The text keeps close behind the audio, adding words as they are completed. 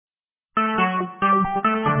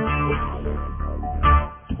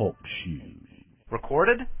Talk Show.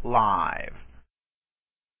 Recorded live.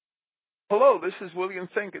 Hello, this is William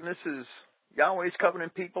Fink, and this is Yahweh's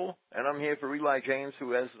Covenant People, and I'm here for Eli James,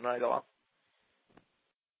 who has the night off.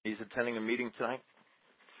 He's attending a meeting tonight.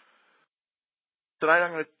 Tonight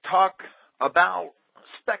I'm going to talk about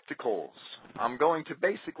spectacles. I'm going to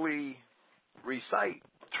basically recite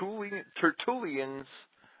Tertullian's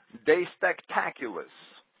De Spectaculis.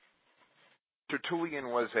 Tertullian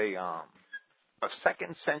was a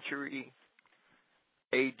 2nd century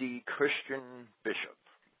A.D. Christian bishop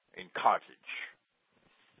in Carthage.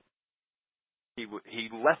 He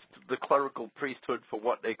left the clerical priesthood for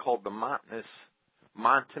what they called the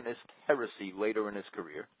Montanist heresy later in his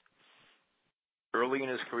career. Early in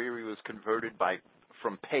his career, he was converted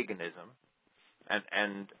from paganism,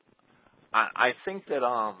 and I think that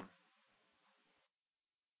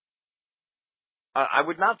I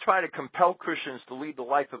would not try to compel Christians to lead the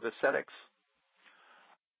life of ascetics,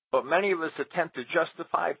 but many of us attempt to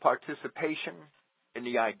justify participation in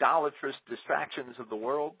the idolatrous distractions of the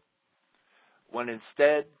world, when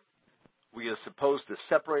instead we are supposed to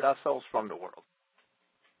separate ourselves from the world.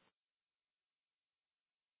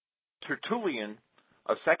 Tertullian,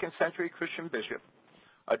 a 2nd century Christian bishop,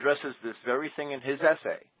 addresses this very thing in his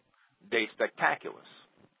essay, De Spectaculis,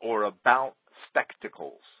 or About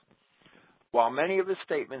Spectacles. While many of his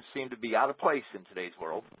statements seem to be out of place in today's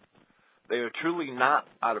world, they are truly not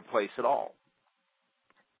out of place at all.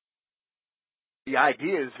 The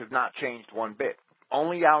ideas have not changed one bit,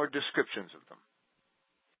 only our descriptions of them.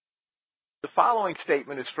 The following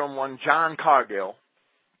statement is from one John Cargill.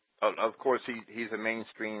 Of course, he's a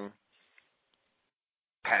mainstream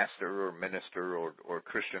pastor or minister or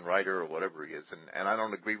Christian writer or whatever he is, and I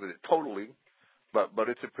don't agree with it totally, but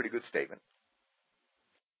it's a pretty good statement.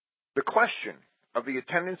 The question of the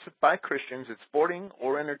attendance by Christians at sporting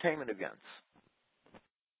or entertainment events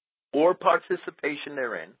or participation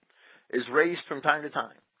therein is raised from time to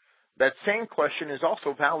time. That same question is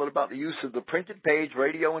also valid about the use of the printed page,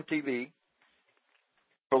 radio, and TV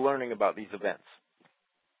for learning about these events.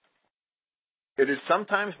 It is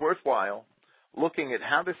sometimes worthwhile looking at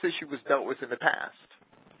how this issue was dealt with in the past.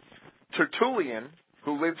 Tertullian,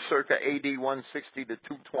 who lived circa AD 160 to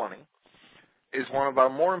 220, is one of our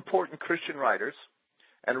more important Christian writers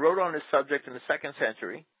and wrote on this subject in the 2nd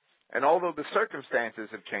century, and although the circumstances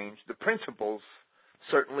have changed, the principles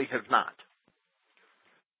certainly have not.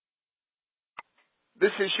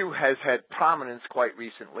 This issue has had prominence quite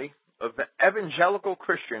recently of the evangelical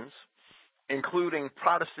Christians, including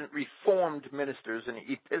Protestant Reformed ministers and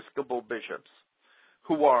Episcopal bishops,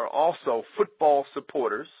 who are also football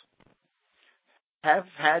supporters, have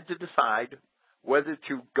had to decide whether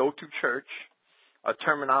to go to church, a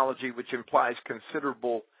terminology which implies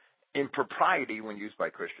considerable impropriety when used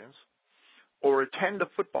by Christians, or attend a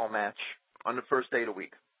football match on the first day of the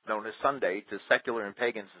week, known as Sunday to secular and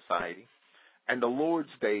pagan society, and the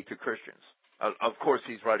Lord's Day to Christians. Of course,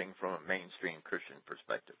 he's writing from a mainstream Christian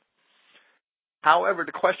perspective. However,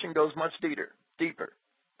 the question goes much deeper.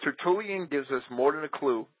 Tertullian gives us more than a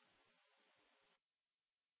clue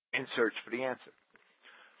in search for the answer.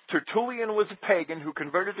 Tertullian was a pagan who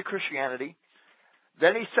converted to Christianity.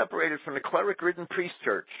 Then he separated from the cleric-ridden priest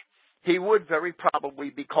church. He would very probably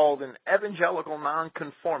be called an evangelical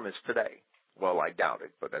nonconformist today. Well, I doubt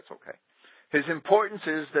it, but that's okay. His importance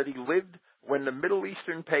is that he lived when the Middle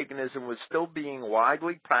Eastern paganism was still being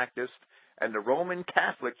widely practiced and the Roman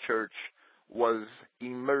Catholic Church was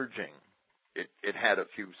emerging. It had a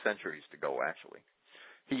few centuries to go, actually.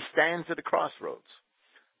 He stands at a crossroads.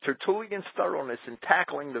 Tertullian's thoroughness in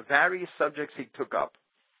tackling the various subjects he took up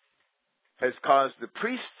has caused the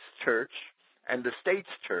priest's church and the state's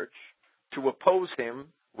church to oppose him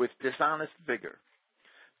with dishonest vigor.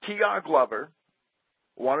 T.R. Glover,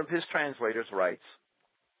 one of his translators, writes,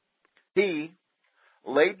 he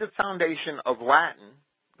laid the foundation of Latin,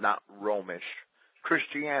 not Romish,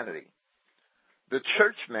 Christianity. The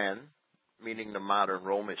churchmen, meaning the modern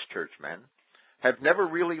Romish churchmen, have never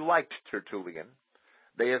really liked Tertullian.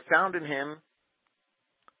 They have found in him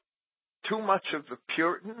too much of the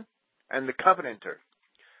Puritan and the Covenanter.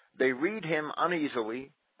 They read him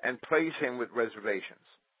uneasily and praise him with reservations.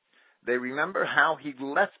 They remember how he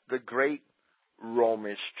left the great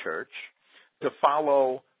Romish church to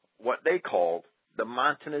follow what they called the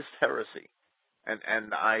Montanist heresy.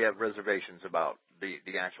 And I have reservations about the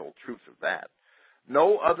actual truth of that.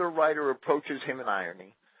 No other writer approaches him in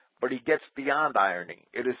irony, but he gets beyond irony.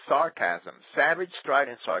 It is sarcasm, savage,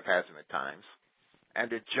 strident sarcasm at times,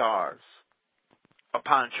 and it jars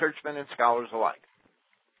upon churchmen and scholars alike.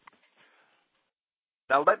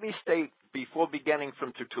 Now let me state, before beginning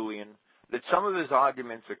from Tertullian, that some of his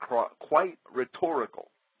arguments are quite rhetorical,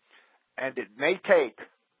 and it may take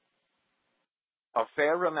a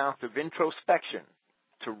fair amount of introspection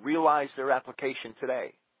to realize their application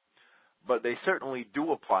today, but they certainly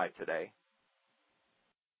do apply today.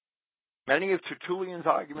 Many of Tertullian's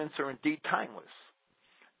arguments are indeed timeless,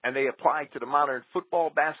 and they apply to the modern football,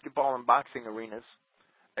 basketball, and boxing arenas,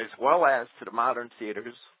 as well as to the modern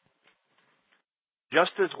theaters,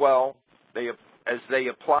 just as well as they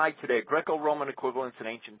apply to their Greco-Roman equivalents in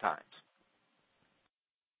ancient times.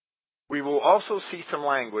 We will also see some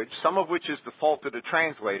language, some of which is the fault of the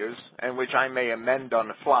translators, and which I may amend on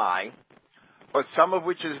the fly, but some of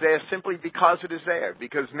which is there simply because it is there,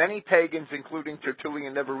 because many pagans, including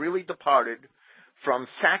Tertullian, never really departed from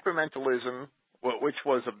sacramentalism, which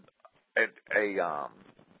was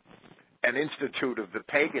an institute of the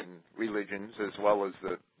pagan religions as well as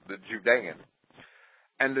the Judean,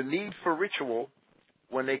 and the need for ritual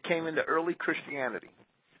when they came into early Christianity.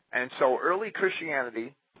 And so early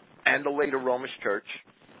Christianity and the later Romish Church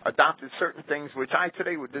adopted certain things which I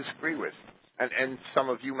today would disagree with, and some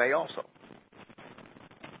of you may also.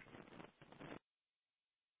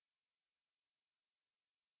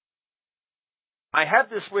 I have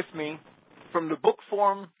this with me from the book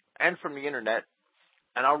form and from the internet,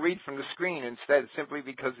 and I'll read from the screen instead, simply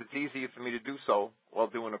because it's easier for me to do so while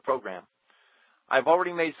doing a program. I've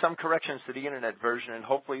already made some corrections to the internet version, and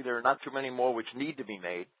hopefully there are not too many more which need to be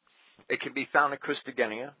made. It can be found at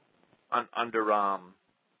Christogenia under on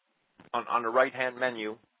the right-hand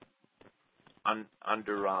menu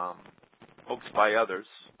under books by others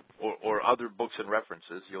or other books and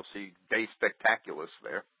references. You'll see De Spectaculis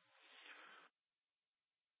there.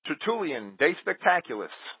 Tertullian, De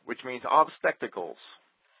Spectaculis, which means of spectacles,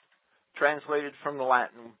 translated from the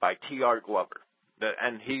Latin by T.R. Glover.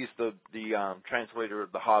 And he's the translator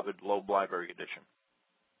of the Harvard Loeb Library edition,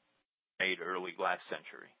 made early last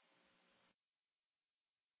century.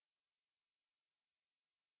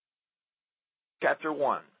 Chapter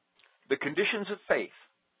 1, the conditions of faith,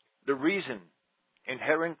 the reason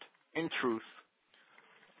inherent in truth,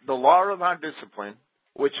 the law of our discipline,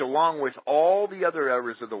 which along with all the other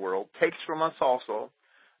errors of the world takes from us also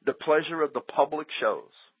the pleasure of the public shows.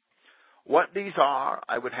 What these are,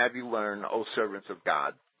 I would have you learn, O servants of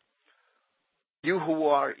God, you who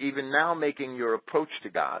are even now making your approach to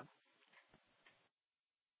God,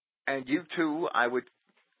 and you too I would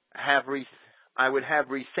have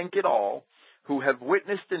rethink it all, who have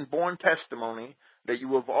witnessed and borne testimony that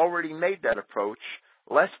you have already made that approach,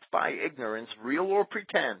 lest by ignorance, real or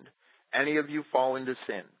pretend, any of you fall into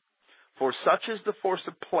sin. For such is the force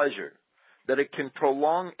of pleasure, that it can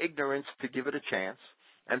prolong ignorance to give it a chance,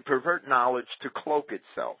 and pervert knowledge to cloak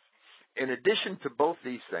itself. In addition to both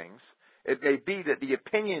these things, it may be that the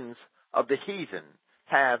opinions of the heathen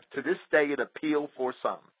have to this day an appeal for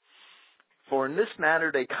some. For in this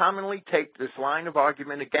matter they commonly take this line of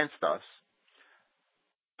argument against us,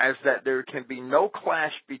 as that there can be no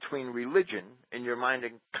clash between religion in your mind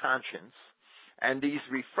and conscience, and these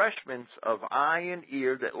refreshments of eye and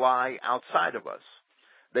ear that lie outside of us,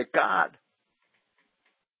 that God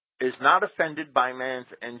is not offended by man's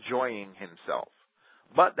enjoying himself,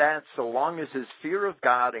 but that so long as his fear of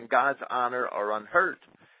God and God's honor are unhurt,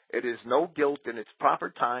 it is no guilt in its proper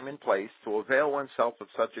time and place to avail oneself of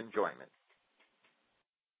such enjoyment.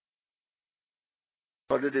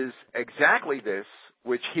 But it is exactly this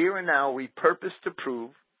which here and now we purpose to prove,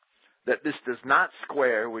 that this does not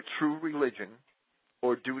square with true religion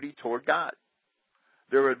or duty toward God.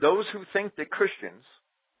 There are those who think that Christians,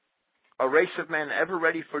 a race of men ever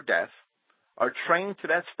ready for death, are trained to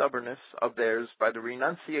that stubbornness of theirs by the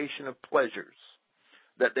renunciation of pleasures,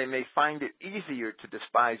 that they may find it easier to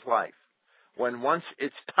despise life, when once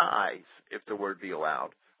its ties, if the word be allowed,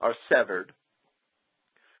 are severed,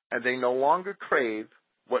 and they no longer crave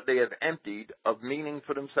what they have emptied of meaning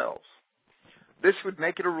for themselves. This would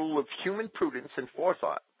make it a rule of human prudence and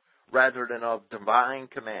forethought, rather than of divine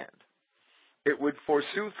command. It would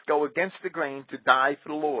forsooth go against the grain to die for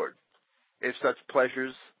the Lord, if such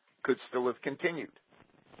pleasures could still have continued.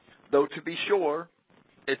 Though to be sure,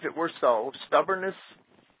 if it were so, stubbornness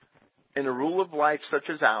in a rule of life such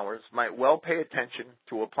as ours might well pay attention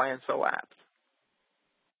to a plan so apt.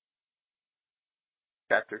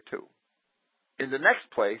 Chapter 2. In the next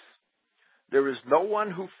place, there is no one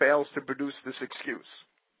who fails to produce this excuse,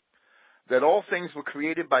 that all things were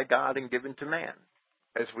created by God and given to man,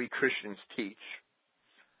 as we Christians teach,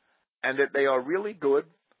 and that they are really good,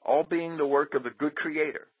 all being the work of a good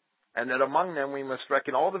creator, and that among them we must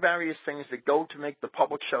reckon all the various things that go to make the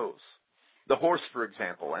public shows, the horse, for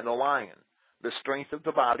example, and the lion, the strength of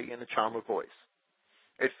the body and the charm of voice.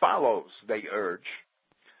 It follows, they urge,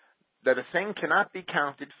 that a thing cannot be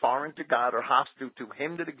counted foreign to God or hostile to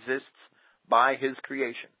him that exists by his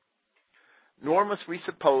creation. Nor must we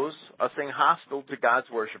suppose a thing hostile to God's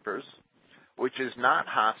worshippers, which is not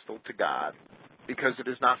hostile to God, because it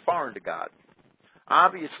is not foreign to God.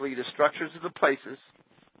 Obviously, the structures of the places,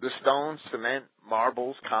 the stones, cement,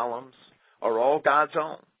 marbles, columns, are all God's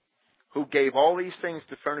own, who gave all these things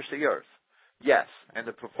to furnish the earth. Yes, and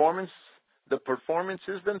the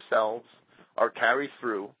performances themselves are carried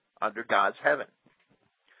through under God's heaven.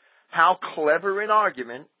 How clever an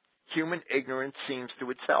argument human ignorance seems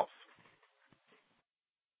to itself,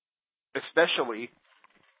 especially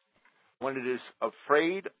when it is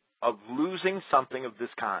afraid of losing something of this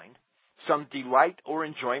kind, some delight or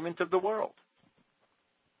enjoyment of the world.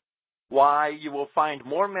 Why, you will find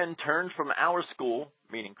more men turned from our school,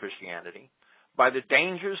 meaning Christianity, by the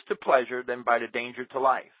dangers to pleasure than by the danger to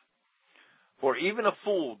life. For even a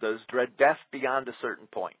fool does dread death beyond a certain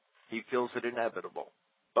point. He feels it inevitable.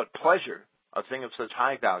 But pleasure, a thing of such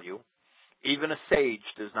high value, even a sage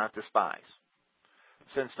does not despise.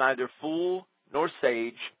 Since neither fool nor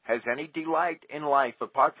sage has any delight in life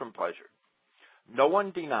apart from pleasure, no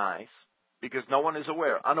one denies, because no one is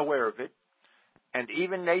unaware of it, and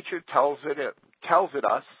even nature tells it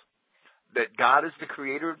us that God is the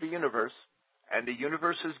creator of the universe, and the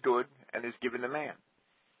universe is good and is given to man.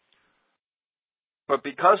 But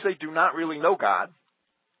because they do not really know God,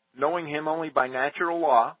 knowing him only by natural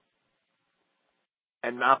law,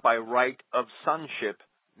 and not by right of sonship,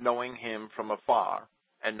 knowing him from afar,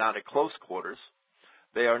 and not at close quarters,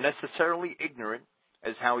 they are necessarily ignorant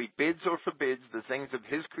as how he bids or forbids the things of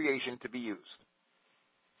his creation to be used.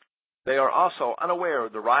 They are also unaware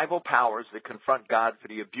of the rival powers that confront God for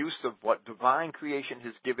the abuse of what divine creation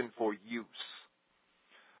has given for use.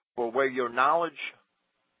 For where your knowledge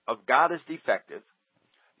of God is defective,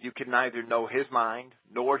 you can neither know his mind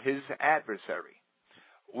nor his adversary.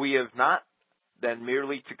 We have not then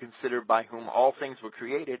merely to consider by whom all things were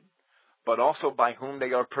created, but also by whom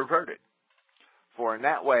they are perverted. For in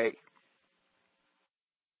that way,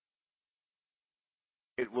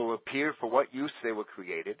 it will appear for what use they were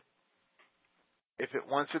created, if it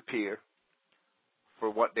once appear for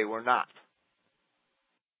what they were not.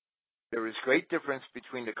 There is great difference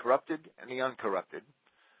between the corrupted and the uncorrupted,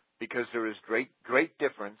 because there is great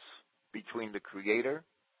difference between the creator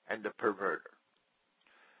and the perverter.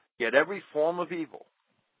 Yet every form of evil,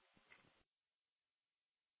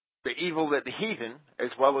 the evil that the heathen,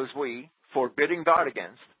 as well as we, forbidding God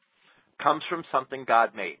against, comes from something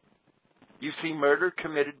God made. You see murder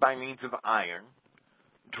committed by means of iron,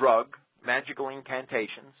 drug, magical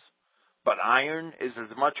incantations, but iron is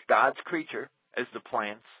as much God's creature as the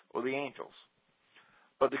plants or the angels.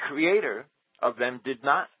 But the creator of them did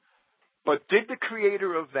the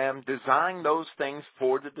creator of them design those things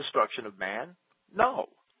for the destruction of man? No.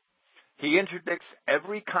 He interdicts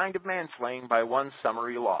every kind of manslaying by one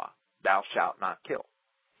summary law, thou shalt not kill.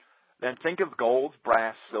 Then think of gold,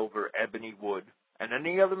 brass, silver, ebony, wood, and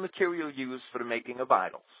any other material used for the making of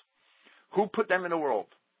idols. Who put them in the world?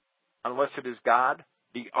 Unless it is God,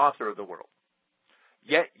 the author of the world.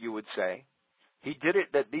 Yet, you would say, he did it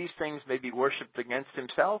that these things may be worshipped against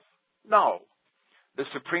himself? No. The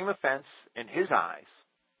supreme offense in his eyes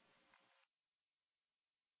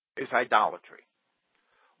is idolatry.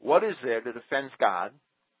 What is there that offends God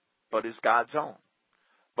but is God's own?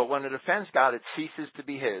 But when it offends God, it ceases to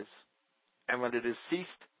be his, and when it has ceased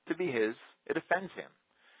to be his, it offends him.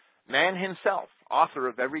 Man himself, author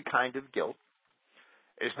of every kind of guilt,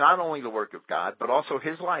 is not only the work of God, but also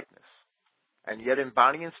his likeness, and yet in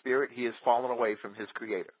body and spirit he has fallen away from his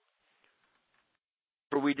Creator.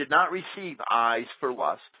 For we did not receive eyes for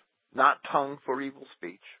lust, not tongue for evil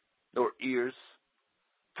speech, nor ears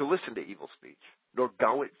to listen to evil speech, nor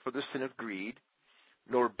gullet for the sin of greed,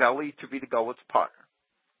 nor belly to be the gullet's partner,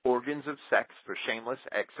 organs of sex for shameless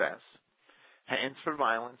excess, hands for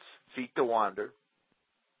violence, feet to wander,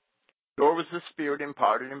 nor was the Spirit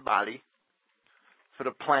imparted in body for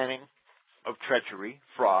the planning of treachery,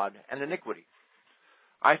 fraud, and iniquity.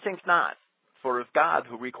 I think not, for if God,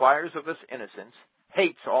 who requires of us innocence,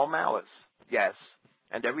 hates all malice, yes,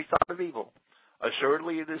 and every thought of evil,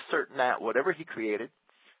 assuredly it is certain that whatever he created,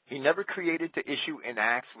 he never created to issue in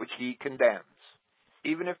acts which he condemns,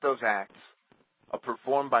 even if those acts are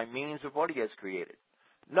performed by means of what he has created.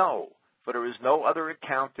 No, for there is no other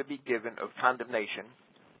account to be given of condemnation,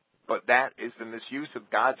 but that is the misuse of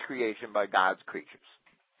God's creation by God's creatures.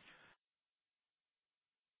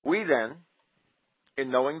 We then,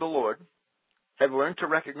 in knowing the Lord, have learned to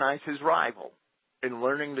recognize his rival. In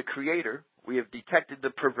learning the Creator, we have detected the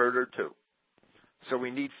perverter too. So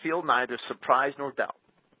we need feel neither surprise nor doubt.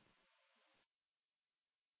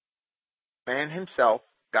 Man himself,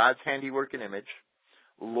 God's handiwork and image,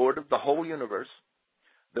 Lord of the whole universe,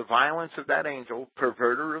 the violence of that angel,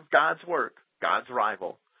 perverter of God's work, God's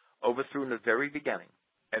rival, overthrew in the very beginning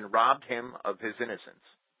and robbed him of his innocence.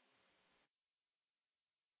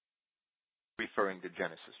 Referring to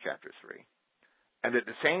Genesis chapter 3. And at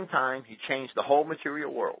the same time, he changed the whole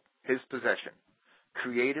material world, his possession,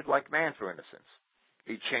 created like man for innocence.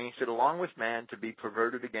 He changed it along with man to be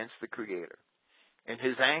perverted against the Creator. In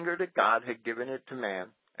his anger that God had given it to man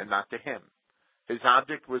and not to him, his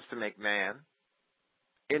object was to make man,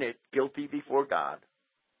 in it, guilty before God,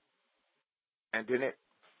 and in it,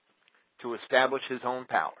 to establish his own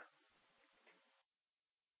power.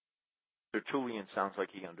 Tertullian sounds like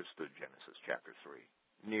he understood Genesis chapter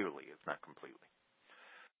 3, nearly, if not completely.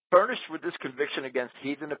 Furnished with this conviction against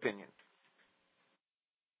heathen opinion,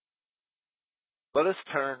 let us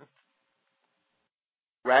turn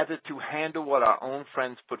rather to handle what our own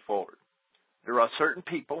friends put forward. There are certain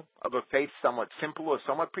people of a faith somewhat simple or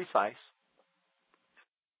somewhat precise,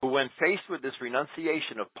 who when faced with this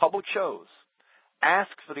renunciation of public shows,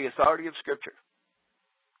 ask for the authority of Scripture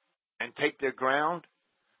and take their ground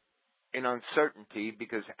in uncertainty,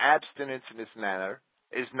 because abstinence in this manner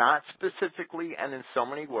is not specifically and in so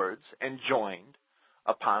many words enjoined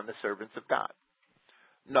upon the servants of God.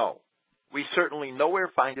 No, we certainly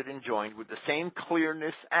nowhere find it enjoined with the same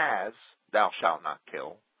clearness as thou shalt not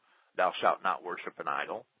kill, thou shalt not worship an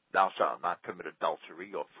idol, thou shalt not commit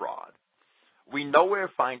adultery or fraud. We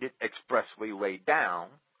nowhere find it expressly laid down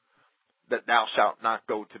that thou shalt not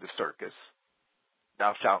go to the circus,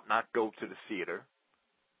 thou shalt not go to the theater,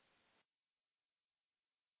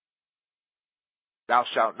 thou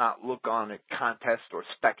shalt not look on a contest or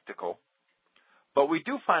spectacle. But we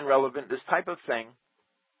do find relevant this type of thing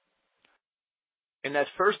in that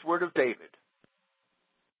first word of David,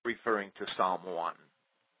 referring to Psalm 1.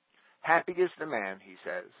 Happy is the man, he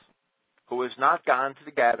says, who has not gone to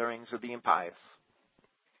the gatherings of the impious,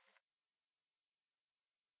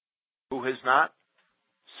 who has not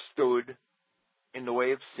stood in the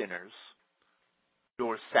way of sinners,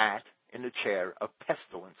 nor sat in the chair of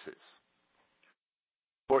pestilences.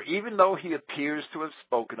 For even though he appears to have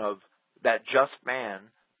spoken of that just man,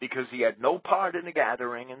 because he had no part in the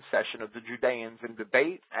gathering and session of the Judeans in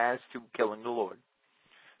debate as to killing the Lord,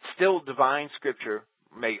 still divine Scripture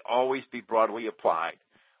may always be broadly applied,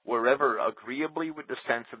 wherever, agreeably with the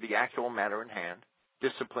sense of the actual matter in hand,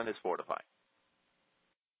 discipline is fortified.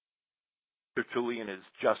 Tertullian is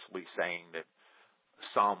justly saying that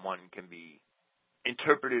Psalm 1 can be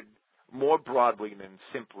interpreted more broadly than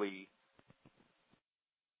simply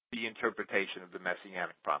the interpretation of the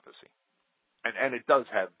Messianic prophecy. And it does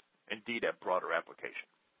have, indeed, a broader application.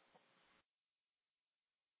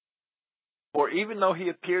 For even though he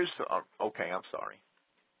appears to...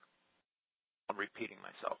 I'm repeating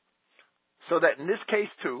myself. So that in this case,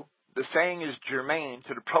 too, the saying is germane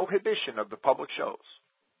to the prohibition of the public shows.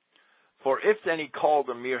 For if then he called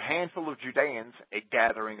a mere handful of Judeans a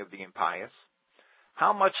gathering of the impious,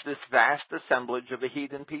 how much this vast assemblage of the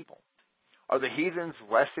heathen people? Are the heathens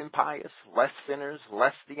less impious, less sinners,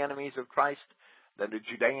 less the enemies of Christ than the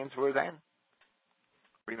Judeans were then?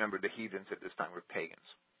 Remember, the heathens at this time were pagans.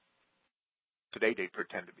 Today they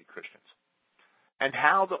pretend to be Christians. And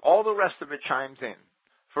how all the rest of it chimes in.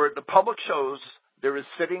 For at the public shows, there is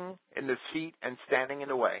sitting in the seat and standing in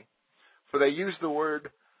the way. For they use the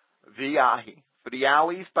word viahi, for the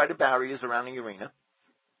alleys by the barriers around the arena,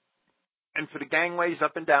 and for the gangways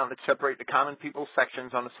up and down that separate the common people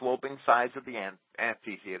sections on the sloping sides of the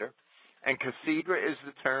amphitheater. And cathedra is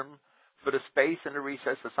the term for the space and the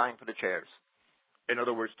recess assigned for the chairs. In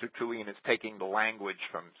other words, Tertullian is taking the language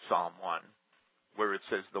from Psalm 1, where it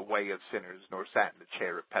says the way of sinners, nor sat in the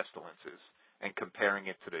chair of pestilences, and comparing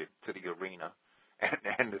it to the arena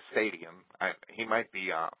and the stadium. He might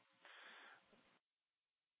be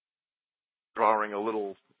drawing a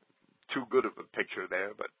little too good of a picture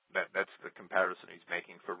there, but that's the comparison he's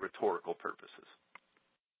making for rhetorical purposes.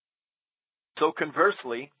 So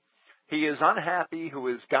conversely, he is unhappy who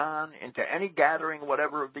has gone into any gathering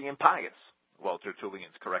whatever of the impious. Well,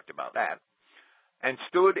 Tertullian's correct about that. And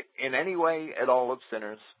stood in any way at all of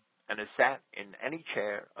sinners, and has sat in any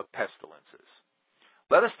chair of pestilences.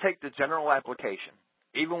 Let us take the general application,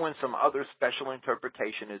 even when some other special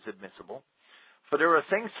interpretation is admissible. For there are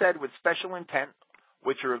things said with special intent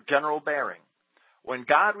which are of general bearing. When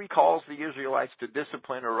God recalls the Israelites to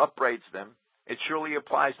discipline or upbraids them, it surely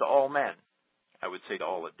applies to all men. I would say to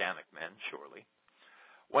all Adamic men, surely.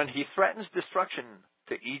 When he threatens destruction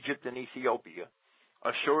to Egypt and Ethiopia,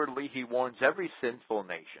 Assuredly, he warns every sinful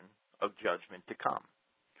nation of judgment to come.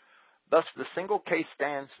 Thus, the single case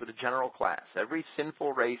stands for the general class. Every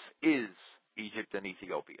sinful race is Egypt and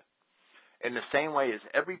Ethiopia, in the same way as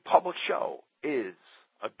every public show is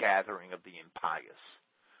a gathering of the impious,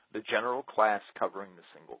 the general class covering the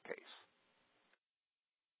single case.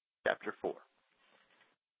 Chapter 4.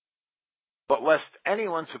 But lest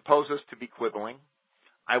anyone suppose us to be quibbling,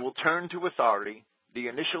 I will turn to authority, the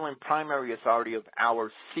initial and primary authority of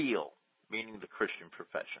our seal, meaning the Christian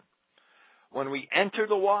profession. When we enter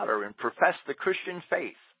the water and profess the Christian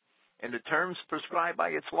faith in the terms prescribed by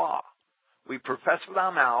its law, we profess with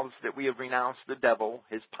our mouths that we have renounced the devil,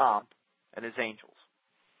 his pomp, and his angels.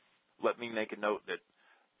 Let me make a note that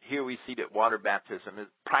here we see that water baptism is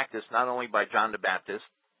practiced not only by John the Baptist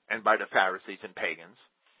and by the Pharisees and pagans,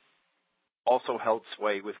 also held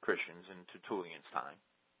sway with Christians in Tertullian's time.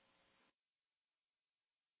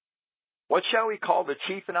 What shall we call the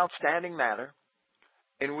chief and outstanding matter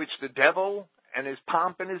in which the devil and his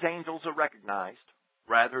pomp and his angels are recognized,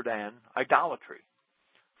 rather than idolatry,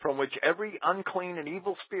 from which every unclean and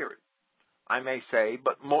evil spirit, I may say,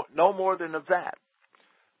 but no more than of that.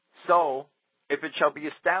 So, if it shall be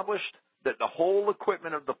established that the whole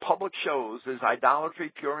equipment of the public shows is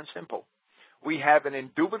idolatry pure and simple, we have an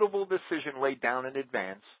indubitable decision laid down in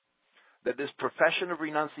advance that this profession of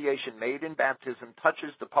renunciation made in baptism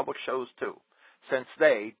touches the public shows too, since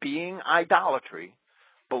they, being idolatry,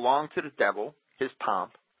 belong to the devil, his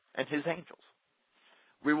pomp, and his angels.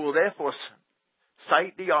 We will therefore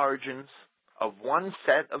cite the origins of one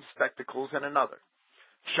set of spectacles and another,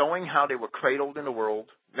 showing how they were cradled in the world,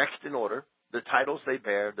 next in order, the titles they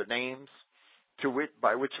bear, the names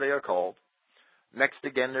by which they are called, next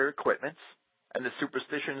again their equipments, and the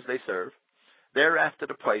superstitions they serve, thereafter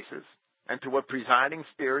the places, and to what presiding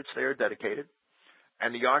spirits they are dedicated,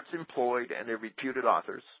 and the arts employed and their reputed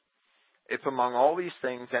authors. If among all these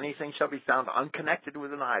things anything shall be found unconnected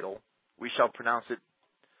with an idol, we shall pronounce it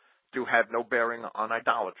to have no bearing on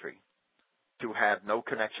idolatry, to have no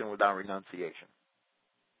connection with our renunciation.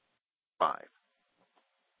 5.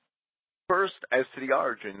 First, as to the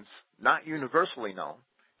origins, not universally known,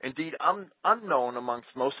 indeed unknown amongst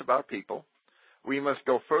most of our people, we must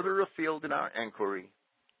go further afield in our enquiry,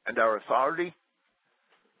 and our authority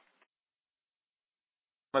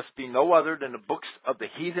must be no other than the books of the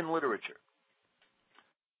heathen literature.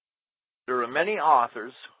 There are many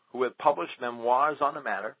authors who have published memoirs on the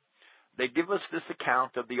matter. They give us this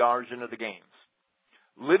account of the origin of the games.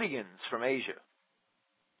 Lydians from Asia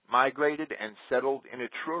migrated and settled in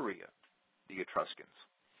Etruria, the Etruscans.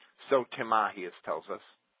 So Timaeus tells us.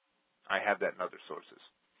 I have that in other sources.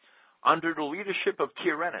 Under the leadership of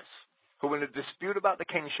Tyrannus, who in a dispute about the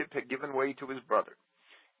kingship had given way to his brother.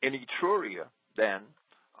 In Etruria, then,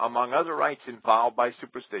 among other rites involved by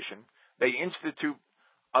superstition, they institute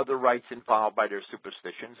other rites involved by their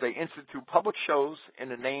superstitions. They institute public shows in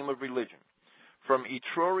the name of religion. From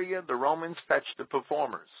Etruria, the Romans fetched the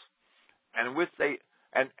performers, and which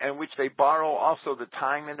they borrow also the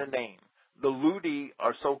time and the name. The ludi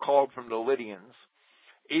are so called from the Lydians.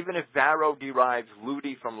 Even if Varro derives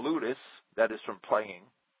ludi from ludus, that is from playing,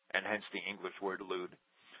 and hence the English word lude,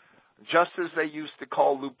 just as they used to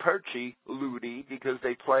call Luperci ludi because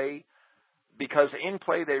in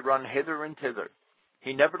play they run hither and thither.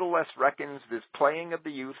 He nevertheless reckons this playing of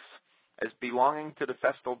the youths as belonging to the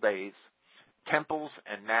festal days, temples,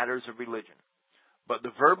 and matters of religion. But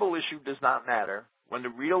the verbal issue does not matter when the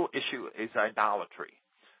real issue is idolatry.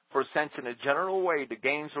 For since in a general way the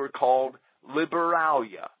games were called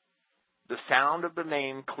liberalia, the sound of the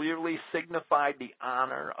name clearly signified the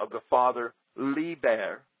honor of the father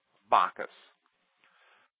Liber, Bacchus.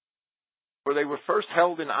 For they were first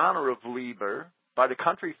held in honor of Liber by the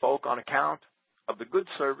country folk on account of the good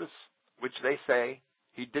service which they say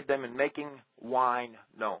he did them in making wine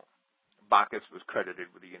known. Bacchus was credited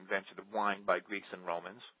with the invention of wine by Greeks and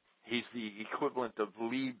Romans. He's the equivalent of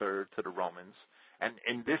Liber to the Romans. And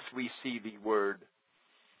in this we see the word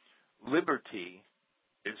liberty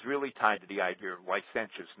is really tied to the idea of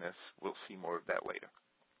licentiousness. We'll see more of that later.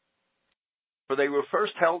 For they were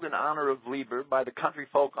first held in honor of Liber by the country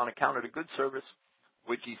folk on account of the good service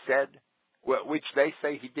which they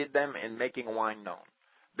say he did them in making wine known.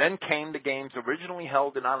 Then came the games originally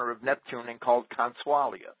held in honor of Neptune and called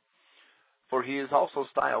Consualia, for he is also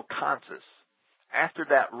styled Consus. After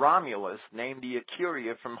that, Romulus named the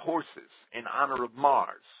Ecuria from horses in honor of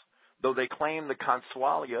Mars, though they claim the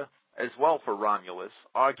Consualia as well for Romulus,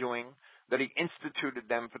 arguing that he instituted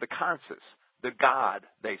them for the Consus, the god,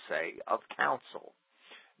 they say, of counsel,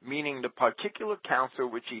 meaning the particular counsel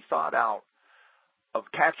which he thought out of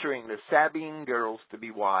capturing the Sabine girls to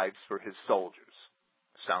be wives for his soldiers.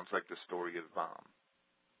 Sounds like the story of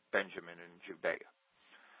Benjamin in Judea.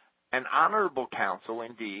 An honorable counsel,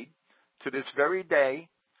 indeed, to this very day,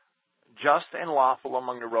 just and lawful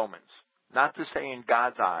among the Romans, not to say in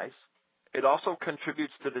God's eyes. It also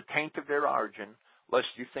contributes to the taint of their origin, lest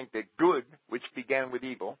you think that good, which began with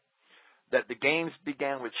evil, that the games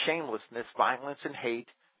began with shamelessness, violence, and hate,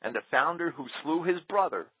 and the founder who slew his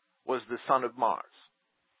brother was the son of Mars.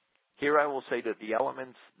 Here I will say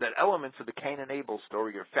that elements of the Cain and Abel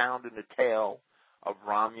story are found in the tale of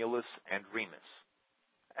Romulus and Remus,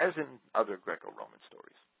 as in other Greco-Roman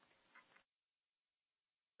stories.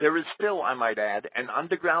 There is still, I might add, an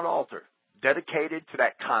underground altar dedicated to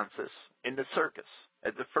that Consus in the circus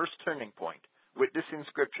at the first turning point with this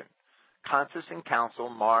inscription: Consus in council,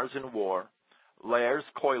 Mars in war, Lares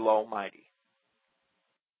coelo mighty.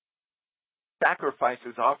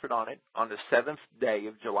 Sacrifices offered on it on the 7th day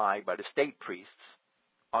of July by the state priests,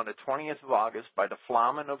 on the 20th of August by the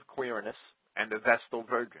Flamen of Quirinus and the Vestal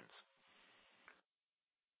virgins.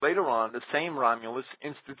 Later on, the same Romulus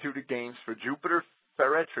instituted games for Jupiter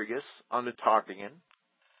Feretrius on the Tarpeian,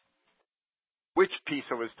 which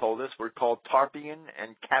Piso has told us were called Tarpeian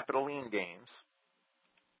and Capitoline games.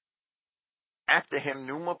 After him,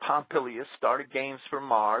 Numa Pompilius started games for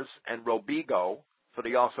Mars and Robigo, for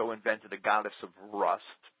they also invented a goddess of rust.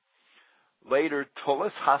 Later,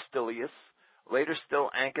 Tullus Hostilius, later still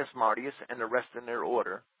Ancus Martius, and the rest in their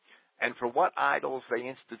order. And for what idols they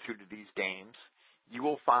instituted these games, you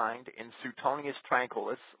will find in Suetonius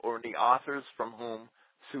Tranquillus, or in the authors from whom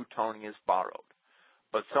Suetonius borrowed.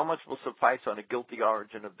 But so much will suffice on the guilty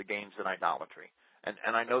origin of the games in idolatry.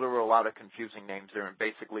 And I know there were a lot of confusing names there, and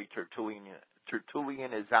basically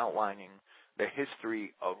Tertullian is outlining the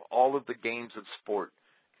history of all of the games of sport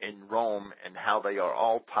in Rome and how they are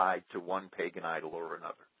all tied to one pagan idol or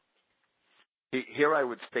another. Here I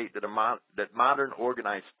would state that modern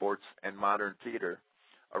organized sports and modern theater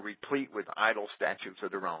are replete with idol statues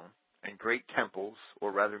of their own and great temples,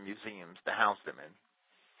 or rather museums, to house them in.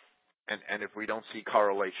 And if we don't see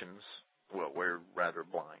correlations, well, we're rather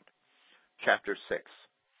blind. Chapter 6.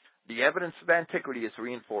 The evidence of antiquity is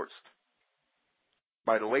reinforced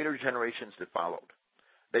by the later generations that followed.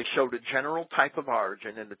 They showed a general type of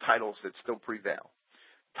origin in the titles that still prevail,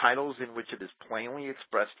 titles in which it is plainly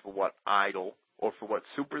expressed for what idol or for what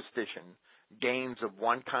superstition games of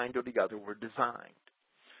one kind or the other were designed.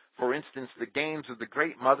 For instance, the games of the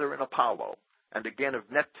Great Mother and Apollo, and again of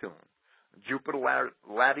Neptune, Jupiter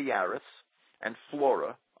Latiaris, and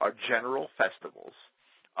Flora are general festivals.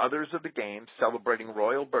 Others of the games celebrating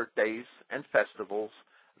royal birthdays and festivals,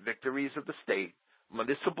 victories of the state,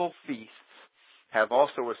 municipal feasts, have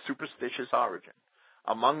also a superstitious origin.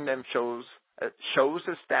 Among them shows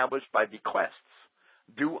established by bequests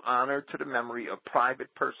do honor to the memory of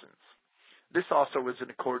private persons. This also is in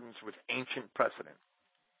accordance with ancient precedent.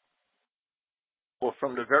 For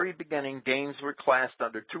from the very beginning, games were classed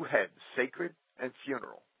under two heads, sacred and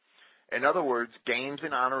funeral. In other words, games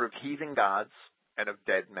in honor of heathen gods and of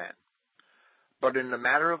dead men. But in the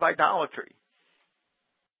matter of idolatry,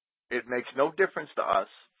 it makes no difference to us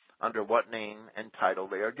under what name and title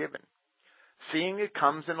they are given, seeing it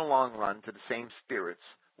comes in the long run to the same spirits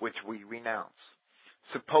which we renounce.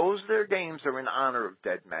 Suppose their games are in honor of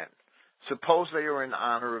dead men. Suppose they are in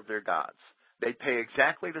honor of their gods. They pay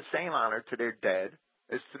exactly the same honor to their dead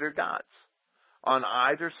as to their gods. On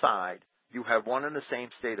either side, you have one and the same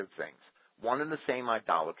state of things, one and the same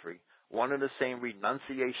idolatry, one and the same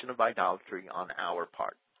renunciation of idolatry on our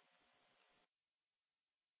part.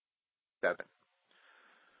 7.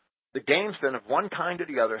 The games then of one kind or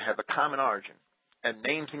the other have a common origin, and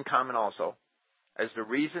names in common also, as the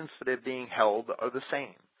reasons for their being held are the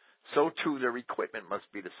same. So too their equipment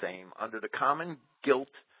must be the same under the common guilt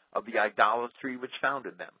of the idolatry which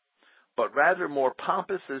founded them. But rather more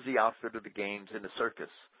pompous is the outfit of the games in the circus,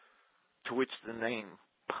 to which the name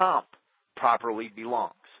pomp properly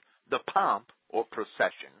belongs. The pomp, or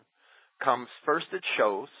procession, comes first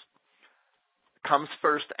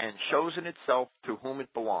and shows in itself to whom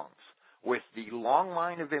it belongs. With the long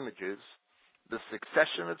line of images, the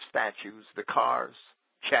succession of statues, the cars,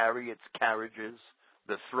 chariots, carriages,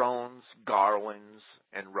 the thrones, garlands,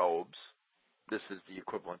 and robes. This is the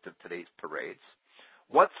equivalent of today's parades.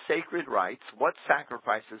 What sacred rites, what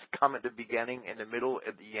sacrifices come at the beginning, in the middle,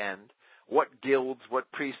 at the end? What guilds,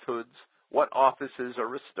 what priesthoods, what offices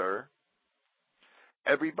are astir?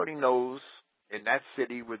 Everybody knows in that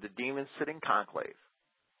city where the demons sit in conclave,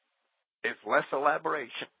 if less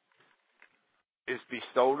elaboration is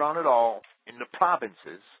bestowed on it all in the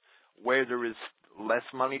provinces where there is less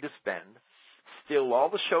money to spend, Still, all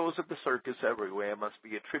the shows of the circus everywhere must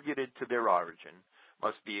be attributed to their origin,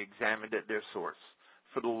 must be examined at their source.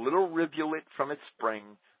 For the little rivulet from its spring,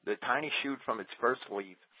 the tiny shoot from its first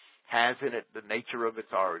leaf, has in it the nature of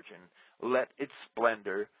its origin. Let its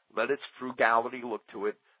splendor, let its frugality look to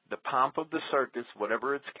it. The pomp of the circus,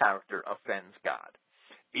 whatever its character, offends God.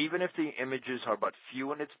 Even if the images are but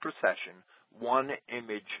few in its procession, one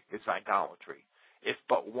image is idolatry. If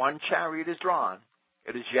but one chariot is drawn,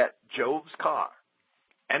 it is yet Jove's car.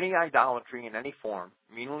 Any idolatry in any form,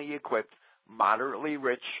 meanly equipped, moderately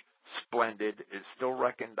rich, splendid, is still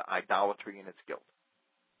reckoned idolatry in its guilt.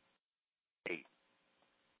 8.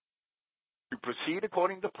 To proceed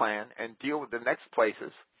according to plan and deal with the next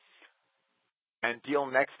places,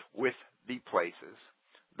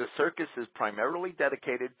 the circus is primarily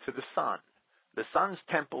dedicated to the sun. The sun's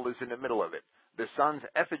temple is in the middle of it. The sun's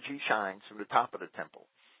effigy shines from the top of the temple.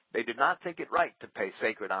 They did not think it right to pay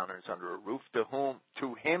sacred honors under a roof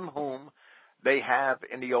to him whom they have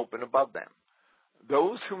in the open above them.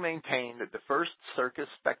 Those who maintain that the first circus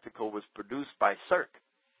spectacle was produced by Circe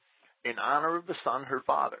in honor of the sun, her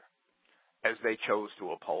father, as they chose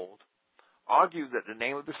to uphold, argue that the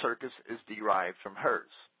name of the circus is derived from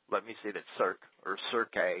hers. Let me say that Circe, or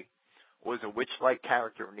Circe, was a witch-like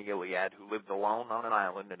character in the Iliad who lived alone on an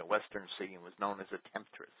island in the western sea and was known as a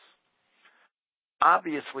temptress.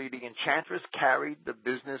 Obviously, the enchantress carried the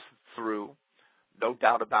business through, no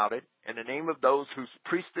doubt about it, in the name of those whose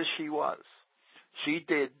priestess she was. She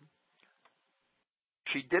did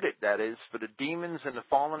it, that is, for the demons and the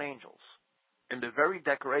fallen angels. In the very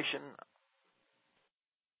decoration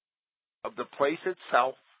of the place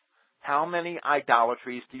itself, how many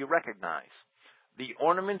idolatries do you recognize? The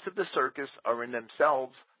ornaments of the circus are in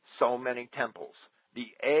themselves so many temples. The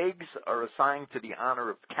eggs are assigned to the honor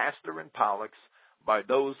of Castor and Pollux by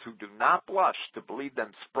those who do not blush to believe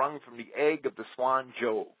them sprung from the egg of the swan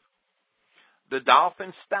Jove. The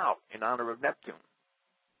dolphin stout in honor of Neptune.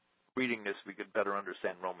 Reading this, we could better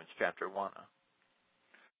understand Romans chapter 1.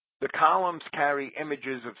 The columns carry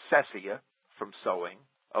images of Cessia, from sowing,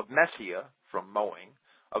 of Messia, from mowing,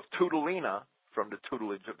 of Tutulina, from the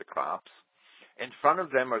tutelage of the crops. In front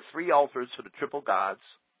of them are 3 altars for the triple gods,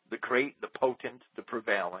 the great, the potent, the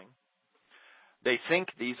prevailing. They think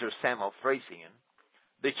these are Samothracian.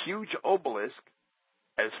 The huge obelisk,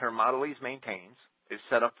 as Hermogenes maintains, is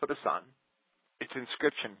set up for the sun. Its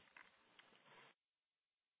inscription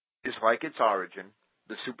is like its origin.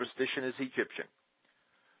 The superstition is Egyptian.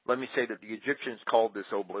 Let me say that the Egyptians called this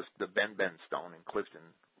obelisk the Ben stone, and Clifton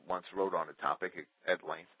once wrote on the topic at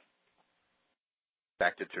length.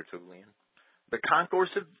 Back to Tertullian. The concourse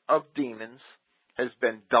of demons has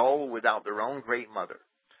been dull without their own great mother.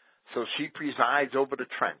 So she presides over the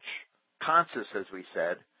trench. Consus, as we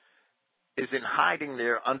said, is in hiding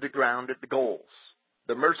there underground at the goals.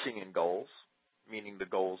 The Mercian goals, meaning the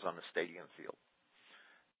goals on the stadium field.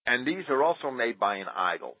 And these are also made by an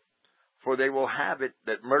idol, for they will have it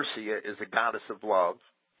that Mercia is a goddess of love,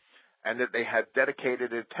 and that they have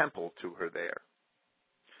dedicated a temple to her there.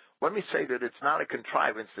 Let me say that it's not a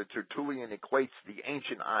contrivance that Tertullian equates the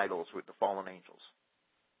ancient idols with the fallen angels.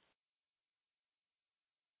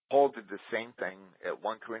 Paul did the same thing at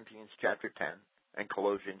 1 Corinthians chapter 10 and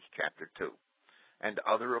Colossians chapter 2, and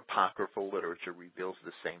other apocryphal literature reveals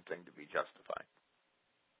the same thing to be justified.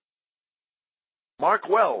 Mark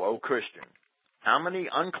well, O Christian, how many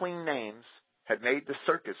unclean names had made the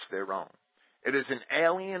circus their own. It is an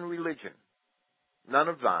alien religion, none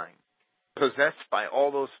of thine, possessed by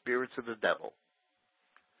all those spirits of the devil.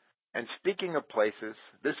 And speaking of places,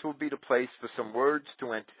 this will be the place for some words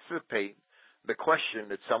to anticipate the question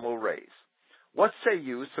that some will raise. What say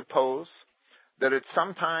you, suppose that at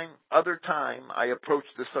some other time I approach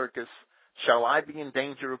the circus, shall I be in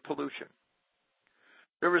danger of pollution?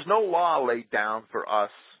 There is no law laid down for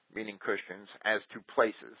us, meaning Christians, as to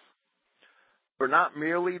places. For not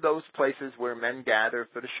merely those places where men gather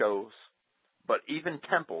for the shows, but even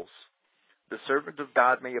temples, the servant of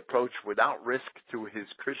God may approach without risk to his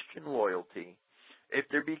Christian loyalty, if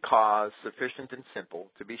there be cause sufficient and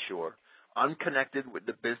simple, to be sure, unconnected with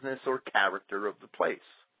the business or character of the place.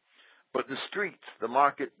 But the streets, the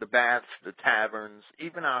market, the baths, the taverns,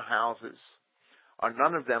 even our houses, are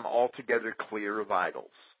none of them altogether clear of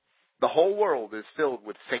idols. The whole world is filled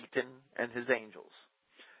with Satan and his angels.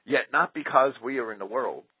 Yet not because we are in the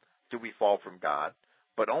world do we fall from God,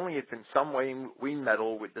 but only if in some way we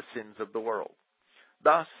meddle with the sins of the world.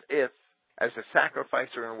 Thus, if, as a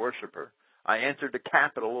sacrificer and worshiper, I enter the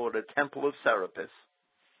Capitol or the temple of Serapis,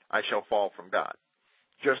 I shall fall from God,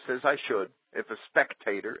 just as I should if a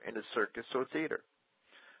spectator in a circus or theater.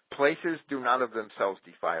 Places do not of themselves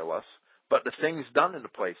defile us, but the things done in the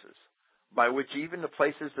places, by which even the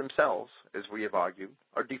places themselves, as we have argued,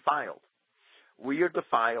 are defiled. We are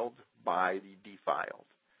defiled by the defiled.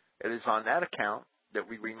 It is on that account that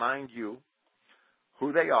we remind you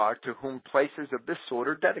who they are to whom places of this sort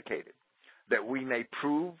are dedicated, that we may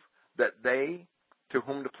prove that they to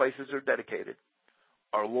whom the places are dedicated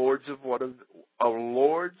are lords of what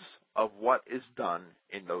is done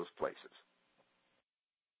in those places.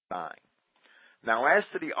 9. Now, as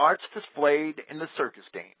to the arts displayed in the circus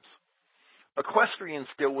games, equestrian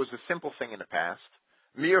skill was a simple thing in the past,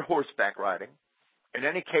 mere horseback riding. In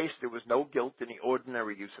any case, there was no guilt in the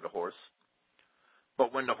ordinary use of the horse.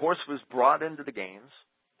 But when the horse was brought into the games,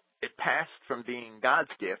 it passed from being God's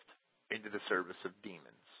gift into the service of demons.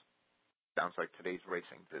 Sounds like today's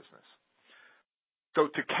racing business. So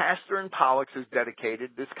to Castor and Pollux is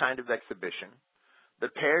dedicated this kind of exhibition, the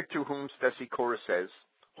pair to whom Stesichorus says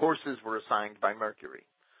horses were assigned by Mercury.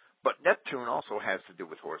 But Neptune also has to do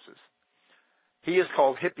with horses. He is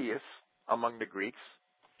called Hippias among the Greeks.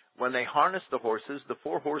 When they harness the horses, the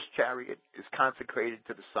 4-horse chariot is consecrated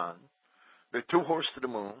to the sun, the 2-horse to the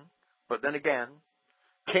moon, but then again,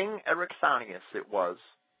 King Eryxanius it was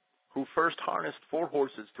who first harnessed 4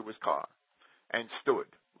 horses to his car and stood,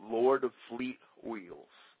 Lord of fleet wheels.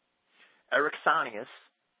 Eryxanius,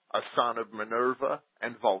 a son of Minerva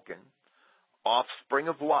and Vulcan, offspring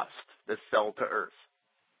of lust that fell to earth,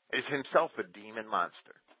 is himself a demon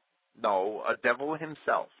monster. No, a devil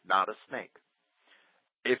himself, not a snake.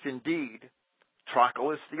 If indeed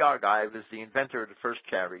Tertullian the Argive is the inventor of the first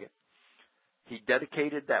chariot, he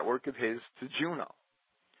dedicated that work of his to Juno.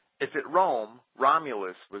 If at Rome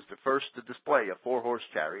Romulus was the first to display a 4-horse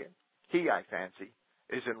chariot, he, I fancy,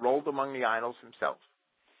 is enrolled among the idols himself.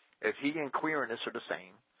 If he and Quirinus are the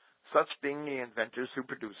same, such being the inventors who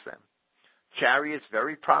produce them, chariots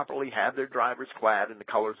very properly have their drivers clad in the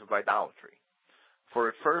colors of idolatry. For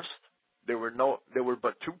at first there were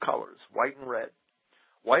but 2 colors, white and red.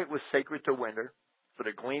 White was sacred to winter, for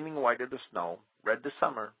the gleaming white of the snow, red to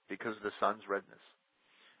summer, because of the sun's redness.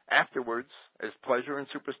 Afterwards, as pleasure and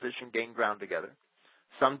superstition gained ground together,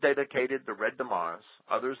 some dedicated the red to Mars,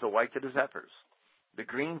 others the white to the Zephyrs, the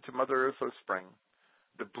green to Mother Earth or spring,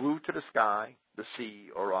 the blue to the sky, the sea,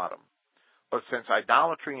 or autumn. But since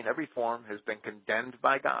idolatry in every form has been condemned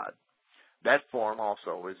by God, that form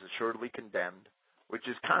also is assuredly condemned, which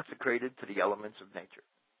is consecrated to the elements of nature.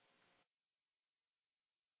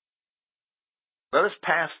 Let us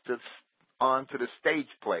pass on to the stage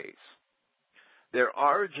plays. Their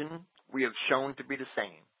origin we have shown to be the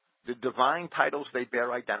same. The divine titles they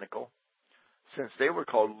bear identical, since they were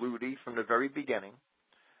called ludi from the very beginning,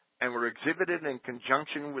 and were exhibited in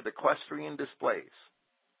conjunction with equestrian displays.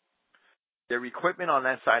 Their equipment on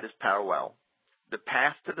that side is parallel. The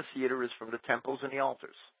path to the theater is from the temples and the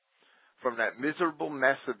altars. From that miserable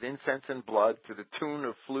mess of incense and blood to the tune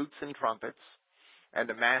of flutes and trumpets, and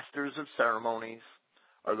the masters of ceremonies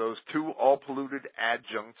are those 2 all-polluted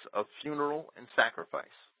adjuncts of funeral and sacrifice,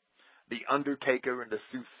 the undertaker and the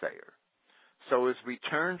soothsayer. So as we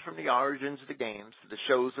turn from the origins of the games to the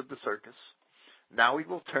shows of the circus, now we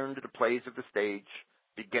will turn to the plays of the stage,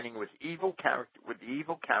 beginning with the evil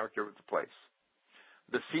character of the place.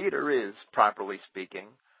 The theater is, properly speaking,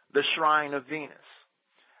 the shrine of Venus,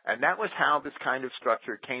 and that was how this kind of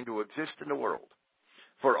structure came to exist in the world.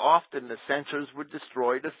 For often the censors would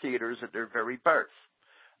destroy the theaters at their very birth.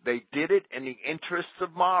 They did it in the interests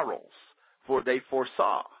of morals, for they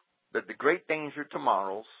foresaw that the great danger to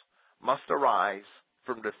morals must arise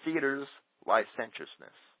from the theater's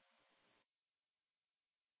licentiousness.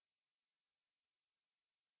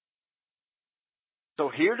 So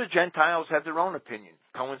here the Gentiles have their own opinion,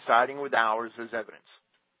 coinciding with ours as evidence.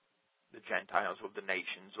 The Gentiles of the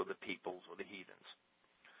nations or the peoples or the heathens.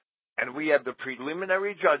 And we have the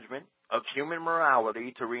preliminary judgment of human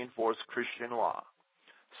morality to reinforce Christian law.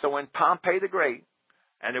 So when Pompey the Great,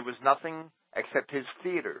 and it was nothing except his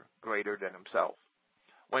theater greater than himself,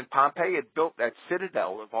 when Pompey had built that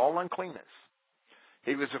citadel of all uncleanness,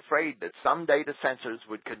 he was afraid that someday the censors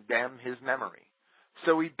would condemn his memory.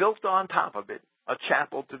 So he built on top of it a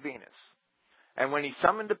chapel to Venus. And when he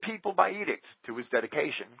summoned the people by edict to his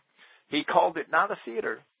dedication, he called it not a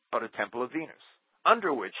theater, but a temple of Venus,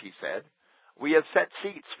 under which, he said, we have set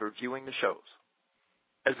seats for viewing the shows.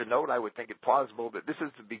 As a note, I would think it plausible that this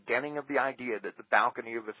is the beginning of the idea that the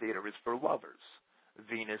balcony of a theater is for lovers,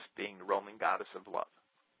 Venus being the Roman goddess of love.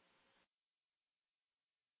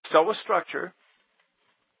 So a structure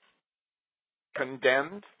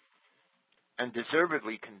condemned, and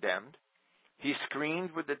deservedly condemned, he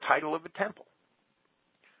screened with the title of a temple,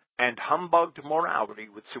 and humbugged morality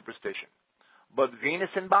with superstition. But Venus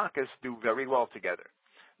and Bacchus do very well together.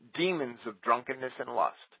 Demons of drunkenness and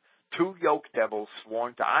lust, two yoke devils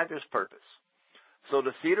sworn to either's purpose. So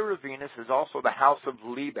the theater of Venus is also the house of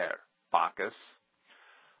Liber, Bacchus.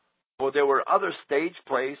 For there were other stage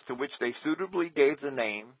plays to which they suitably gave the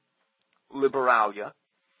name Liberalia,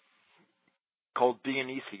 called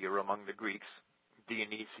Dionysia among the Greeks,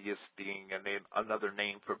 Dionysius being another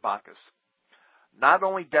name for Bacchus. Not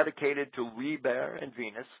only dedicated to Liber and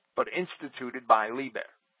Venus, but instituted by Liber.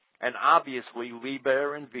 And obviously,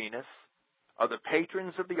 Liber and Venus are the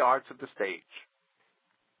patrons of the arts of the stage.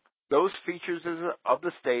 Those features of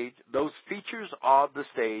the stage,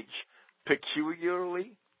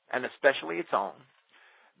 peculiarly and especially its own,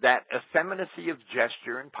 that effeminacy of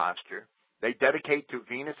gesture and posture, they dedicate to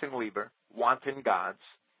Venus and Liber, wanton gods,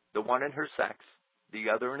 the one in her sex, the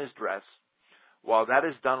other in his dress, while that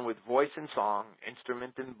is done with voice and song,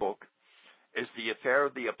 instrument and book, is the affair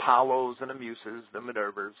of the Apollos and the Muses, the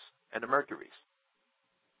Minervas, and the Mercuries.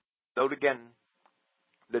 Note again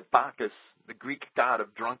that Bacchus, the Greek god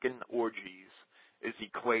of drunken orgies, is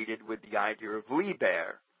equated with the idea of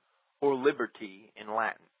liber, or liberty in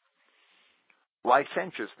Latin.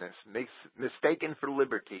 Licentiousness, mistaken for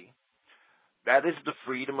liberty, that is the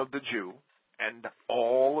freedom of the Jew and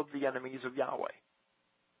all of the enemies of Yahweh.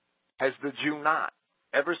 Has the Jew not,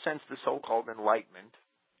 ever since the so-called Enlightenment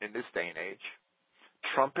in this day and age,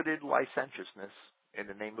 trumpeted licentiousness in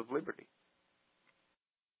the name of liberty?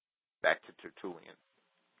 Back to Tertullian.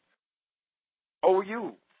 Oh,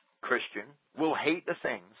 you, Christian, will hate the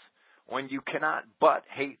things when you cannot but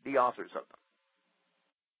hate the authors of them.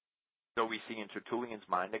 So we see in Tertullian's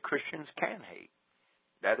mind that Christians can hate.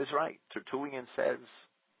 That is right. Tertullian says,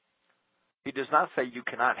 he does not say you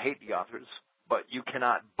cannot hate the authors, but you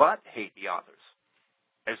cannot but hate the authors,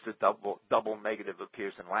 as the double negative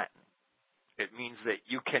appears in Latin. It means that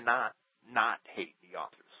you cannot not hate the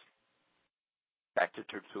authors. Back to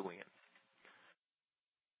Tertullian.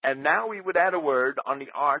 And now we would add a word on the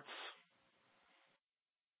arts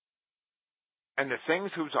and the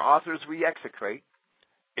things whose authors we execrate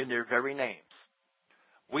in their very names.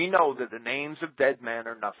 We know that the names of dead men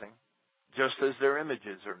are nothing, just as their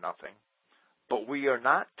images are nothing. But we are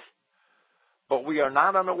not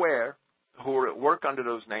unaware who are at work under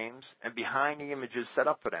those names and behind the images set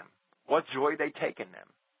up for them, what joy they take in them,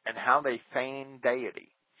 and how they feign deity.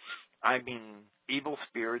 I mean, evil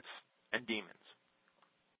spirits and demons.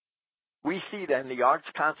 We see then the arts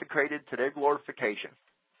consecrated to their glorification,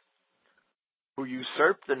 who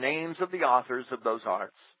usurp the names of the authors of those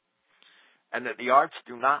arts, and that the arts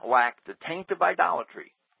do not lack the taint of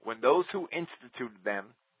idolatry when those who instituted them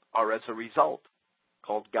are as a result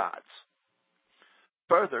called gods.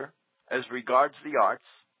 Further, as regards the arts,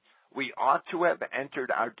 we ought to have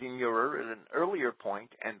entered our demurrer at an earlier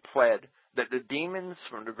point and pled that the demons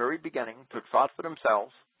from the very beginning took thought for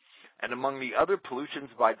themselves, and among the other pollutions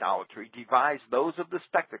of idolatry devised those of the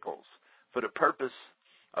spectacles for the purpose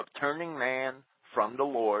of turning man from the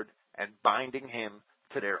Lord and binding him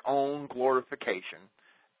to their own glorification,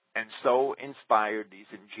 and so inspired these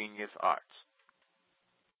ingenious arts.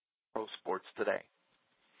 Pro sports today.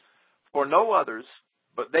 For no others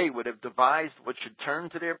but they would have devised what should turn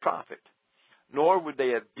to their profit, nor would they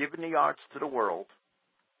have given the arts to the world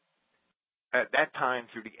at that time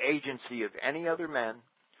through the agency of any other men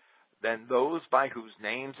than those by whose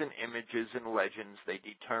names and images and legends they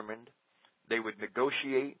determined they would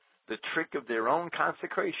negotiate the trick of their own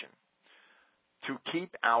consecration. To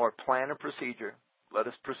keep our plan of procedure, let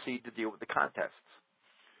us proceed to deal with the contests.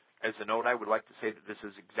 As a note, I would like to say that this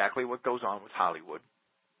is exactly what goes on with Hollywood,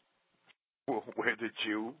 where the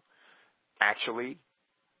Jew actually,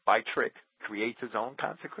 by trick, creates his own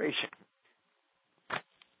consecration.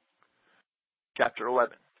 Chapter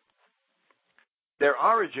 11. Their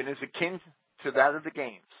origin is akin to that of the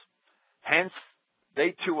games. Hence,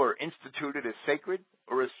 they too are instituted as sacred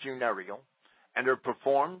or as funereal, and are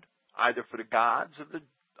performed either for the gods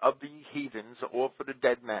of the heathens or for the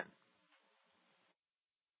dead men.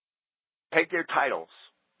 Take their titles: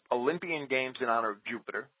 Olympian Games in honor of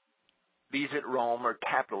Jupiter. These at Rome are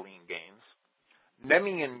Capitoline Games.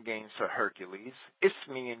 Nemean Games for Hercules.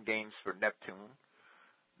 Isthmian Games for Neptune.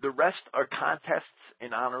 The rest are contests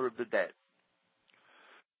in honor of the dead.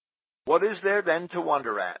 What is there then to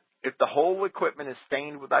wonder at, if the whole equipment is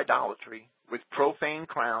stained with idolatry, with profane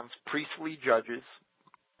crowns, priestly judges,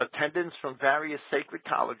 attendants from various sacred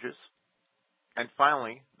colleges, and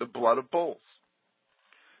finally, the blood of bulls?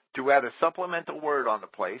 To add a supplemental word on the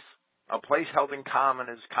place, a place held in common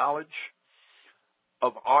as college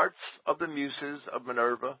of arts of the Muses, of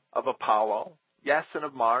Minerva, of Apollo, yes, and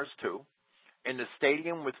of Mars too, In the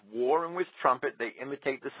stadium with war and with trumpet, they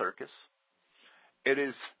imitate the circus.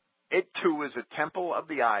 It too is a temple of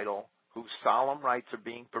the idol whose solemn rites are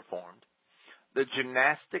being performed. The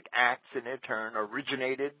gymnastic acts in their turn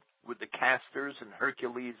originated with the Castors and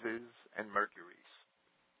Herculeses and Mercuries.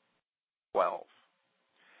 12.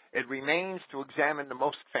 It remains to examine the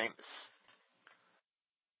most famous,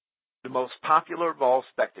 the most popular of all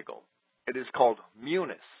spectacle. It is called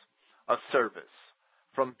munus, a service.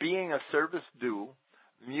 From being a service due,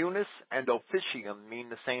 munus and officium mean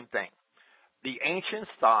the same thing. The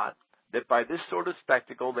ancients thought that by this sort of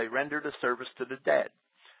spectacle they rendered a service to the dead,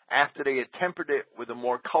 after they had tempered it with a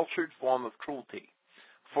more cultured form of cruelty.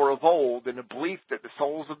 For of old, in the belief that the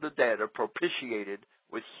souls of the dead are propitiated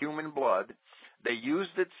with human blood, they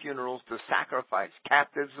used at funerals to sacrifice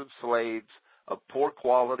captives of slaves of poor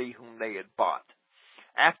quality whom they had bought.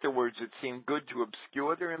 Afterwards, it seemed good to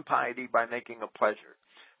obscure their impiety by making a pleasure.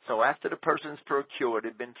 So after the persons procured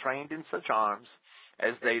had been trained in such arms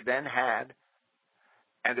as they then had,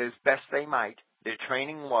 and as best they might, their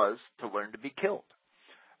training was to learn to be killed.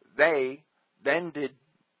 They then did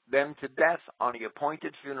them to death on the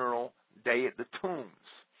appointed funeral day at the tombs.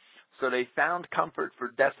 So they found comfort for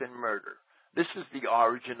death in murder. This is the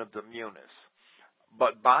origin of the munus.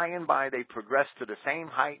 But by and by they progressed to the same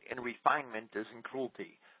height in refinement as in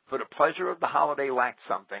cruelty. For the pleasure of the holiday lacked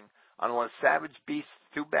something, unless savage beasts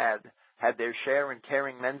too bad had their share in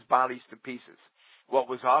tearing men's bodies to pieces. What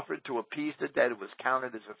was offered to appease the dead was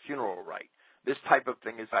counted as a funeral rite. This type of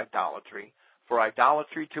thing is idolatry. For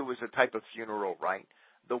idolatry, too, is a type of funeral rite.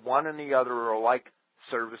 The one and the other are alike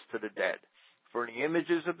service to the dead. For in the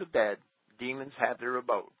images of the dead, demons have their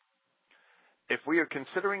abode. If we are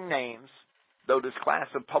considering names, though this class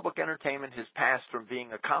of public entertainment has passed from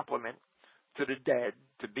being a compliment to the dead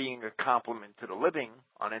to being a compliment to the living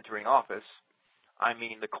on entering office, I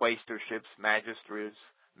mean the quaestorships,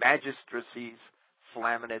 magistracies,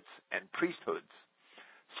 flaminates, and priesthoods,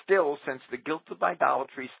 still, since the guilt of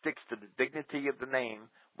idolatry sticks to the dignity of the name,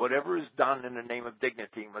 whatever is done in the name of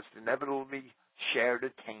dignity must inevitably share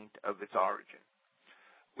the taint of its origin.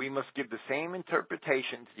 We must give the same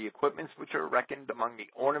interpretation to the equipments which are reckoned among the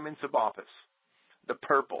ornaments of office: the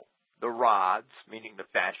purple, the rods, meaning the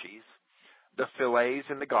fasces, the fillets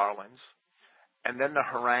and the garlands, and then the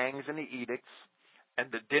harangues and the edicts, and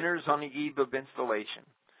the dinners on the eve of installation,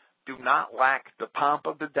 do not lack the pomp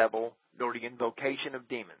of the devil nor the invocation of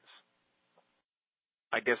demons.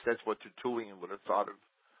 I guess that's what Tertullian would have thought of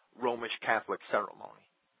Romish Catholic ceremony.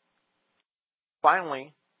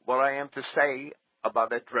 Finally, what I am to say about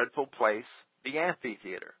that dreadful place, the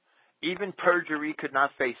amphitheater. Even perjury could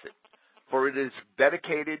not face it, for it is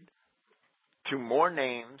dedicated to more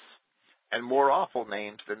names and more awful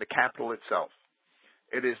names than the Capitol itself.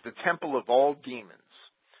 It is the temple of all demons.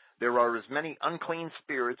 There are as many unclean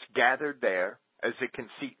spirits gathered there as it can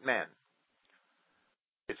seat men.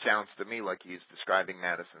 It sounds to me like he's describing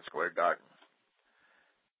Madison Square Garden.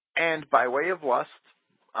 And by way of a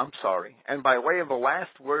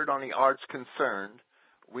last word on the arts concerned,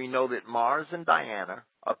 we know that Mars and Diana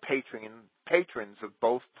are patrons of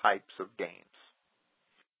both types of games.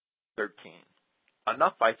 13.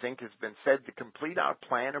 Enough, I think, has been said to complete our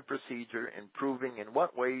plan of procedure in proving in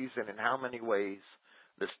what ways and in how many ways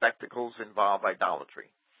the spectacles involve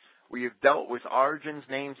idolatry. We have dealt with origins,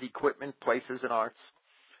 names, equipment, places, and arts,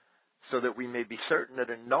 so that we may be certain that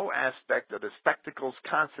in no aspect are the spectacles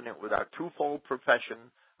consonant with our twofold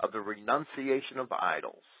profession of the renunciation of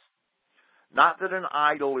idols. Not that an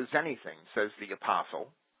idol is anything, says the apostle,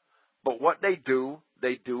 but what they do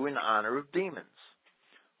in honor of demons,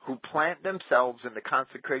 who plant themselves in the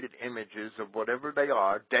consecrated images of whatever they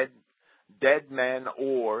are, dead men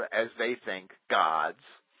or, as they think, gods,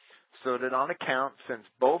 so that on account, since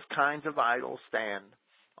both kinds of idols stand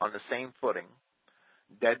on the same footing,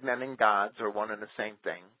 dead men and gods are one and the same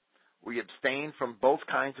thing, we abstain from both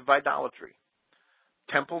kinds of idolatry.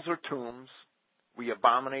 Temples or tombs, we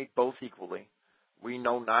abominate both equally. We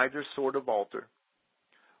know neither sort of altar.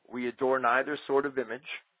 We adore neither sort of image.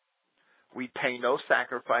 We pay no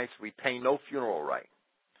sacrifice. We pay no funeral rite.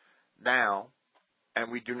 Now,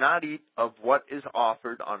 and we do not eat of what is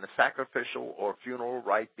offered on the sacrificial or funeral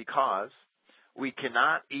rite, because we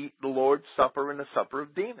cannot eat the Lord's Supper and the supper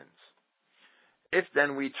of demons. If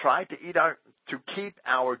then we try to keep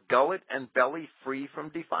our gullet and belly free from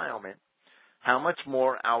defilement, how much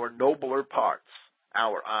more our nobler parts,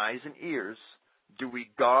 our eyes and ears, do we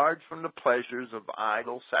guard from the pleasures of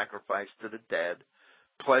idol sacrifice to the dead,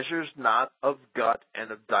 pleasures not of gut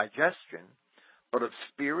and of digestion, but of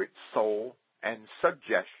spirit, soul, and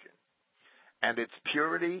suggestion. And it is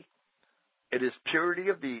purity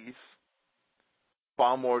of these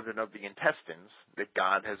far more than of the intestines that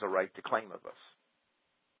God has a right to claim of us.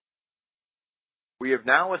 We have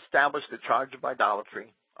now established the charge of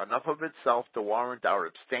idolatry, enough of itself to warrant our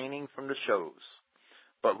abstaining from the shows.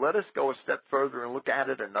 But let us go a step further and look at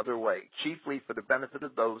it another way, chiefly for the benefit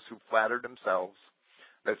of those who flatter themselves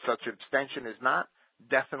that such abstention is not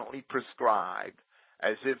definitely prescribed,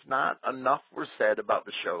 as if not enough were said about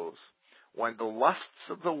the shows, when the lusts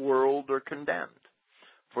of the world are condemned.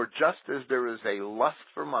 For just as there is a lust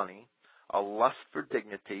for money, a lust for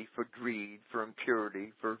dignity, for greed, for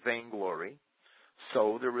impurity, for vainglory,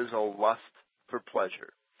 so there is a lust for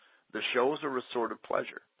pleasure. The shows are a sort of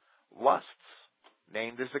pleasure. Lusts,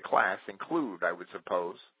 named as a class, include, I would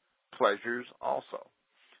suppose, pleasures also.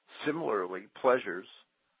 Similarly, pleasures,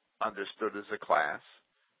 understood as a class,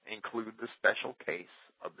 include the special case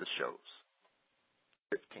of the shows.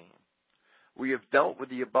 15. We have dealt with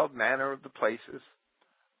the above manner of the places,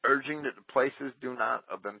 urging that the places do not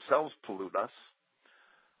of themselves pollute us,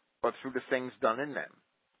 but through the things done in them,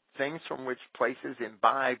 things from which places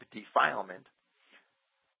imbibe defilement,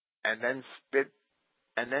 and then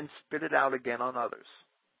spit it out again on others.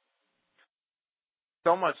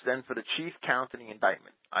 So much then for the chief count in the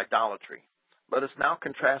indictment, idolatry. Let us now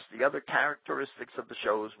contrast the other characteristics of the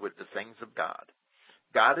shows with the things of God.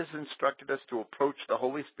 God has instructed us to approach the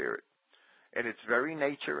Holy Spirit in its very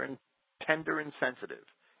nature and tender and sensitive,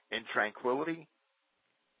 in tranquility,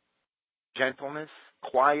 gentleness,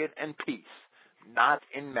 quiet, and peace, not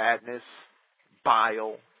in madness,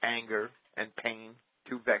 bile, anger, and pain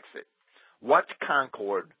to vex it. What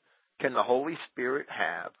concord can the Holy Spirit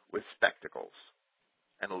have with spectacles?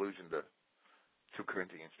 An allusion to 2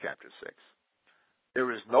 Corinthians chapter 6.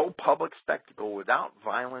 There is no public spectacle without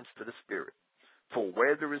violence to the spirit. For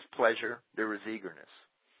where there is pleasure, there is eagerness,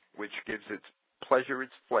 which gives its pleasure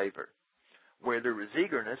its flavor. Where there is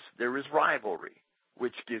eagerness, there is rivalry,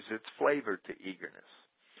 which gives its flavor to eagerness.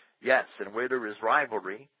 Yes, and where there is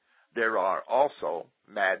rivalry, there are also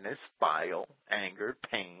madness, bile, anger,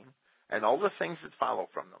 pain, and all the things that follow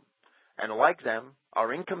from them, and like them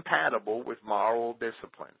are incompatible with moral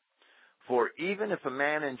discipline. For even if a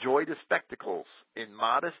man enjoy the spectacles in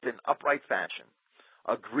modest and upright fashion,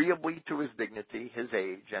 agreeably to his dignity, his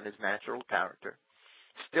age, and his natural character,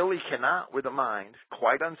 still he cannot, with a mind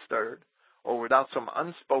quite unstirred, or without some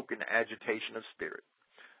unspoken agitation of spirit.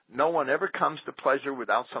 No one ever comes to pleasure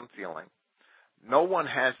without some feeling. No one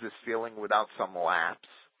has this feeling without some lapse,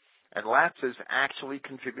 and lapses actually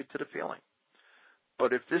contribute to the feeling.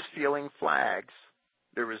 But if this feeling flags,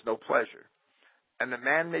 there is no pleasure, and the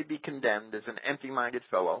man may be condemned as an empty-minded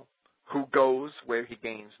fellow who goes where he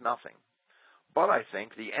gains nothing. But I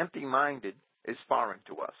think the empty-minded is foreign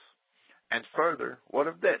to us. And further, what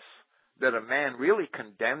of this, that a man really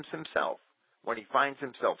condemns himself when he finds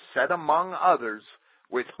himself set among others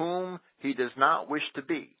with whom he does not wish to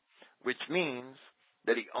be, which means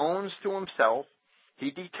that he owns to himself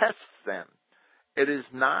he detests them. It is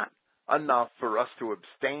not enough for us to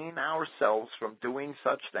abstain ourselves from doing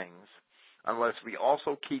such things unless we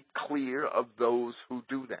also keep clear of those who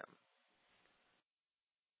do them.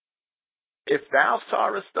 If thou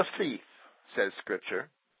sawest a thief, says Scripture,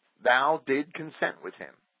 thou did consent with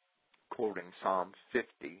him, quoting Psalm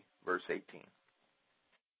 50, verse 18.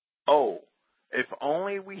 Oh, if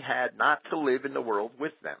only we had not to live in the world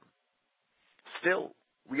with them. Still,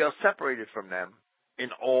 we are separated from them in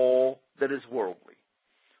all that is worldly.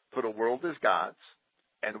 For the world is God's,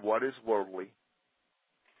 and what is worldly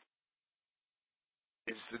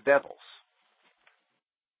is the devil's.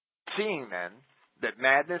 Seeing, then, that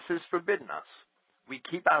madness is forbidden us, we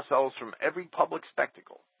keep ourselves from every public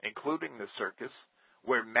spectacle, including the circus,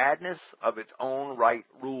 where madness of its own right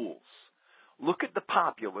rules. Look at the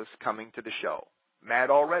populace coming to the show, mad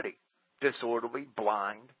already, disorderly,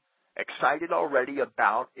 blind, excited already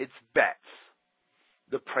about its bets.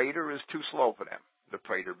 The praetor is too slow for them, the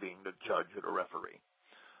praetor being the judge or the referee.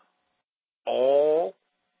 All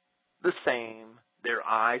the same, their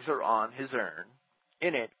eyes are on his urn.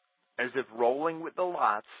 In it, as if rolling with the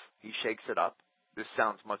lots, he shakes it up. This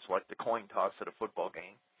sounds much like the coin toss at a football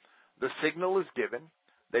game. The signal is given.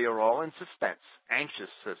 They are all in suspense, anxious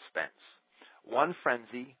suspense. One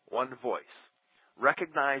frenzy, one voice.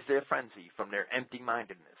 Recognize their frenzy from their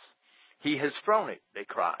empty-mindedness. He has thrown it, they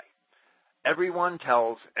cry. Everyone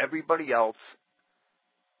tells everybody else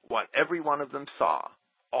what every one of them saw,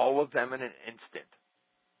 all of them in an instant.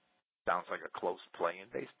 Sounds like a close play in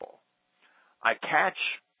baseball. I catch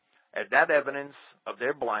at that evidence of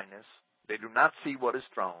their blindness. They do not see what is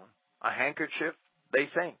thrown. A handkerchief, they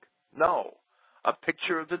think. No, a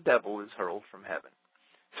picture of the devil is hurled from heaven.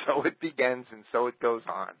 So it begins and so it goes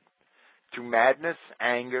on. to madness,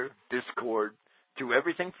 anger, discord, to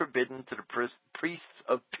everything forbidden to the priests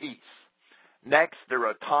of peace. Next, there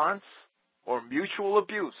are taunts or mutual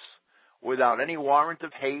abuse without any warrant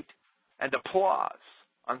of hate, and applause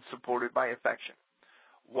unsupported by affection.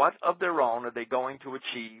 What of their own are they going to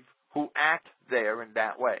achieve who act there in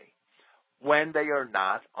that way, when they are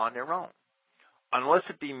not on their own? Unless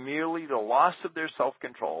it be merely the loss of their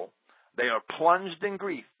self-control, they are plunged in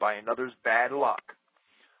grief by another's bad luck,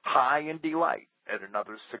 high in delight at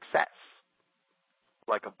another's success,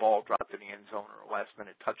 like a ball dropped in the end zone or a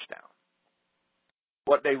last-minute touchdown.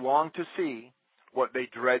 What they long to see, what they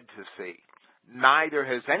dread to see, neither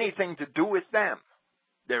has anything to do with them.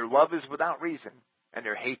 Their love is without reason, and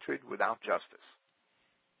their hatred without justice.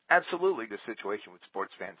 Absolutely the situation with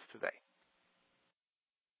sports fans today.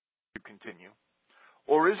 To continue.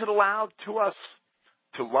 Or is it allowed to us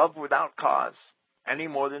to love without cause any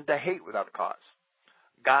more than to hate without a cause?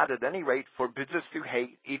 God, at any rate, forbids us to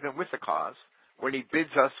hate even with a cause when he bids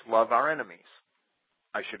us love our enemies.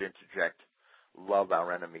 I should interject, love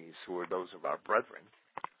our enemies who are those of our brethren.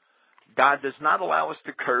 God does not allow us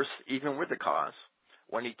to curse even with a cause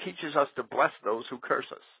when he teaches us to bless those who curse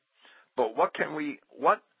us. But what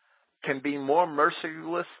can be more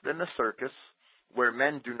merciless than the circus, where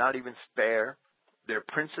men do not even spare their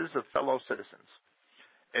princes of fellow citizens?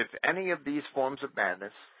 If any of these forms of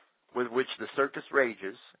madness with which the circus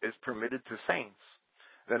rages is permitted to saints,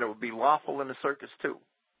 then it would be lawful in the circus too.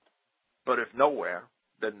 But if nowhere,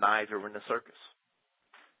 then neither in the circus.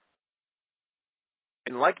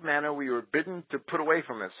 In like manner, we are bidden to put away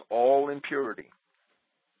from us all impurity.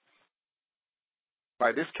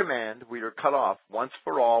 By this command, we are cut off once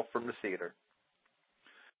for all from the theater,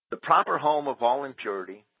 the proper home of all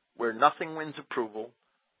impurity, where nothing wins approval,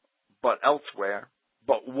 but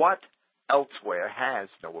what elsewhere has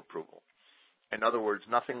no approval. In other words,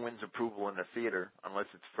 nothing wins approval in the theater unless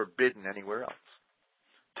it's forbidden anywhere else.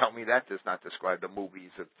 Tell me that does not describe the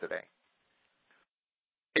movies of today.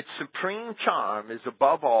 Its supreme charm is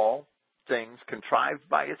above all things contrived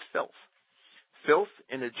by its filth. Filth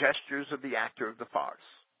in the gestures of the actor of the farce.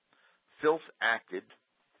 Filth acted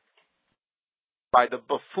by the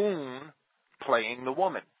buffoon playing the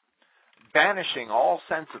woman, banishing all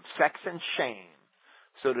sense of sex and shame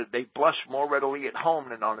so that they blush more readily at home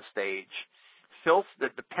than on a stage. Filth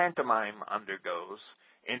that the pantomime undergoes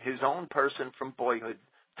in his own person from boyhood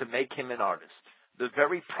to make him an artist. The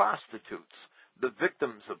very prostitutes, the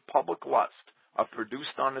victims of public lust, are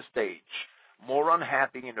produced on the stage, more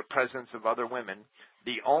unhappy in the presence of other women,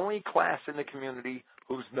 the only class in the community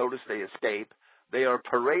whose notice they escape. They are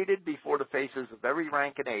paraded before the faces of every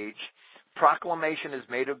rank and age. Proclamation is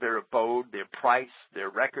made of their abode, their price, their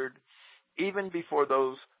record, even before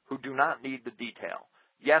those who do not need the detail.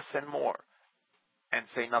 Yes, and more, and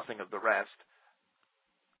say nothing of the rest,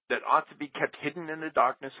 that ought to be kept hidden in the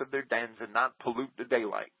darkness of their dens and not pollute the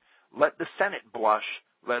daylight. Let the Senate blush,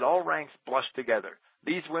 let all ranks blush together.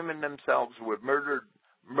 These women themselves who have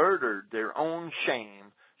murdered their own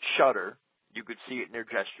shame shudder, you could see it in their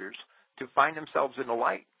gestures, to find themselves in the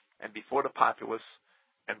light and before the populace,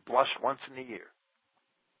 and blush once in a year.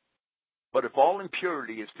 But if all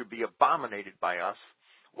impurity is to be abominated by us,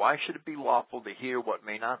 why should it be lawful to hear what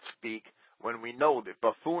may not speak, when we know that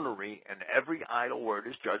buffoonery and every idle word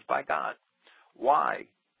is judged by God? Why,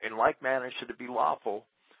 in like manner, should it be lawful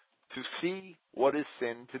to see what is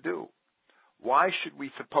sin to do? Why should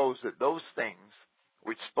we suppose that those things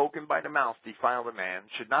which spoken by the mouth defile the man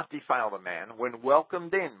should not defile the man when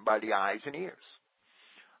welcomed in by the eyes and ears?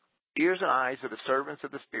 Ears and eyes are the servants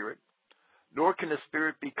of the Spirit, nor can the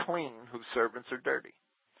Spirit be clean whose servants are dirty.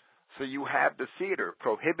 So you have the theater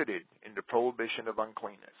prohibited in the prohibition of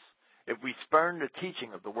uncleanness. If we spurn the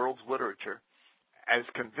teaching of the world's literature as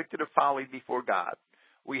convicted of folly before God,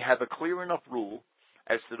 we have a clear enough rule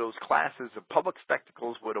as to those classes of public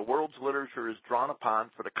spectacles where the world's literature is drawn upon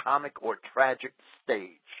for the comic or tragic stage.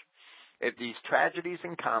 If these tragedies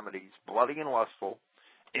and comedies, bloody and lustful,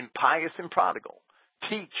 impious and prodigal,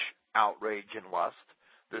 teach outrage and lust,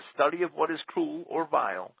 the study of what is cruel or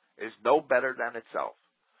vile is no better than itself.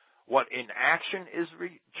 What in action is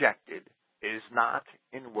rejected is not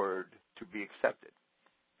in word to be accepted.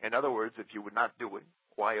 In other words, if you would not do it,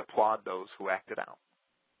 why applaud those who act it out?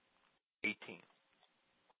 18.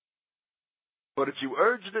 But if you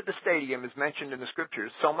urge that the stadium is mentioned in the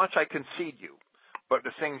Scriptures, so much I concede you. But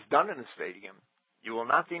the things done in the stadium, you will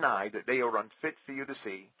not deny that they are unfit for you to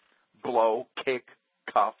see. Blow, kick,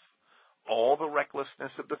 cuff, all the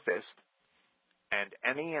recklessness of the fist, and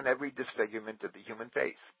any and every disfigurement of the human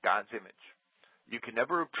face, God's image. You can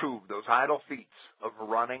never approve those idle feats of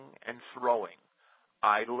running and throwing,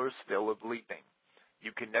 idle or still of leaping.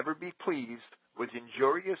 You can never be pleased with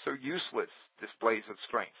injurious or useless displays of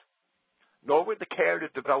strength, nor with the care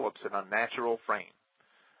that develops an unnatural frame,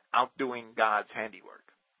 outdoing God's handiwork.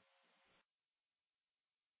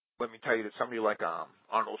 Let me tell you that somebody like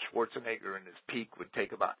Arnold Schwarzenegger in his peak would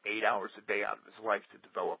take about 8 hours a day out of his life to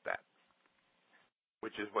develop that,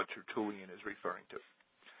 which is what Tertullian is referring to.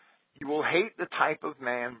 You will hate the type of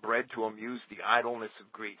man bred to amuse the idleness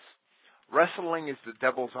of Greece. Wrestling is the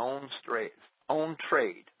devil's own trade.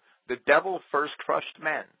 The devil first crushed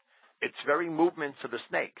men. Its very movements are the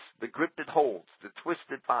snakes, the grip it holds, the twist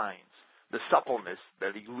it binds, the suppleness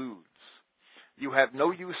that eludes. You have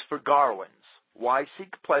no use for garlands. Why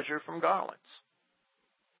seek pleasure from garlands?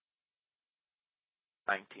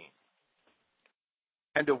 19.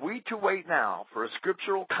 And are we to wait now for a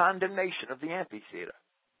scriptural condemnation of the amphitheater?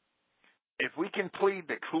 If we can plead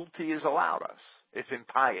that cruelty is allowed us, if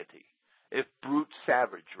impiety, if brute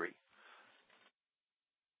savagery,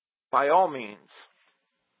 by all means,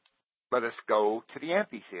 let us go to the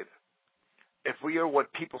amphitheater. If we are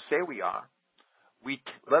what people say we are,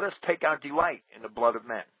 let us take our delight in the blood of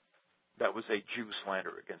men. That was a Jew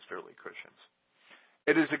slander against early Christians.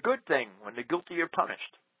 It is a good thing when the guilty are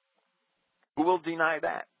punished. Who will deny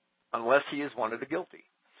that, unless he is one of the guilty?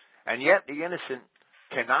 And yet the innocent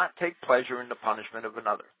cannot take pleasure in the punishment of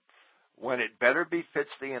another, when it better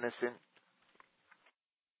befits the innocent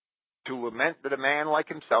to lament that a man like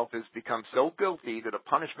himself has become so guilty that a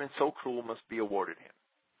punishment so cruel must be awarded him.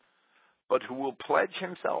 But who will pledge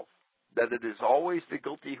himself that it is always the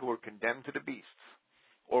guilty who are condemned to the beasts,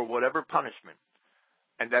 or whatever punishment,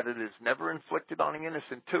 and that it is never inflicted on the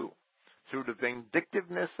innocent too, through the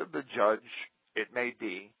vindictiveness of the judge, it may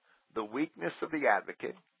be, the weakness of the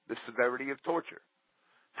advocate, the severity of torture.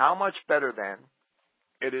 How much better, then,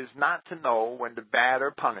 it is not to know when the bad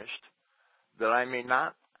are punished, that I may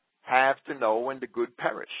not have to know when the good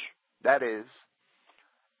perish. That is,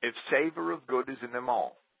 if savor of good is in them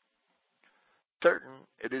all. Certain,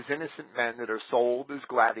 it is innocent men that are sold as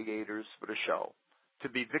gladiators for the show, to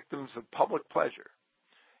be victims of public pleasure.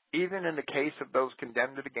 Even in the case of those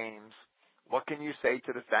condemned to the games, what can you say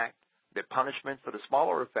to the fact that punishment for the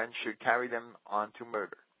smaller offense should carry them on to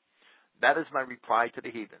murder? That is my reply to the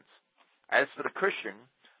heathens. As for the Christian,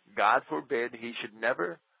 God forbid he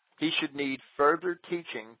should need further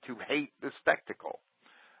teaching to hate the spectacle.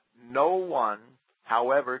 No one,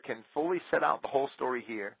 however, can fully set out the whole story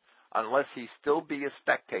here unless he still be a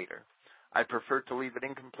spectator. I prefer to leave it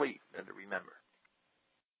incomplete than to remember.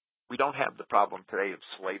 We don't have the problem today of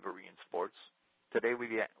slavery in sports. Today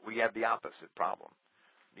we have the opposite problem.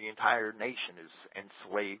 The entire nation is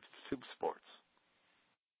enslaved to sports,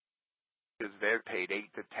 because they're paid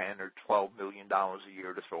 $8 to $10 or $12 million a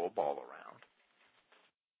year to throw a ball around,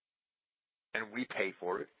 and we pay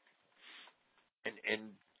for it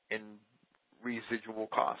in residual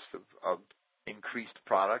costs of increased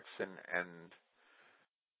products, and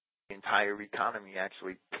the entire economy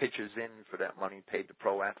actually pitches in for that money paid to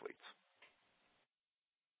pro athletes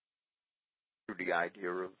through the idea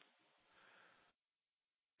of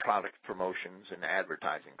product promotions and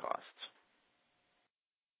advertising costs.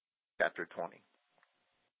 Chapter 20.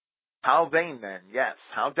 How vain then, yes,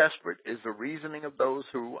 how desperate is the reasoning of those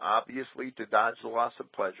who, obviously to dodge the loss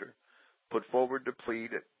of pleasure, put forward to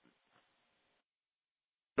plead it.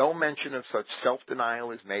 No mention of such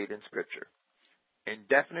self-denial is made in Scripture.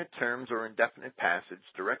 Indefinite terms or indefinite passage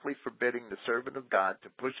directly forbidding the servant of God to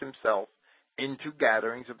push himself into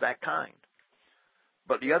gatherings of that kind.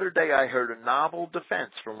 But the other day I heard a novel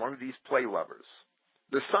defense from one of these play lovers.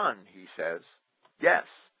 The sun, he says, yes,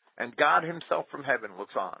 and God himself from heaven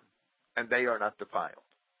looks on, and they are not defiled.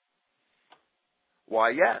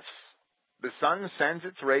 Why, yes, the sun sends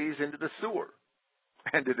its rays into the sewer,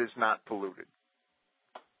 and it is not polluted.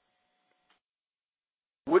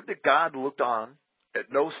 Would that God looked on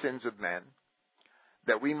at no sins of men,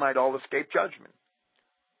 that we might all escape judgment.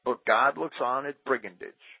 But God looks on at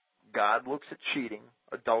brigandage. God looks at cheating,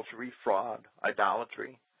 adultery, fraud,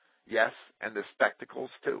 idolatry, yes, and the spectacles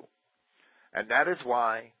too. And that is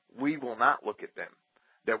why we will not look at them,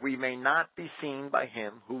 that we may not be seen by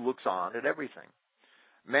him who looks on at everything.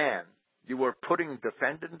 Man, you are putting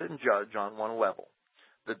defendant and judge on one level.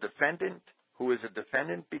 The defendant, who is a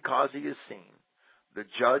defendant because he is seen, the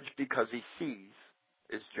judge because he sees,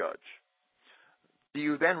 is judge. Do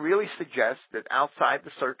you then really suggest that outside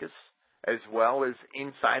the circus, as well as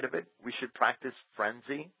inside of it, we should practice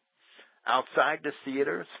frenzy? Outside the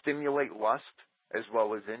theater, stimulate lust, as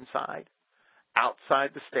well as inside?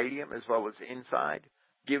 Outside the stadium, as well as inside,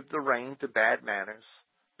 give the rein to bad manners,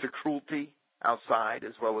 to cruelty outside,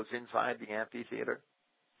 as well as inside the amphitheater?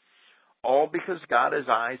 All because God has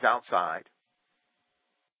eyes outside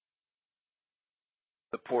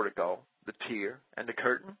the portico, the tier, and the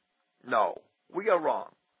curtain? No, we are wrong.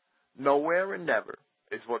 Nowhere and never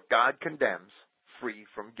is what God condemns free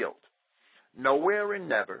from guilt. Nowhere and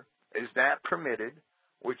never is that permitted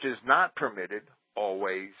which is not permitted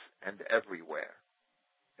always and everywhere.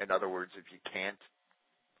 In other words, if you can't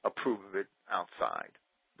approve of it outside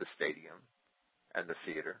the stadium and the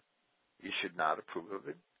theater, you should not approve of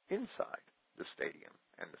it inside the stadium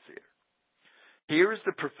and the theater. Here is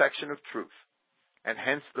the perfection of truth, and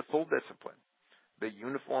hence the full discipline, the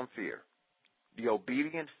uniform fear, the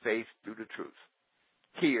obedient faith due to truth.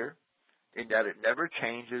 Here, in that it never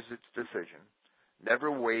changes its decision,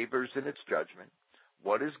 never wavers in its judgment,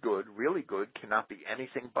 what is good, really good, cannot be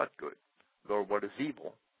anything but good, nor what is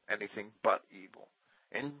evil, anything but evil.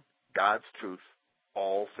 In God's truth,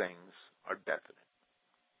 all things are definite.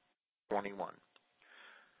 21.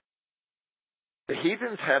 The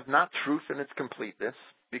heathens have not truth in its completeness,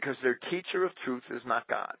 because their teacher of truth is not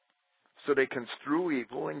God. So they construe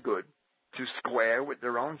evil and good to square with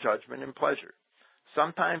their own judgment and pleasure.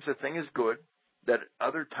 Sometimes a thing is good, that at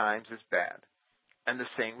other times is bad, and the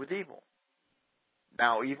same with evil.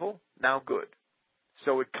 Now evil, now good.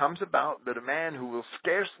 So it comes about that a man who will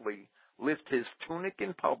scarcely lift his tunic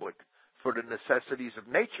in public for the necessities of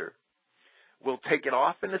nature will take it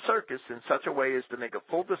off in the circus in such a way as to make a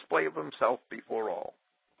full display of himself before all.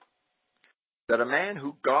 That a man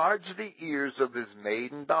who guards the ears of his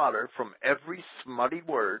maiden daughter from every smutty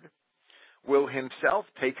word will himself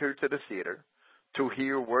take her to the theater to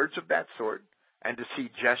hear words of that sort and to see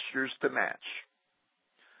gestures to match.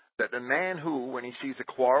 That the man who, when he sees a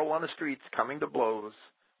quarrel on the streets coming to blows,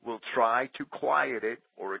 will try to quiet it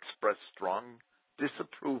or express strong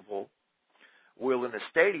disapproval, will in a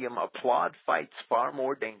stadium applaud fights far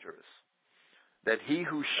more dangerous. That he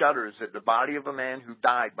who shudders at the body of a man who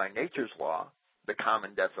died by nature's law, the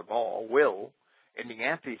common death of all, will, in the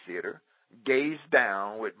amphitheater, gaze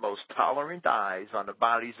down with most tolerant eyes on the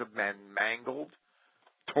bodies of men mangled,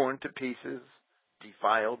 torn to pieces,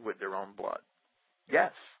 defiled with their own blood.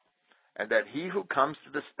 Yes, and that he who comes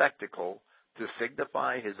to the spectacle to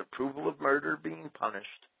signify his approval of murder being punished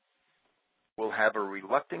will have a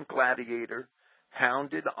reluctant gladiator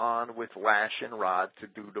hounded on with lash and rod to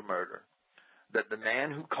do the murder. That the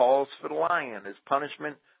man who calls for the lion as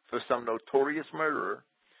punishment for some notorious murderer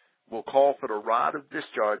will call for the rod of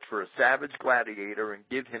discharge for a savage gladiator and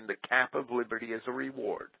give him the cap of liberty as a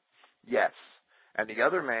reward. Yes, and the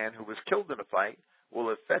other man who was killed in a fight will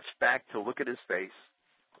have fetched back to look at his face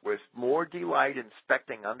with more delight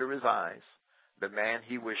inspecting under his eyes the man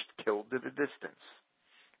he wished killed at a distance.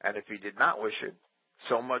 And if he did not wish it,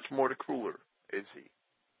 so much more the crueler is he.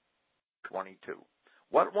 22.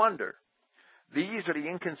 What wonder? These are the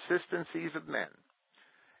inconsistencies of men.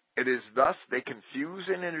 It is thus they confuse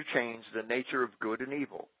and interchange the nature of good and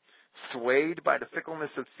evil, swayed by the fickleness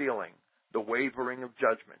of feeling, the wavering of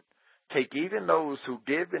judgment. Take even those who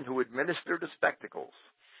give and who administer the spectacles.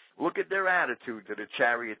 Look at their attitude to the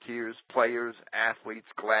charioteers, players, athletes,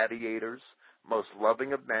 gladiators, most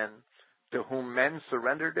loving of men, to whom men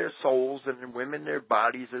surrender their souls and women their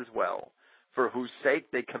bodies as well, for whose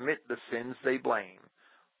sake they commit the sins they blame.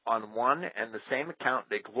 On one and the same account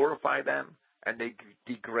they glorify them, and they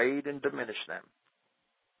degrade and diminish them.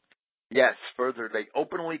 Yes, further, they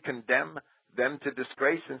openly condemn them to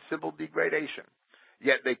disgrace and civil degradation,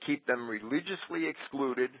 yet they keep them religiously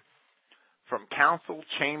excluded from council,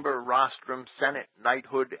 chamber, rostrum, senate,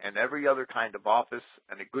 knighthood, and every other kind of office,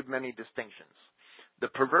 and a good many distinctions. The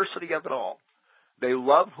perversity of it all. They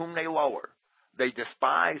love whom they lower. They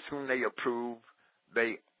despise whom they approve.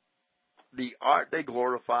 The art they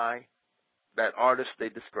glorify, that artist they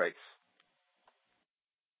disgrace.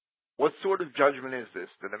 What sort of judgment is this?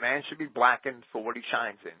 That a man should be blackened for what he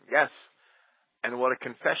shines in? Yes, and what a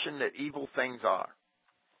confession that evil things are,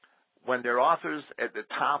 when their authors at the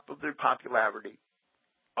top of their popularity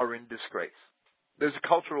are in disgrace. There's a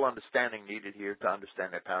cultural understanding needed here to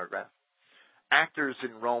understand that paragraph. Actors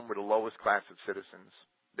in Rome were the lowest class of citizens.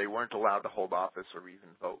 They weren't allowed to hold office or even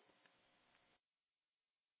vote.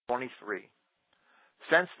 23.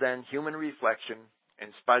 Since then, human reflection, in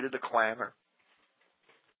spite of the clamor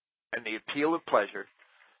and the appeal of pleasure,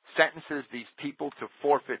 sentences these people to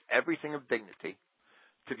forfeit everything of dignity,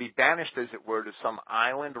 to be banished, as it were, to some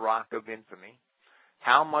island rock of infamy.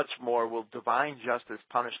 How much more will divine justice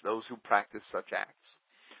punish those who practice such acts?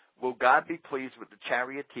 Will God be pleased with the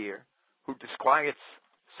charioteer who disquiets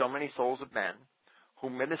so many souls of men, who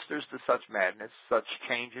ministers to such madness, such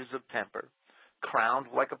changes of temper, crowned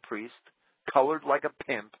like a priest, colored like a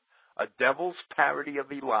pimp, a devil's parody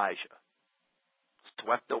of Elijah?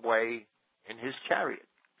 swept away in his chariot.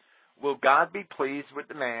 Will God be pleased with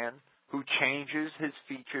the man who changes his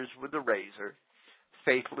features with a razor,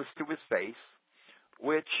 faithless to his face,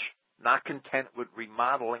 which, not content with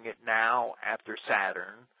remodeling it now after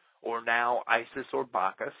Saturn, or now Isis or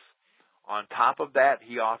Bacchus, on top of that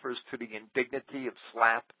he offers to the indignity of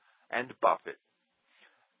slap and buffet,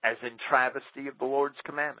 as in travesty of the Lord's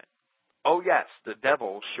commandment? Oh yes, the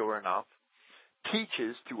devil, sure enough,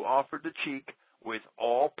 teaches to offer the cheek with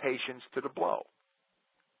all patience to the blow.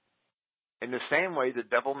 In the same way, the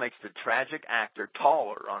devil makes the tragic actor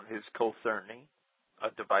taller on his cothurni, a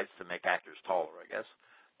device to make actors taller, I guess,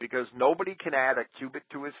 because nobody can add a cubit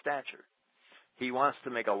to his stature. He wants to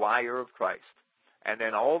make a liar of Christ. And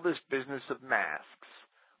then all this business of masks,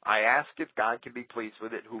 I ask if God can be pleased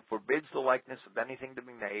with it, who forbids the likeness of anything to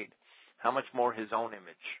be made, how much more his own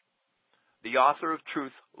image. The author of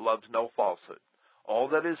truth loves no falsehood. All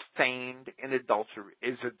that is feigned in adultery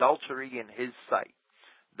is adultery in his sight.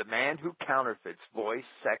 The man who counterfeits voice,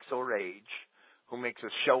 sex, or age, who makes a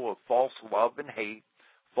show of false love and hate,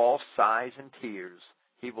 false sighs and tears,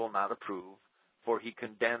 he will not approve, for he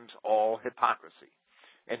condemns all hypocrisy.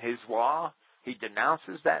 In his law, he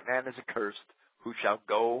denounces that man as accursed, who shall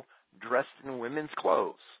go dressed in women's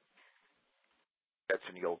clothes. That's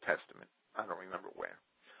in the Old Testament. I don't remember where.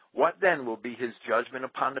 What then will be his judgment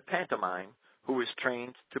upon the pantomime who is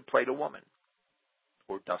trained to play the woman?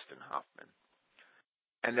 Or Dustin Hoffman.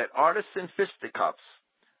 And that artist in fisticuffs,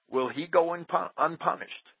 will he go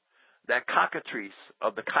unpunished? That cockatrice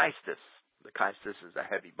of the Christus is a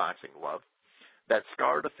heavy boxing glove, that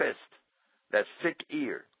scarred a fist, that sick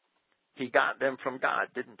ear, he got them from God,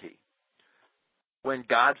 didn't he? When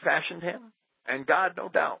God fashioned him, and God, no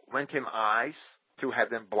doubt, lent him eyes to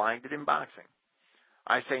have them blinded in boxing.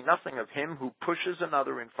 I say nothing of him who pushes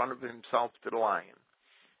another in front of himself to the lion,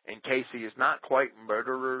 in case he is not quite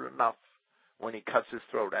murderer enough when he cuts his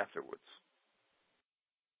throat afterwards.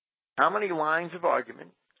 How many lines of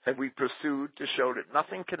argument have we pursued to show that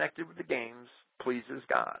nothing connected with the games pleases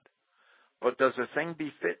God? But does a thing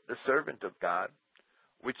befit the servant of God,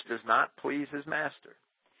 which does not please his master?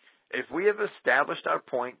 If we have established our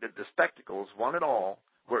point that the spectacles, one and all,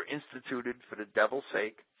 were instituted for the devil's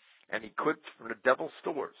sake and equipped from the devil's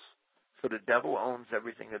stores, for the devil owns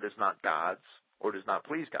everything that is not God's or does not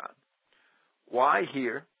please God, why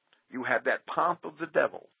here you have that pomp of the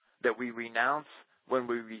devil that we renounce when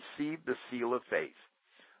we receive the seal of faith.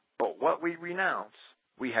 But what we renounce,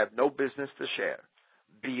 we have no business to share,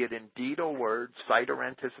 be it in deed or word, sight or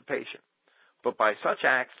anticipation. But by such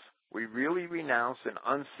acts, we really renounce and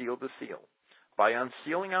unseal the seal. By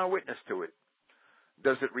unsealing our witness to it,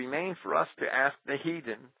 does it remain for us to ask the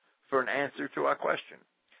heathen for an answer to our question?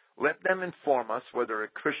 Let them inform us whether a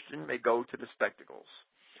Christian may go to the spectacles.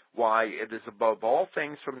 Why, it is above all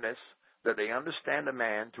things from this that they understand a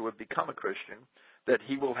man to have become a Christian, that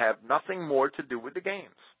he will have nothing more to do with the games.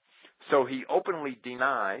 So he openly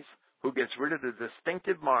denies, who gets rid of the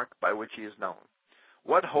distinctive mark by which he is known.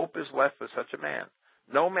 What hope is left for such a man?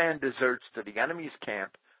 No man deserts to the enemy's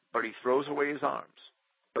camp, but he throws away his arms.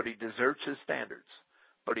 But he deserts his standards.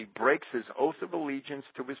 But he breaks his oath of allegiance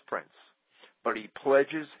to his prince. But he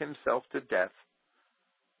pledges himself to death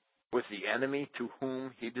with the enemy to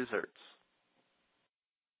whom he deserts.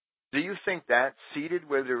 Do you think that, seated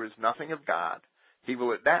where there is nothing of God, he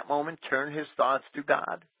will at that moment turn his thoughts to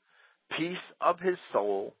God? Peace of his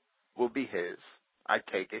soul will be his, I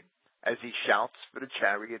take it, as he shouts for the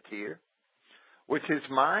charioteer. With his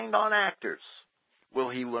mind on actors, will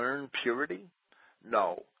he learn purity?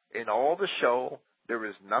 No. In all the show, there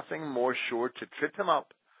is nothing more sure to trip him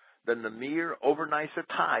up than the mere overnice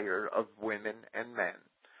attire of women and men,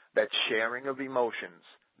 that sharing of emotions,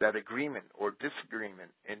 that agreement or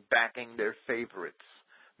disagreement in backing their favorites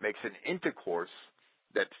makes an intercourse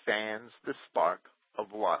that fans the spark of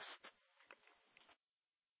lust.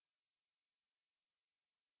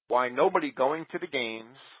 Why, nobody going to the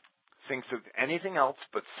games thinks of anything else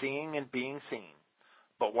but seeing and being seen.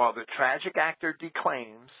 But while the tragic actor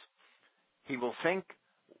declaims,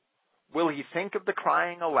 will he think of the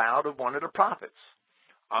crying aloud of one of the prophets?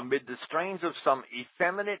 Amid the strains of some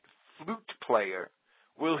effeminate flute player,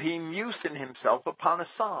 will he muse in himself upon a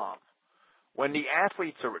psalm? When the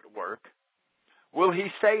athletes are at work, will he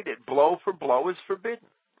say that blow for blow is forbidden?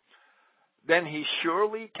 Then he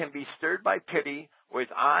surely can be stirred by pity, with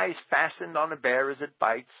eyes fastened on the bear as it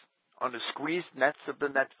bites, on the squeezed nets of the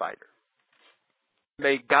net fighter.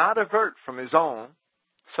 May God avert from his own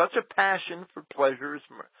such a passion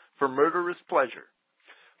for murderous pleasure.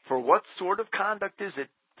 For what sort of conduct is it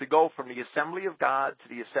to go from the assembly of God to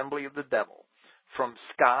the assembly of the devil, from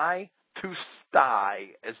sky to sty,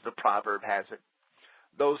 as the proverb has it.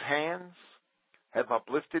 Those hands have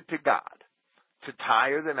uplifted to God, to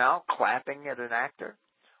tire them out clapping at an actor,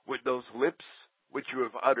 with those lips which you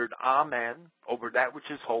have uttered amen over that which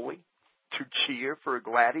is holy, to cheer for a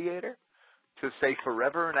gladiator, to say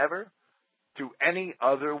forever and ever, to any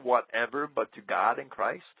other whatever but to God in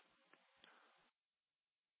Christ?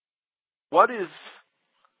 What is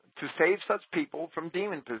to save such people from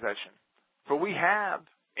demon possession? For we have,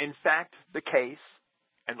 in fact, the case,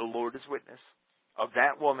 and the Lord is witness, of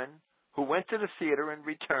that woman who went to the theater and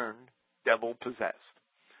returned devil-possessed.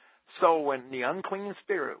 So when the unclean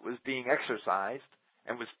spirit was being exorcised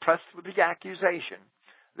and was pressed with the accusation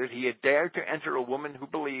that he had dared to enter a woman who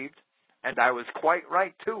believed, and I was quite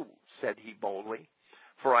right too, said he boldly,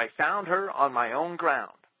 for I found her on my own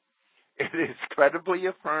ground. It is credibly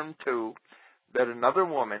affirmed too that another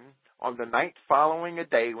woman, on the night following a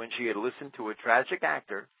day when she had listened to a tragic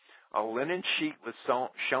actor, a linen sheet was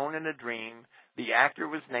shown in a dream, the actor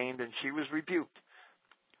was named, and she was rebuked.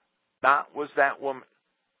 Not was that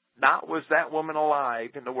woman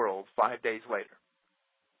alive in the world 5 days later.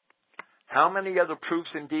 How many other proofs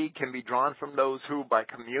indeed can be drawn from those who, by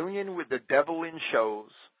communion with the devil in shows,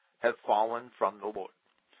 have fallen from the Lord?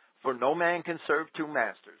 For no man can serve two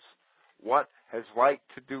masters. What has light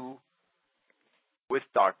to do with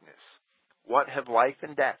darkness? What have life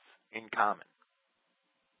and death in common?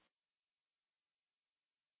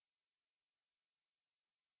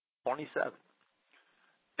 (27)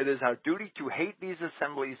 It is our duty to hate these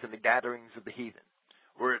assemblies and the gatherings of the heathen,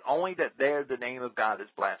 were it only that there the name of God is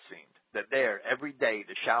blasphemed, that there every day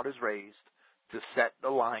the shout is raised to set the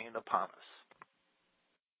lion upon us,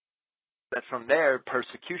 that from there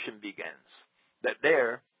persecution begins, that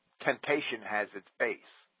there temptation has its base.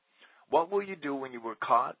 What will you do when you were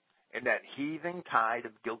caught in that heaving tide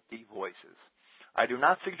of guilty voices? I do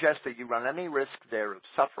not suggest that you run any risk there of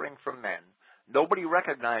suffering from men. Nobody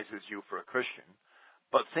recognizes you for a Christian,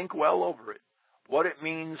 but think well over it, what it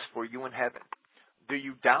means for you in heaven. Do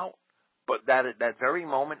you doubt but that at that very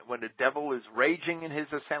moment when the devil is raging in his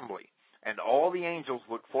assembly, and all the angels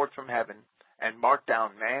look forth from heaven and mark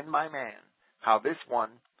down man by man how this one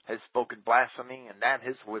has spoken blasphemy and that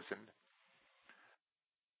has listened,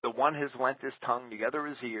 the one has lent his tongue, the other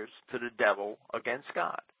his ears, to the devil against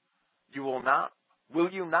God? Will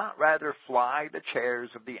you not rather fly the chairs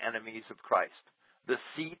of the enemies of Christ, the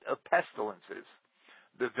seat of pestilences,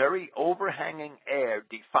 the very overhanging air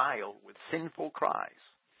defiled with sinful cries?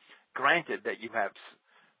 Granted that you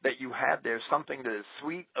have there something that is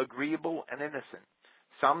sweet, agreeable, and innocent,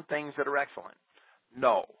 some things that are excellent.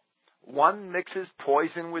 No, one mixes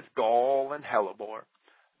poison with gall and hellebore.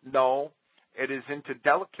 No, it is into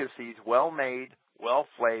delicacies well made, well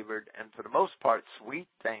flavored, and for the most part sweet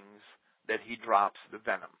things that he drops the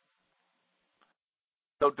venom.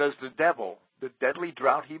 So does the devil, the deadly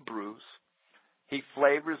draught he brews, he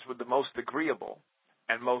flavors with the most agreeable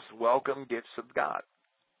and most welcome gifts of God.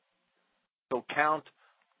 So count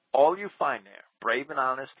all you find there, brave and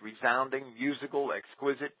honest, resounding, musical,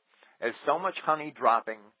 exquisite, as so much honey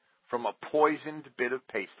dropping from a poisoned bit of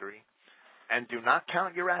pastry, and do not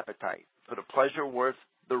count your appetite for the pleasure worth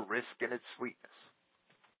the risk in its sweetness.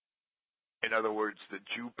 In other words, the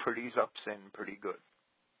Jew pretties up sin pretty good.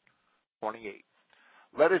 28.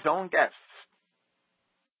 Let his own guests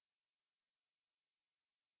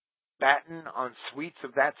batten on sweets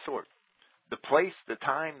of that sort. The place, the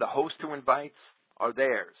time, the host who invites are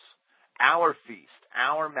theirs. Our feast,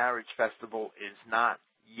 our marriage festival is not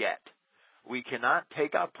yet. We cannot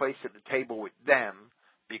take our place at the table with them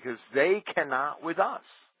because they cannot with us.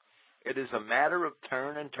 It is a matter of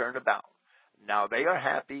turn and turn about. Now they are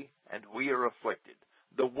happy and we are afflicted.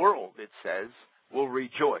 The world, it says, will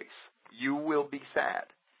rejoice. You will be sad.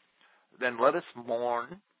 Then let us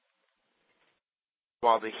mourn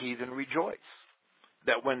while the heathen rejoice,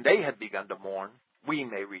 that when they have begun to mourn, we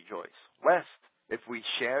may rejoice, lest if we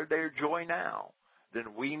share their joy now,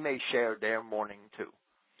 then we may share their mourning too.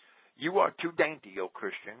 You are too dainty, O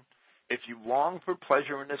Christian, if you long for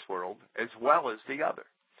pleasure in this world as well as the other.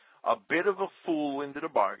 A bit of a fool into the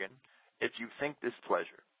bargain if you think this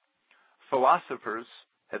pleasure. Philosophers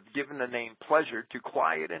have given the name pleasure to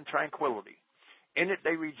quiet and tranquility. In it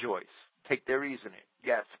they rejoice, take their ease in it,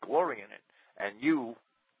 yes, glory in it. And you,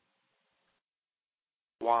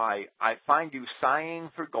 why, I find you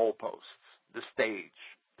sighing for goalposts, the stage,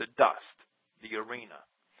 the dust, the arena.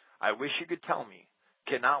 I wish you could tell me,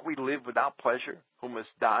 cannot we live without pleasure, who must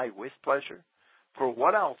die with pleasure? For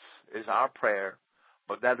what else is our prayer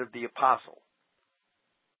but that of the apostle?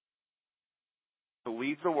 To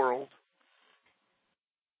leave the world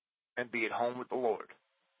and be at home with the Lord.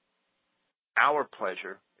 Our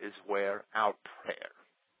pleasure is where our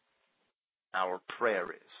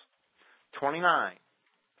prayer is. 29.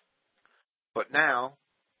 But now,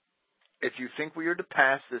 if you think we are to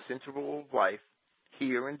pass this interval of life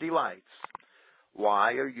here in delights,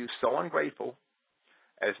 why are you so ungrateful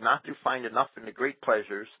as not to find enough in the great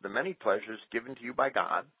pleasures, the many pleasures given to you by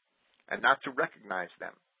God, and not to recognize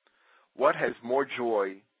them? What has more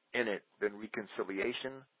joy in it than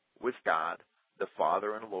reconciliation with God, the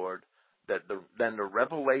Father and Lord, than the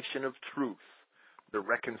revelation of truth, the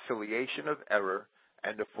reconciliation of error,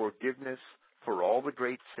 and the forgiveness for all the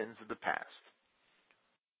great sins of the past?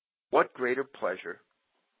 What greater pleasure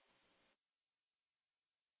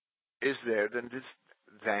is there than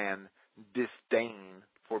disdain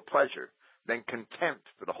for pleasure, than contempt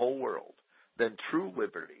for the whole world, than true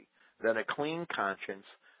liberty, than a clean conscience,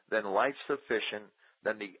 than life sufficient,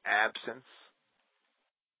 than the absence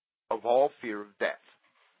of all fear of death,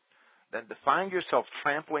 than to find yourself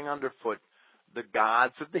trampling underfoot the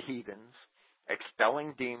gods of the heathens,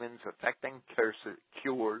 expelling demons, effecting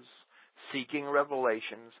cures, seeking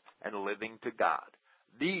revelations, and living to God?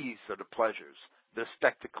 These are the pleasures, the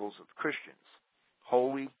spectacles of Christians,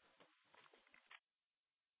 holy,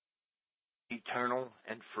 eternal,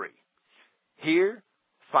 and free. Here,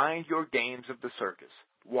 find your games of the circus.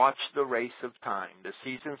 Watch the race of time, the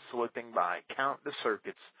seasons slipping by. Count the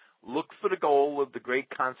circuits. Look for the goal of the great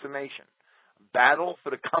consummation. Battle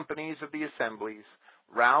for the companies of the assemblies.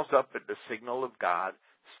 Rouse up at the signal of God.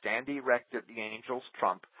 Stand erect at the angel's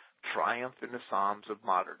trump. Triumph in the psalms of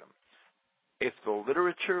martyrdom. If the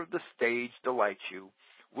literature of the stage delights you,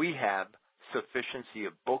 we have sufficiency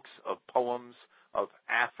of books, of poems, of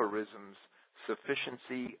aphorisms,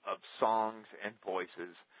 sufficiency of songs and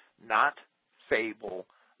voices, not fable,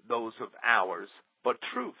 those of ours, but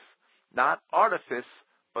truth, not artifice,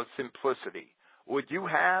 but simplicity. Would you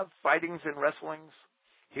have fightings and wrestlings?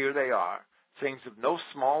 Here they are, things of no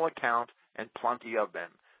small account, and plenty of them.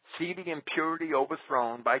 See the impurity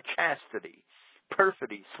overthrown by chastity,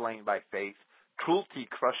 perfidy slain by faith, cruelty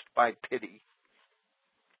crushed by pity,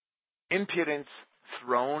 impudence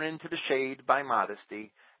thrown into the shade by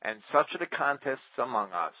modesty, and such are the contests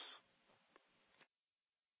among us.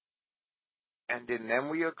 And in them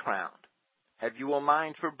we are crowned. Have you a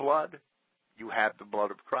mind for blood? You have the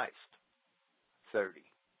blood of Christ. 30.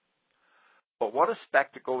 But what a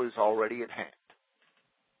spectacle is already at hand.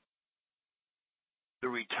 The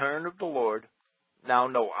return of the Lord, now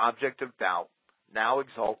no object of doubt, now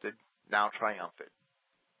exalted, now triumphant.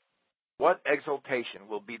 What exaltation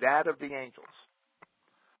will be that of the angels?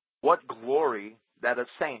 What glory that of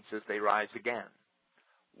saints as they rise again?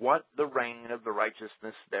 What the reign of the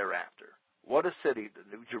righteousness thereafter? What a city,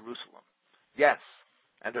 the New Jerusalem. Yes,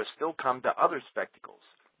 and are still come to other spectacles,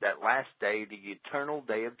 that last day, the eternal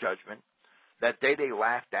day of judgment, that day they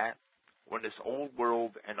laughed at, when this old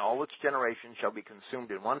world and all its generations shall be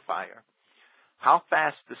consumed in one fire. How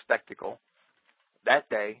fast the spectacle, that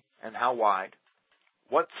day, and how wide?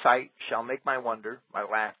 What sight shall make my wonder, my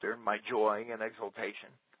laughter, my joy and exultation,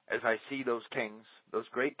 as I see those kings, those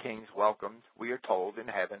great kings welcomed, we are told, in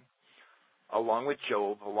heaven, along with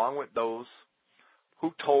Job, along with those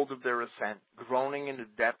who told of their ascent, groaning in the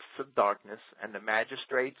depths of darkness, and the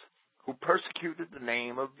magistrates who persecuted the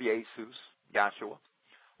name of Jesus, Yahshua,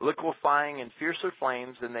 liquefying in fiercer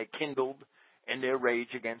flames than they kindled in their rage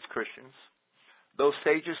against Christians. Those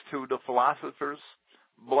sages too, the philosophers,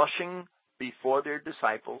 blushing before their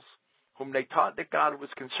disciples, whom they taught that God was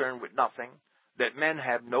concerned with nothing, that men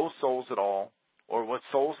have no souls at all, or what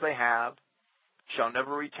souls they have shall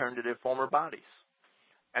never return to their former bodies.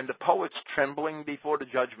 And the poets trembling before the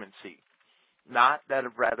judgment seat, not that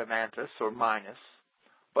of Rhadamanthus or Minos,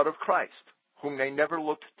 but of Christ, whom they never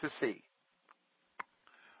looked to see.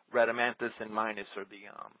 Rhadamanthus and Minos are the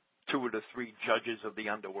two of the three judges of the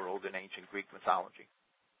underworld in ancient Greek mythology.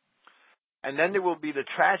 And then there will be the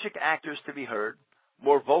tragic actors to be heard,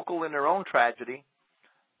 more vocal in their own tragedy,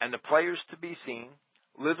 and the players to be seen,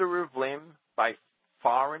 lither of limb by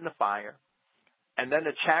far in the fire, and then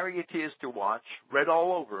the charioteers to watch, red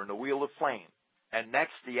all over in a wheel of flame, and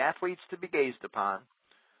next the athletes to be gazed upon,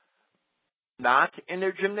 not in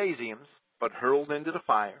their gymnasiums, but hurled into the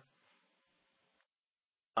fire,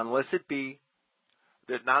 unless it be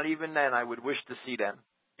that not even then I would wish to see them,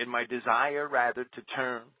 in my desire rather to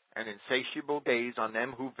turn an insatiable gaze on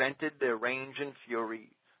them who vented their rage and fury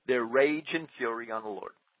on the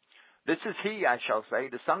Lord. This is he, I shall say,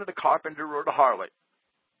 the son of the carpenter or the harlot,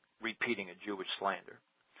 repeating a Jewish slander,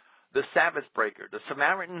 the Sabbath breaker, the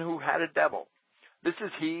Samaritan who had a devil. This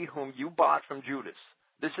is he whom you bought from Judas.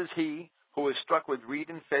 This is he who is struck with reed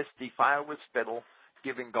and fist, defiled with spittle,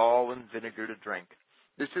 giving gall and vinegar to drink.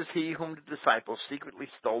 This is he whom the disciples secretly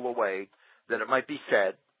stole away, that it might be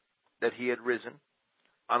said that he had risen,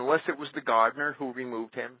 unless it was the gardener who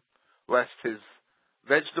removed him, lest his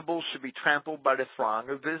vegetables should be trampled by the throng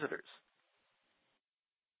of visitors.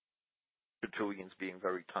 Tertullian's being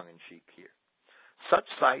very tongue-in-cheek here. Such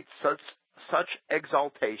sight, such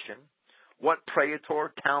exaltation, what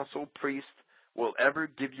praetor, council, priest will ever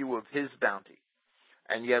give you of his bounty?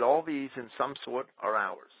 And yet all these in some sort are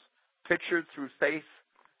ours, pictured through faith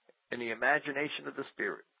in the imagination of the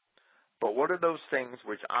Spirit. But what are those things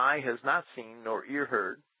which eye has not seen, nor ear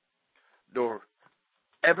heard, nor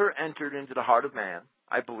ever entered into the heart of man,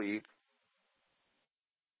 I believe,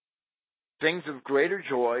 things of greater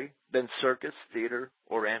joy than circus, theater,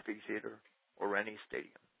 or amphitheater, or any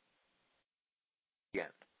stadium. The end.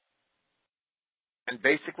 And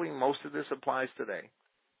basically, most of this applies today,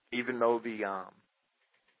 even though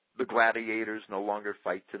the gladiators no longer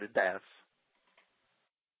fight to the death,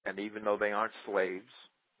 and even though they aren't slaves,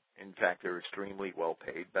 in fact, they're extremely well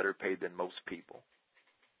paid, better paid than most people.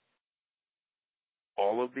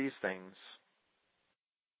 All of these things,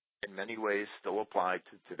 in many ways, still apply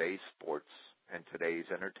to today's sports and today's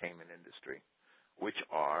entertainment industry, which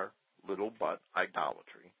are little but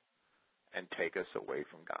idolatry and take us away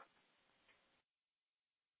from God.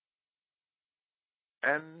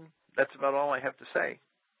 And that's about all I have to say.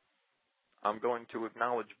 I'm going to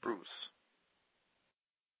acknowledge Bruce.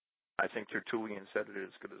 I think Tertullian said it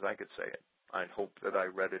as good as I could say it. I hope that I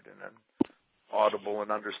read it in an audible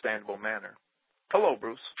and understandable manner. Hello,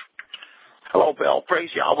 Bruce. Hello, Bill. Praise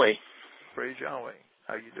Yahweh. Praise Yahweh.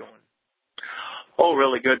 How you doing? Oh,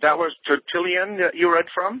 really good. That was Tertullian that you read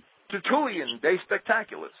from? Tertullian, De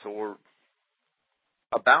Spectaculis, or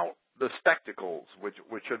about the spectacles,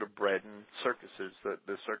 which are the bread and circuses,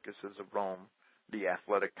 the circuses of Rome, the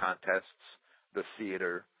athletic contests, the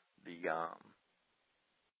theater, the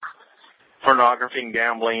pornography and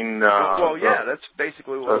gambling. That's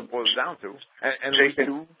basically what it boils down to. And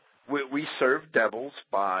we serve devils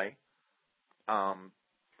by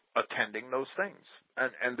attending those things.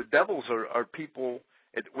 And the devils are people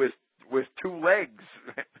with two legs.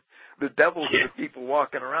 The devils are the people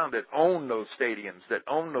walking around that own those stadiums, that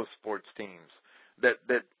own those sports teams, that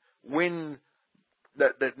win,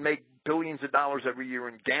 that make billions of dollars every year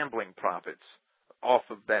in gambling profits off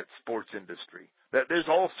of that sports industry. That there's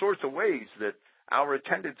all sorts of ways that our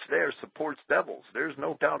attendance there supports devils. There's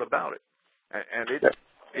no doubt about it. And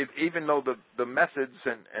even though the methods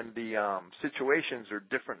and the situations are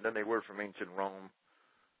different than they were from ancient Rome,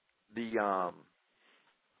 the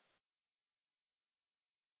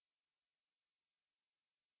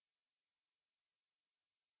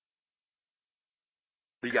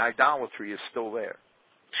idolatry is still there.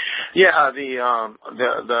 Yeah, the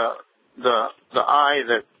eye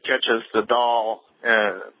that catches the doll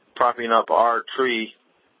propping up our tree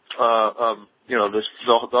of the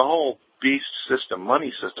whole beast system,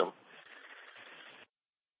 money system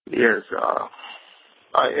is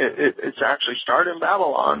it's actually started in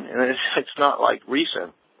Babylon, and it's not like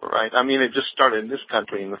recent, right? I mean, it just started in this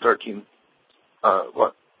country in the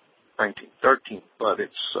 1913, but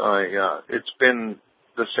it's been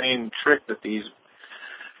the same trick that these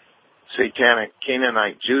satanic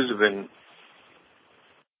Canaanite Jews have been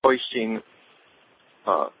hoisting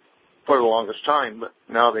for the longest time, but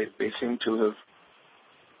now they seem to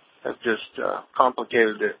have just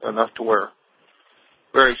complicated it enough to where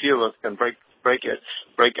very few of us can break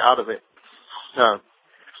out of it.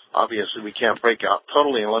 Obviously, we can't break out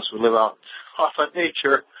totally unless we live out off of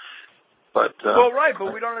nature. But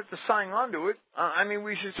but we don't have to sign on to it. I mean,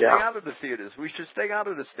 we should stay out of the theaters. We should stay out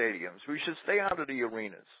of the stadiums. We should stay out of the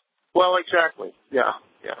arenas. Well, exactly. Yeah.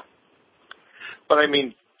 But I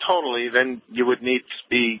mean, totally. Then you would need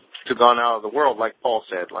to gone out of the world, like Paul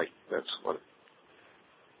said. Like that's what.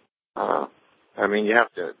 I mean, you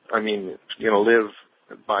have to. I mean, live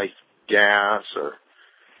by gas or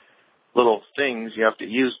little things. You have to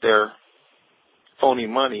use their phony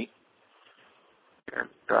money. And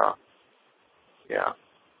yeah.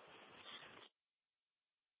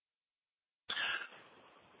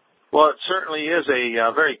 Well, it certainly is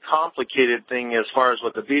a very complicated thing as far as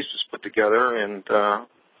what the beast has put together, and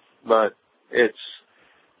but it's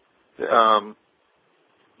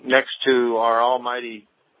next to our Almighty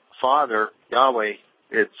Father Yahweh.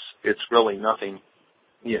 It's really nothing.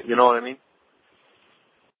 You know what I mean?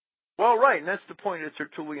 Well, right, and that's the point that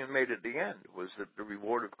Tertullian made at the end, was that the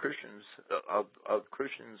reward of Christians of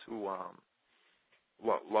Christians who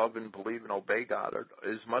love and believe and obey God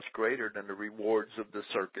is much greater than the rewards of the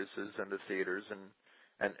circuses and the theaters and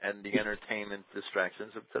the entertainment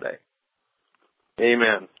distractions of today.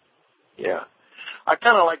 Amen. Yeah. I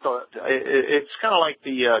kind of like it's kind of like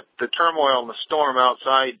the turmoil and the storm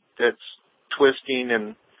outside that's twisting,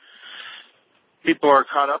 and people are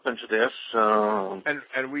caught up into this.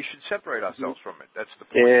 And we should separate ourselves from it. That's the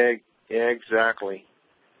point. Exactly.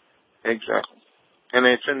 And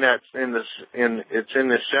it's it's in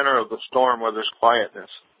the center of the storm where there's quietness.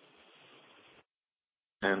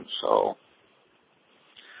 And so,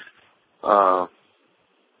 because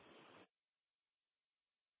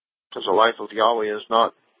the life of Yahweh is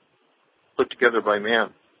not put together by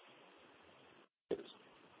man.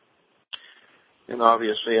 And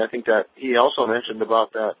obviously, I think that he also mentioned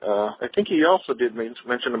about that. I think he also did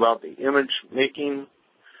mention about the image making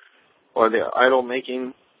or the idol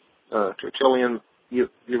making. Tertullian, you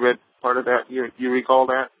read part of that? You recall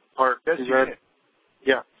that part? Yes, you read? Did.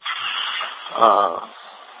 Yeah.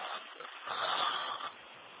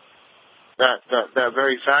 That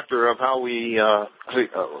very factor of how we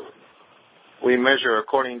measure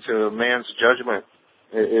according to man's judgment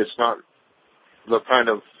is not the kind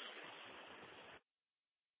of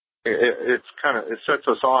it sets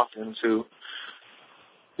us off into,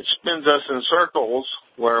 it spins us in circles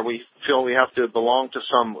where we feel we have to belong to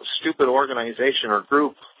some stupid organization or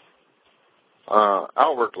group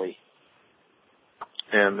outwardly.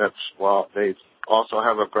 And that's, well, they also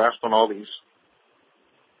have a grasp on all these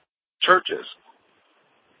churches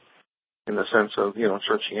in the sense of,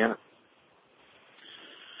 churchianity.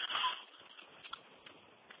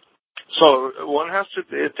 So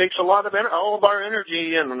it takes a lot of all of our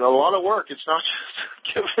energy and a lot of work. It's not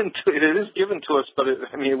just given to, it is given to us, but it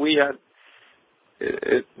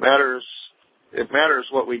matters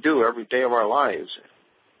what we do every day of our lives.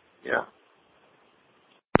 Yeah.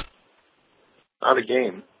 Not a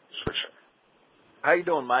game, for sure. How you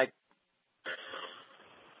doing, Mike?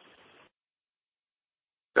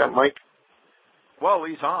 Is that Mike? Well,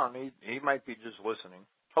 he's on. He might be just listening.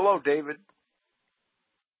 Hello, David.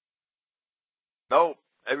 No,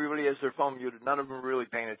 everybody has their phone muted. None of them are really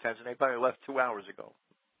paying attention. They probably left 2 hours ago.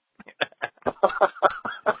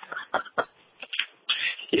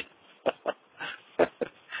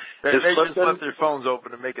 They just left their phones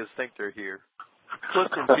open to make us think they're here.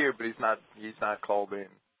 Clifton's here, but he's not called in.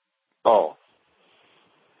 Oh.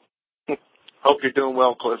 Hope you're doing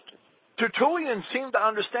well, Clifton. Tertullian seemed to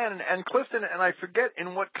understand, and Clifton, and I forget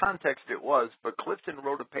in what context it was, but Clifton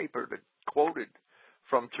wrote a paper that quoted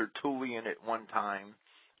from Tertullian at one time,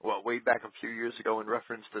 well, way back a few years ago, in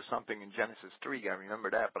reference to something in Genesis 3. I remember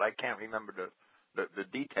that, but I can't remember the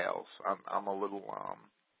details. I'm a little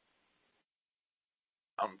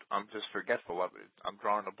I'm just forgetful of it. I'm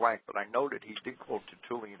drawing a blank, but I know that he did quote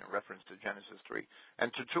Tertullian in reference to Genesis 3.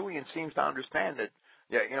 And Tertullian seems to understand that,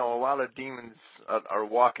 a lot of demons are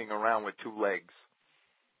walking around with two legs.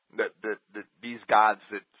 That these gods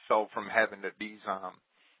that fell from heaven, that these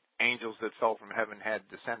angels that fell from heaven had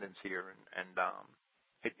descendants here, and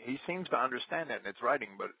he seems to understand that in its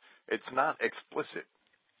writing, but it's not explicit.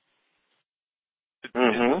 It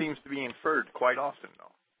seems to be inferred quite often,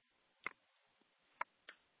 though.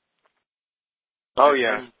 Oh,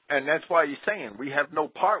 yeah. And that's why he's saying we have no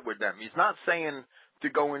part with them. He's not saying to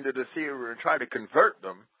go into the theater and try to convert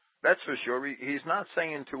them. That's for sure. He's not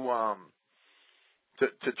saying to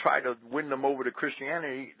try to win them over to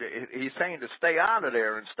Christianity. He's saying to stay out of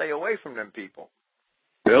there and stay away from them people.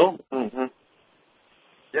 Bill? Mm-hmm.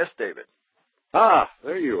 Yes, David. Ah,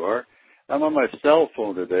 there you are. I'm on my cell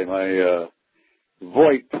phone today. My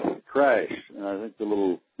VoIP crashed, and I think the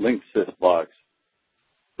little link sys box.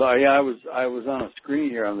 So I was on a screen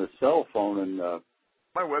here on the cell phone, and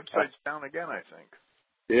my website's down again, I think.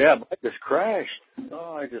 Yeah, but I just crashed.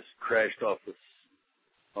 Oh, I just crashed off the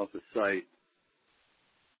site.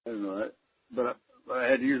 I don't know that, but I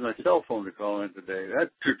had to use my cell phone to call in today.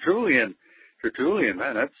 That Tertullian,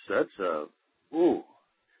 man,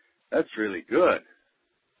 that's really good.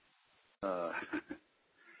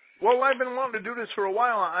 Well, I've been wanting to do this for a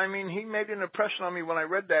while. I mean, he made an impression on me when I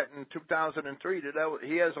read that in 2003.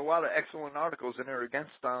 He has a lot of excellent articles in there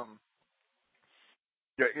against, the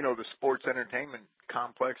sports entertainment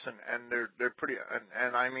complex, and they're pretty.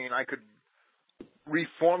 And I mean, I could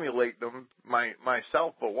reformulate them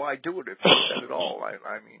myself, but why do it if he said it all?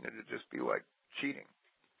 I mean, it'd just be like cheating.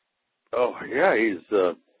 Oh yeah, he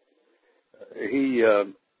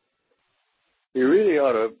really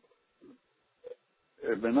ought to.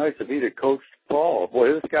 It'd been nice if he'd have coached Paul.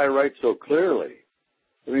 Boy, this guy writes so clearly.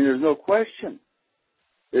 I mean, there's no question.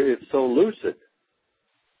 It's so lucid.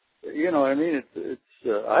 I mean, it's.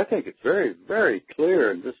 I think it's very, very clear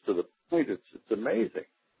and just to the point. It's amazing.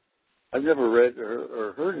 I've never read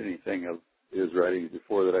or heard anything of his writings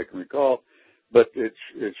before that I can recall. but it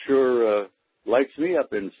sure lights me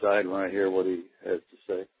up inside when I hear what he has to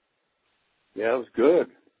say. Yeah, it was good.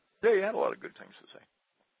 Yeah, he had a lot of good things to say.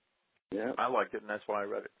 Yeah, I liked it, and that's why I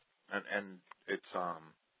read it. And it's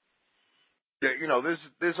yeah, you know,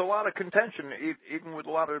 there's a lot of contention, even with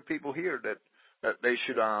a lot of the people here, that they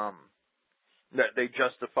should that they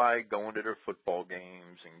justify going to their football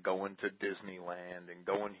games and going to Disneyland and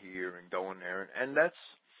going here and going there, and that's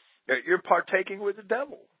you're partaking with the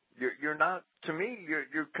devil. You're not, to me,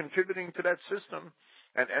 you're contributing to that system,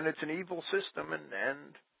 and it's an evil system,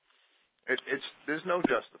 and it's there's no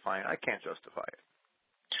justifying. I can't justify it.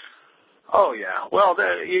 Oh yeah. Well,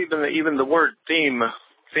 even the word theme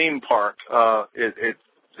park, it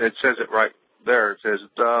says it right there. It says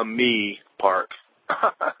the me park.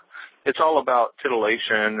 It's all about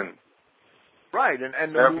titillation and right,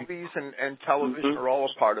 and the movies and television are all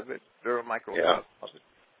a part of it. They're a microcosm of it.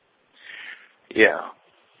 Yeah.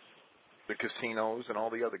 The casinos and all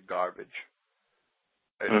the other garbage.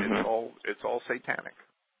 It's all satanic.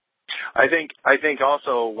 I think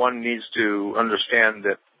also one needs to understand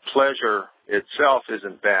that pleasure itself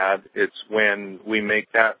isn't bad. It's when we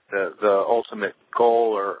make that the ultimate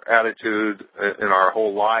goal or attitude in our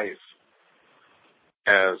whole life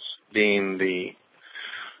as being the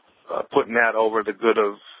putting that over the good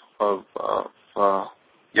of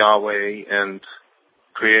Yahweh and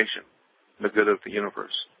creation, the good of the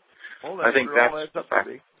universe. Well, I think that's all adds up to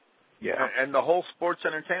be. Yeah. And the whole sports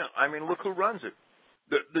entertainment. I mean, look who runs it.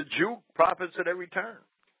 The Jew profits at every turn.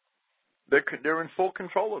 They're in full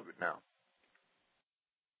control of it now.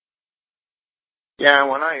 Yeah,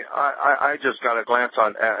 when I just got a glance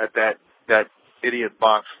at that idiot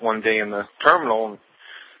box one day in the terminal, and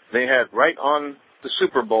they had right on the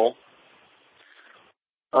Super Bowl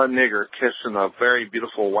a nigger kissing a very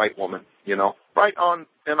beautiful white woman, you know, right on,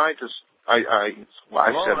 and I said,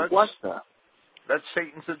 what's that? That's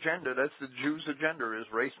Satan's agenda. That's the Jews' agenda, is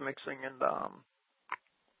race mixing and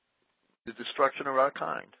the destruction of our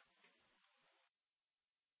kind.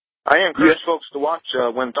 I encourage folks to watch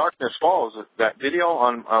When Darkness Falls, that video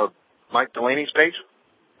on Mike Delaney's page.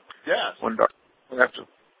 Yes.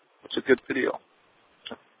 It's a good video.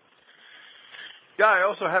 Yeah, I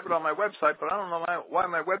also have it on my website, but I don't know why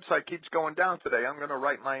my website keeps going down today. I'm going to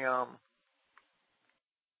write my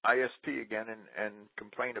ISP again and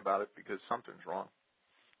complain about it because something's wrong.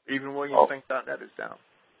 Even WilliamFink.net is down.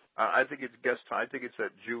 I think it's I think it's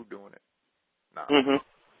that Jew doing it. No. Mm-hmm.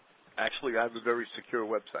 Actually, I have a very secure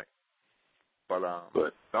website. But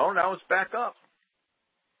good. No, now it's back up.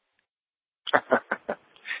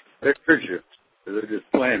 They're you. They're just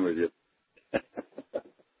playing with you.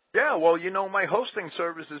 Yeah, well, you know, my hosting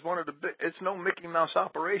service is one of the it's no Mickey Mouse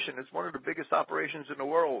operation. It's one of the biggest operations in the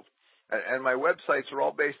world. And my websites are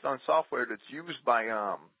all based on software that's used by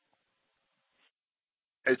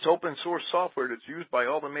it's open source software that's used by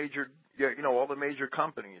all the major all the major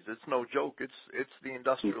companies. It's no joke. It's the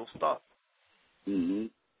industrial stuff. Mm-hmm.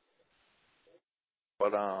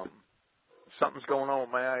 But something's going on with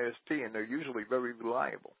my ISP, and they're usually very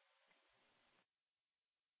reliable.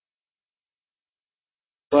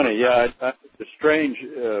 Funny, yeah. It's strange.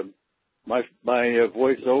 My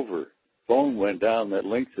voiceover phone went down that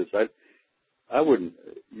links us. I wouldn't.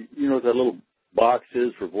 You know what that little box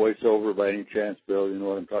is for voiceover by any chance, Bill? You know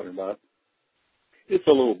what I'm talking about? It's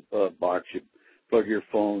a little box. You plug your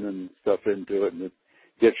phone and stuff into it, and it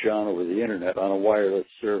gets you on over the internet on a wireless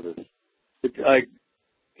service. I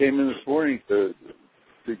came in this morning to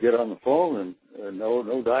get on the phone, and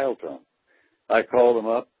no dial tone. I called them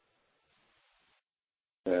up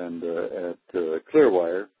and at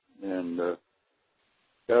Clearwire, and got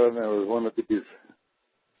them. There was one of these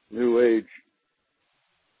new age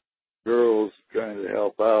girls trying to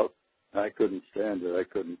help out. I couldn't stand it. I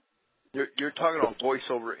couldn't. You're talking about voice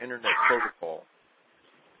over internet protocol.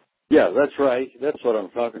 Yeah, that's right. That's what I'm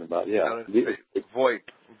talking about. Yeah,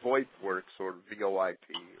 VoIP works, or VoIP.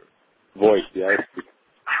 VoIP, yeah.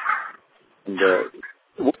 And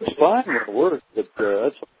it works fine when it works, but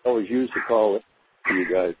that's what I always used to call it to you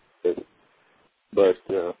guys. But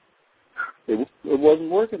it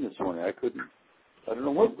wasn't working this morning. I couldn't. I don't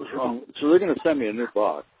know what was wrong. So they're going to send me a new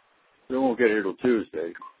box. They won't get here till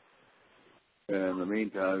Tuesday. And in the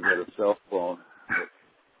meantime, I've got a cell phone.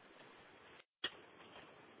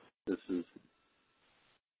 This is.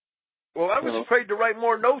 Well, I was afraid to write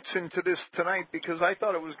more notes into this tonight because I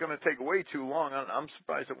thought it was going to take way too long. I'm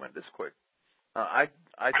surprised it went this quick. I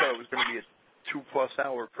thought it was going to be a 2+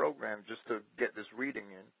 hour program just to get this reading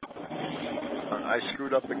in. I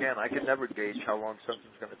screwed up again. I can never gauge how long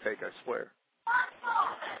something's going to take, I swear.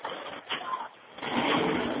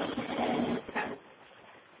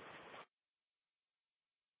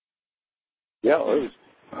 Yeah, it was,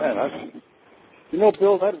 man,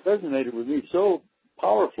 Bill, that resonated with me so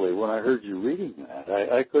powerfully when I heard you reading that.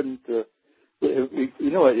 I couldn't,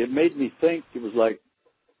 it made me think. It was like,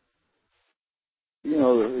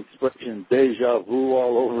 the expression deja vu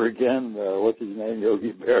all over again. What's his name?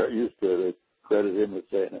 Yogi Berra used to credit him with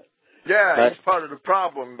saying it. Yeah, he's part of the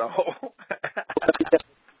problem, though.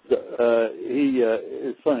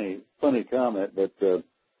 It's funny comment, but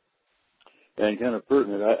and kind of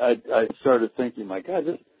pertinent. I started thinking, my God,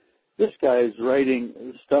 this guy is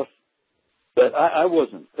writing stuff that I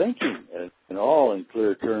wasn't thinking at all in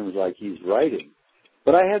clear terms like he's writing.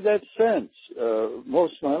 But I had that sense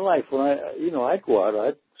most of my life when I'd go out.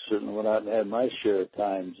 I certainly went out and had my share of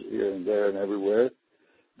times here and there and everywhere.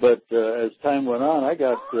 But as time went on, I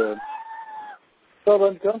felt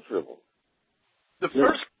uncomfortable. The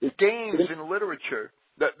first games in literature,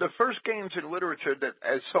 the first games in literature that,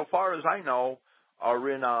 as so far as I know, are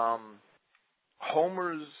in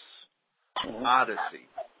Homer's Odyssey,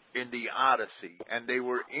 in the Odyssey, and they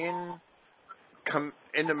were in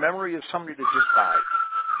the memory of somebody that just died.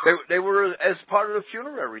 They were as part of the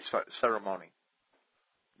funerary ceremony.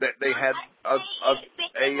 They had a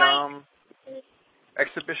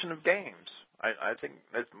exhibition of games. I think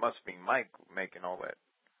that must be Mike making all that.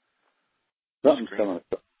 Something's coming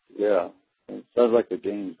up. Yeah. It sounds like the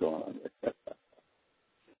game's going on there.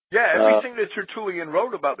 Yeah, everything that Tertullian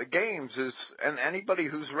wrote about the games is, and anybody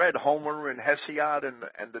who's read Homer and Hesiod and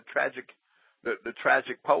the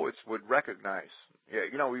tragic poets would recognize. Yeah,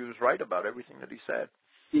 he was right about everything that he said.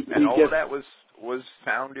 And all of that was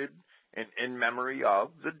founded in memory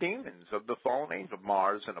of the demons, of the fallen angels,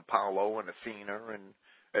 Mars and Apollo and Athena, and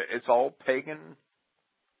it's all pagan.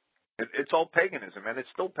 It's all paganism, and it's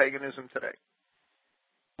still paganism today.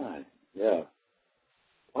 Yeah.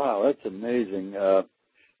 Wow, that's amazing.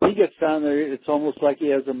 He gets down there, it's almost like he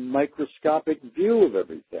has a microscopic view of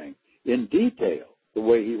everything in detail, the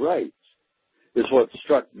way he writes, is what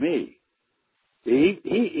struck me. He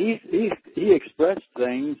expressed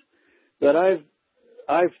things that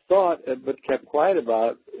I've thought but kept quiet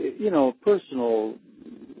about, personal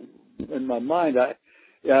in my mind. I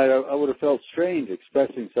would have felt strange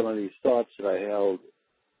expressing some of these thoughts that I held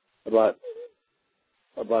about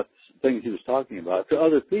things he was talking about to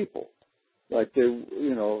other people. Like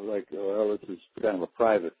well, this is kind of a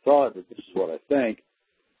private thought, but this is what I think,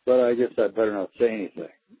 but I guess I better not say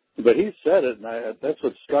anything. But he said it, and that's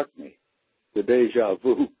what struck me, the deja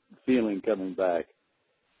vu feeling coming back,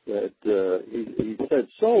 that he said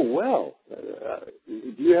so well.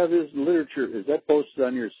 Do you have his literature? Is that posted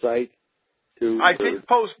on your site? I did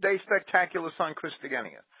post De Spectaculis on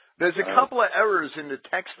Christogenea. There's a couple of errors in the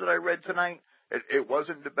text that I read tonight. It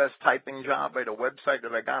wasn't the best typing job at a website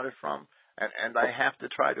that I got it from, and I have to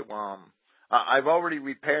try to I've already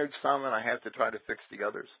repaired some, and I have to try to fix the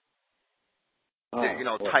others.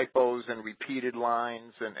 Typos and repeated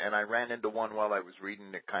lines, and I ran into one while I was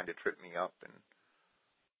reading that kind of tripped me up.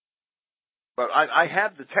 But I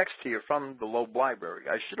have the text here from the Loeb Library.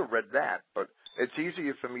 I should have read that, but it's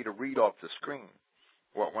easier for me to read off the screen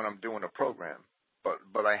when I'm doing a program.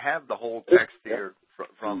 But I have the whole text here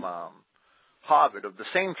from Harvard of the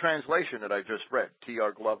same translation that I just read,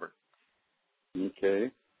 T.R. Glover.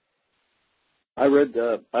 Okay. I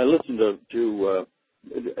listened to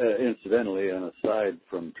incidentally, an aside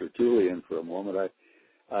from Tertullian for a moment,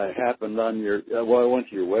 I happened on I went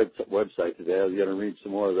to your website today. I was going to read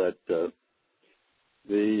some more of that,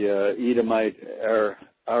 the Edomite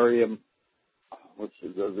Arium, what's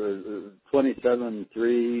the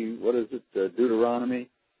 27:3, what is it, Deuteronomy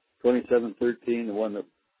 27:13, the one that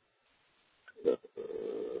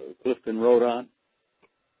Clifton wrote on,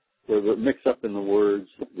 where the mix up in the words,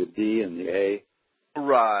 the D and the A.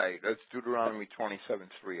 Right, that's Deuteronomy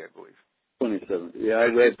 27:3, I believe. 27. Yeah, I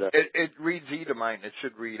read that. It reads Edomite, and it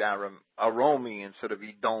should read Aromi instead of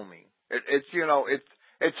Edomi.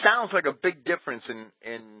 It sounds like a big difference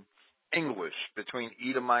in English between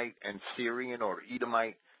Edomite and Syrian, or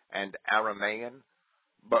Edomite and Aramaean,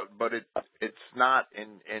 but it's not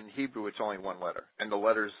in Hebrew. It's only one letter, and the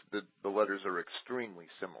letters are extremely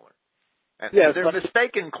similar, and they're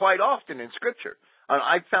mistaken quite often in Scripture.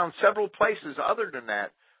 I've found several places other than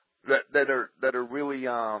that are really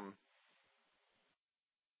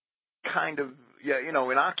kind of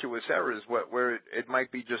innocuous errors where it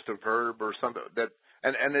might be just a verb or something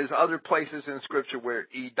and there's other places in Scripture where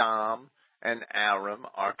Edom and Aram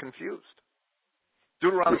are confused.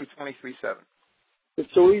 Deuteronomy 23:7.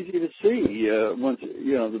 It's so easy to see once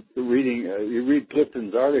the reading. You read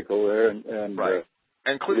Clifton's article there, and right.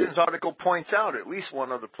 And Clifton's article points out at least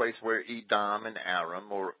one other place where Edom and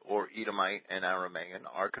Aram or Edomite and Aramaean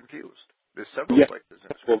are confused. There's several places.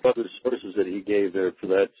 Well, other sources that he gave there for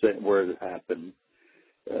that, where it happened.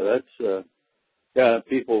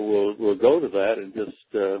 People will go to that and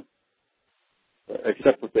just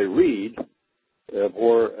accept what they read.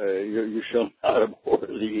 You shall not abhor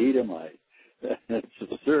the Edomite. That's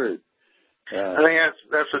absurd. I think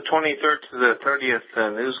that's the 23rd to the 30th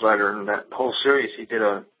newsletter, and that whole series. He did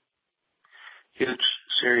a huge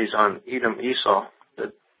series on Edom Esau.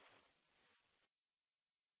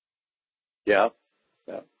 Yeah.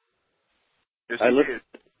 I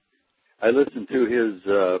listened to his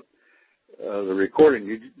the recording.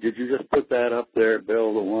 Did you just put that up there,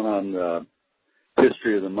 Bill? The one on the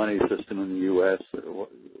history of the money system in the U.S.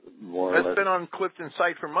 More or less. That's been on Clifton's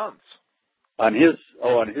site for months. On his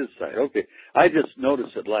site. Okay. I just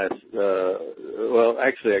noticed it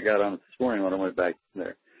actually I got on it this morning when I went back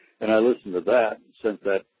there. And I listened to that since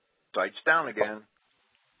that site's down again.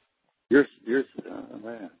 Yours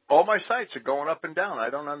man. All my sites are going up and down. I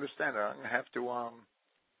don't understand it. I'm gonna have to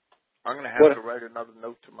to write another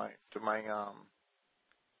note to my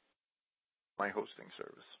my hosting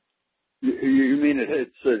service. You mean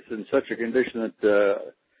it's in such a condition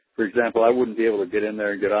that for example, I wouldn't be able to get in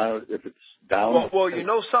there and get on it if it's down? Well, you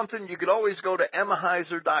know something? You could always go to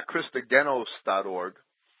emmaheiser.christogenos.org.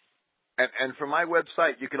 And for my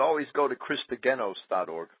website, you could always go to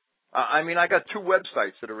christogenos.org. I got two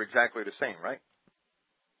websites that are exactly the same, right?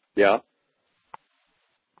 Yeah.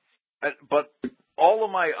 But all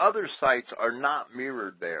of my other sites are not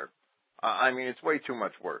mirrored there. It's way too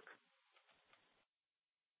much work.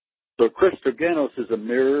 So Christogenos is a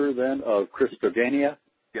mirror, then, of Christogenia?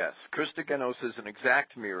 Yes, Christogenos is an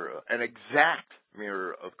exact mirror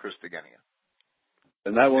of Christogenia.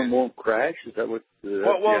 And that one won't crash? Is that what?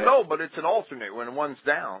 No, but it's an alternate when one's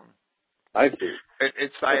down. I see.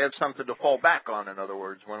 I have something to fall back on. In other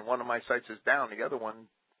words, when one of my sites is down, the other one.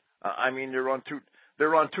 They're on two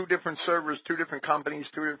different servers, two different companies,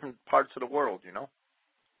 two different parts of the world. You know.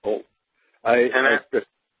 Oh,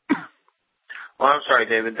 well, I'm sorry,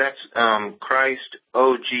 David. That's Christ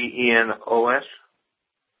OGENOS.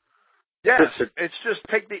 Yes, it's just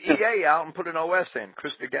take the EA out and put an OS in,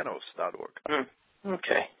 Christogenos.org.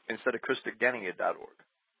 Okay. Instead of Christogenia.org.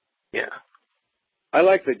 Yeah. I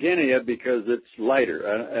like the Genia because it's lighter,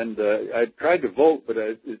 and I tried to vote, but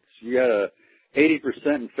you got a 80%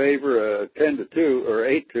 in favor, 10 to 2 or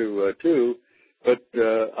 8 to 2. But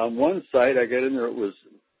on one side, I got in there, it was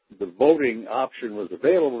the voting option was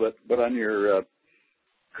available, but on your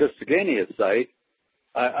Christogenia site,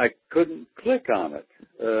 I couldn't click on it.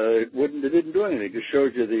 It didn't do anything. It just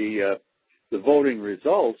showed you the voting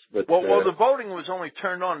results. But the voting was only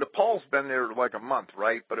turned on. The poll's been there like a month,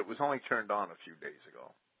 right? But it was only turned on a few days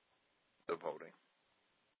ago. The voting.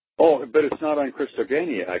 Oh, but it's not on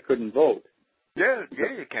Christogenia. I couldn't vote. Yeah,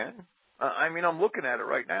 you can. I'm looking at it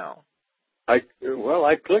right now. I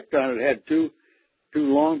clicked on it. It had two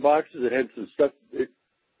long boxes. It had some stuff. It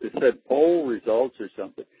said poll results or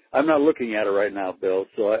something. I'm not looking at it right now, Bill.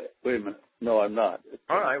 So wait a minute. No, I'm not.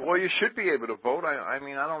 All right. Well, you should be able to vote. I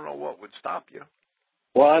don't know what would stop you.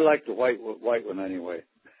 Well, I like the white one anyway.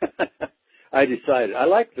 I decided. I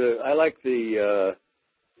like the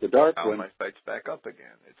dark one. My site's back up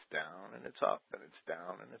again. It's down and it's up and it's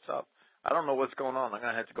down and it's up. I don't know what's going on. I'm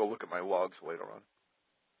gonna have to go look at my logs later on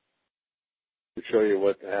to show you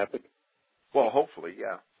what happened. Well, hopefully,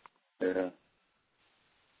 yeah. Yeah.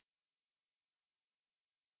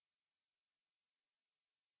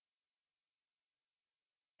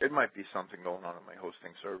 It might be something going on in my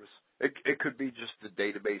hosting service. It could be just the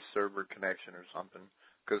database server connection or something,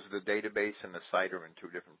 because the database and the site are in two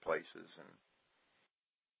different places, and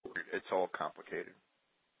it's all complicated.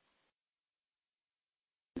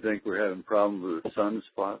 You think we're having problems with the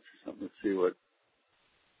sunspots or something? Let's see what.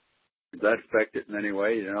 Did that affect it in any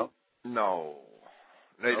way, you know? No.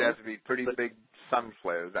 They'd have to be pretty big sun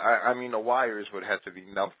flares. The wires would have to be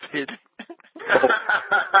melted.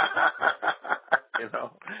 You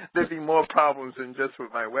know, there'd be more problems than just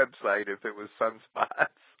with my website if it was sunspots.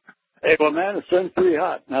 Hey, well, man, the sun's pretty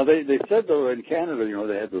hot. Now, they said, though, in Canada, you know,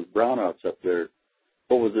 they had those brownouts up there.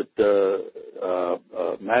 What was it,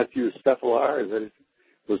 Matthew Stefalar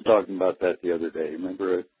was talking about that the other day.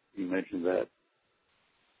 Remember he mentioned that?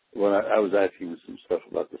 When I was asking him some stuff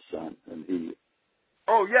about the sun, and he...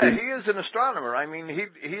 Oh, yeah, he is an astronomer.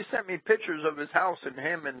 He sent me pictures of his house and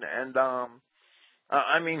him, and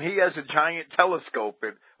he has a giant telescope.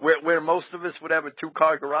 And where most of us would have a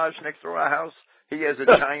two-car garage next to our house, he has a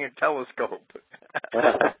giant telescope.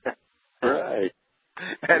 Right.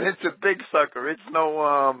 And it's a big sucker. It's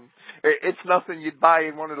it's nothing you'd buy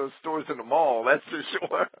in one of those stores in the mall. That's for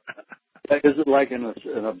sure. Is it like an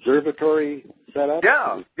observatory setup?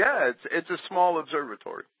 Yeah. It's a small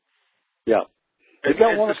observatory. Yeah. It's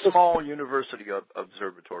a small university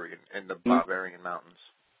observatory in the Bavarian Mountains.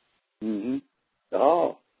 Mm-hmm.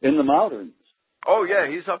 Oh, in the mountains. Oh, yeah,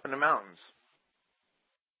 he's up in the mountains.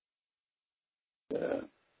 Yeah.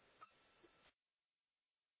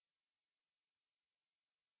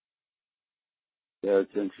 Yeah,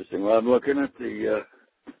 it's interesting. Well, I'm looking at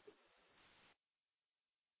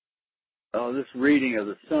this reading of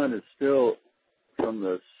the sun is still from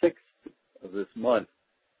the 6th of this month.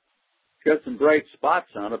 It's got some bright spots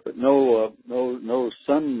on it, but no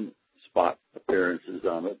sunspot appearances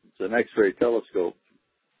on it. It's an X-ray telescope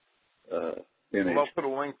image. Well, I'll put a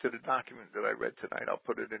link to the document that I read tonight. I'll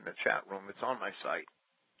put it in the chat room. It's on my site.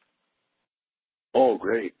 Oh,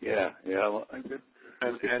 great! Yeah. Well, I'm good.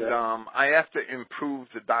 And I have to improve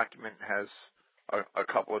the document. It has a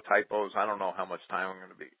couple of typos. I don't know how much time I'm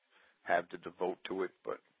going to have to devote to it,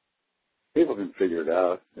 but people can figure it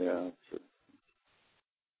out. Yeah.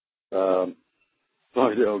 As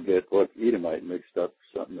long as they don't get Edomite mixed up or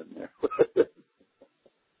something in there.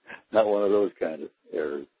 Not one of those kind of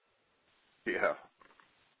errors. Yeah.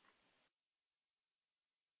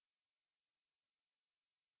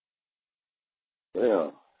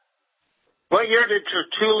 Yeah. What year did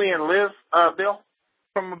Tertullian live, Bill?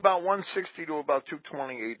 From about 160 to about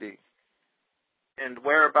 220 AD. And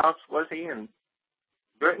whereabouts was he? In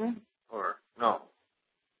Britain? Or no?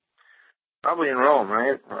 Probably in Rome,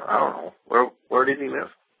 right? I don't know. Where did he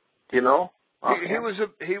live? Do you know? He was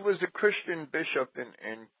a Christian bishop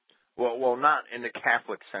in not in the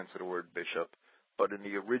Catholic sense of the word bishop, but in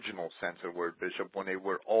the original sense of the word bishop, when they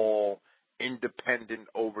were all independent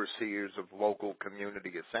overseers of local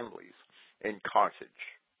community assemblies in Carthage.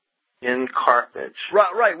 In Carthage.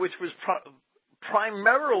 Right, which was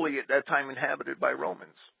primarily at that time inhabited by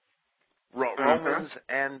Romans. Romans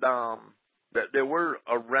and there were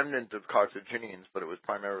a remnant of Carthaginians, but it was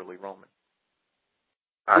primarily Roman.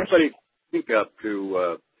 Somebody speak up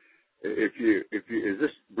to if you is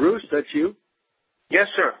this Bruce? That's you? Yes,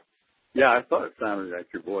 sir. Yeah, I thought it sounded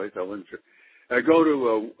like your voice. I wasn't sure. Go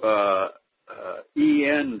to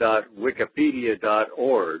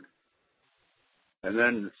en.wikipedia.org and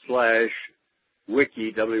then /wiki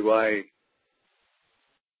WIKI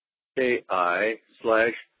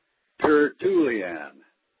Tertullian.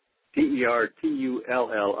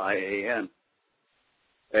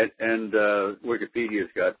 And Wikipedia's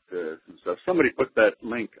got some stuff. Somebody put that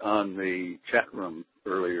link on the chat room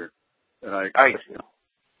earlier. And I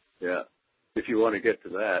yeah. If you want to get to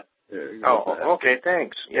that. Okay,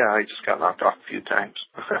 thanks. Yeah, I just got knocked off a few times.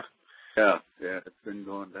 Yeah, it's been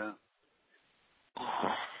going down.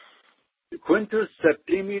 Quintus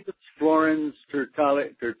Septimius Florens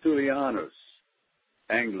Tertullianus,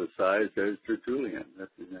 anglicized as Tertullian.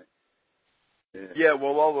 That's his name. Yeah,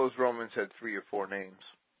 well, all those Romans had 3 or 4 names.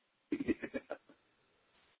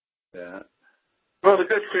 Yeah. Well, the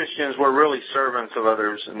good Christians were really servants of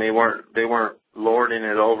others, and they weren't lording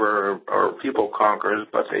it over or people conquerors,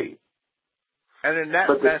 but they. And in that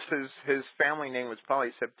sense, his family name was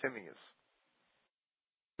probably Septimius.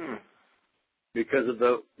 Because of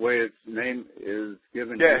the way its name is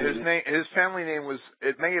given. Yeah, his family name was.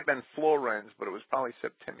 It may have been Florens, but it was probably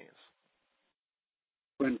Septimius.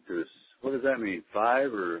 Quintus. What does that mean?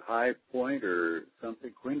 5 or high point or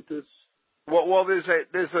something? Quintus? Well, there's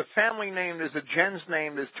a family name, there's a gens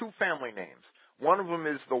name, there's 2 family names. One of them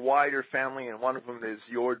is the wider family, and one of them is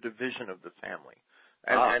your division of the family,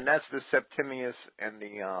 and that's the Septimius and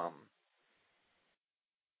the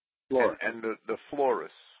the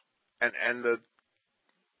Florus, and the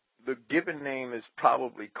given name is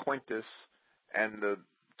probably Quintus, and the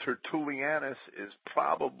Tertullianus is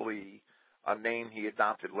probably a name he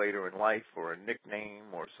adopted later in life, or a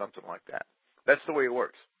nickname, or something like that. That's the way it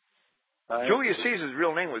works. Julius Caesar's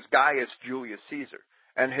real name was Gaius Julius Caesar,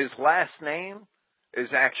 and his last name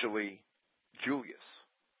is actually Julius.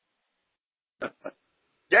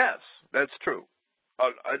 Yes, that's true.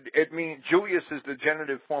 It means Julius is the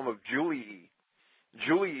genitive form of Julii.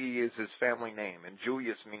 Julii is his family name, and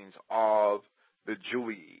Julius means of the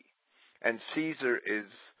Julii, and Caesar is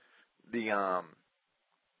the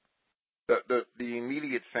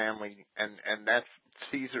immediate family, and that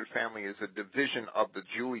Caesar family is a division of the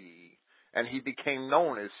Julii. And he became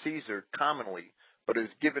known as Caesar commonly, but his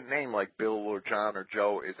given name, like Bill or John or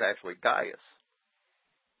Joe, is actually Gaius.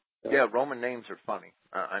 Yeah, Roman names are funny.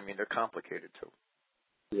 They're complicated too.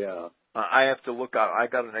 Yeah. I have to look out. I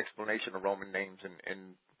got an explanation of Roman names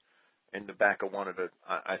in the back of one of the,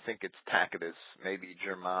 I think it's Tacitus, maybe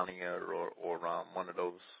Germania or one of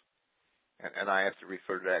those. And I have to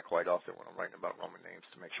refer to that quite often when I'm writing about Roman names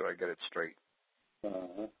to make sure I get it straight.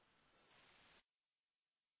 Uh-huh.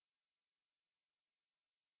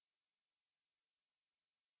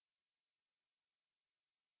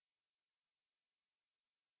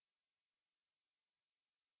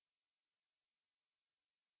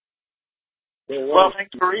 Well,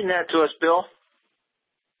 thanks for reading that to us, Bill.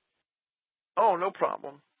 Oh, no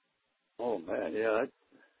problem. Oh, man, yeah.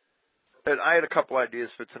 And I had a couple ideas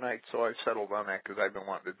for tonight, so I settled on that because I've been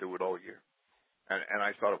wanting to do it all year. And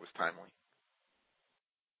I thought it was timely.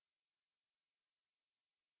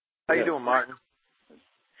 How you doing, Martin?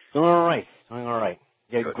 Doing all right. Doing all right.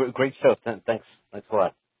 Yeah, great show. Thanks a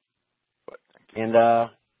lot. But, thank you. And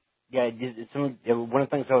one of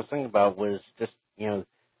the things I was thinking about was just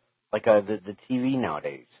like the TV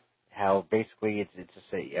nowadays. How basically it's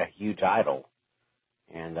just a huge idol,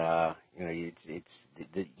 and it's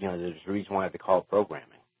there's a reason why they call it programming.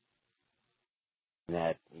 And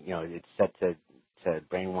that it's set to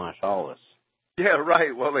brainwash all of us. Yeah,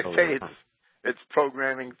 right. Well, they say it's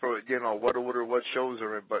programming for what shows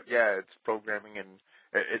are in, but yeah, it's programming, and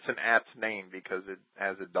it's an apt name because it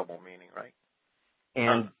has a double meaning, right?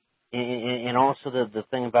 And also the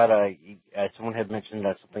thing about someone had mentioned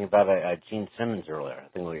something about Gene Simmons earlier. I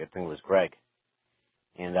think it was Greg.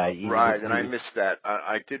 And right, and I missed that.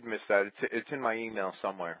 I did miss that. It's in my email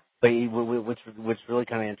somewhere. But what's really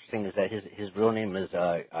kind of interesting is that his real name is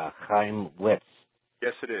Chaim Witz.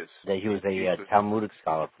 Yes, it is. That he was a Talmudic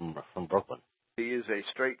scholar from Brooklyn. He is a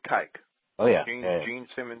straight kike. Oh yeah. Gene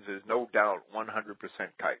Simmons is no doubt 100%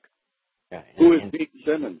 kike. Yeah. Who is Gene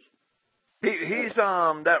Simmons? He's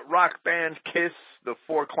that rock band Kiss, the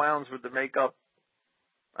four clowns with the makeup.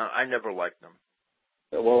 I never liked them.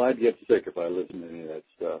 Well, I'd get sick if I listened to any of that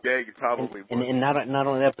stuff. Yeah, you probably would. And not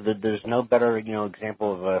only that, but there's no better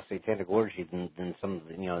example of a satanic orgy than some of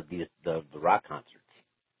the rock concerts.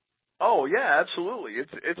 Oh yeah, absolutely.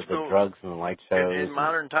 It's with the drugs and the light shows. In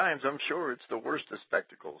modern times, I'm sure it's the worst of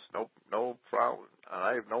spectacles. No problem.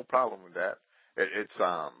 I have no problem with that. It's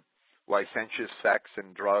licentious sex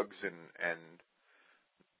and drugs and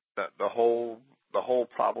the whole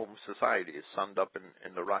problem of society is summed up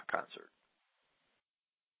in the rock concert.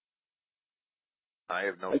 I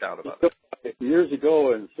have no doubt about it. Years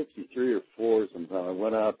ago, in '63 or '4, sometime I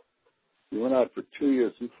went out. We went out for 2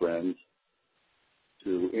 years, some friends,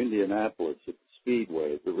 to Indianapolis at the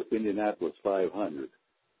Speedway, the Indianapolis 500,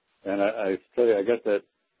 and I tell you,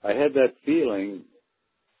 I had that feeling.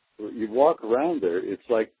 You walk around there, it's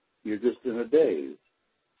like you're just in a daze.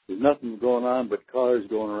 There's nothing going on but cars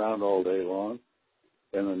going around all day long,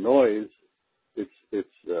 and the noise.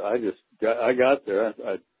 I got there.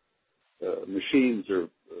 Machines are.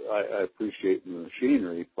 I appreciate the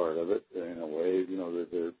machinery part of it in a way.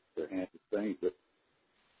 They're handy things, but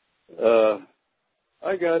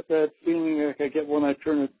I got that feeling like I get when I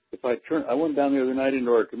turn it. I went down the other night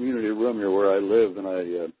into our community room here where I live, and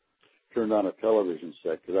I turned on a television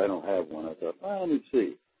set because I don't have one. I thought, let me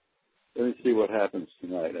see what happens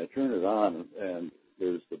tonight. I turned it on, and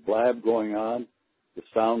there's the blab going on, the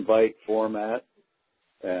soundbite format,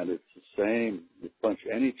 and it's the same. You punch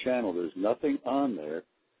any channel, there's nothing on there.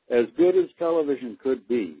 As good as television could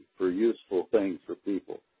be for useful things for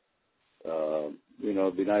people.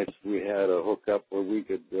 It'd be nice if we had a hookup where we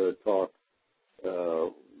could talk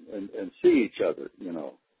and see each other,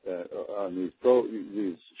 on these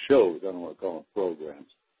shows. I don't want to call them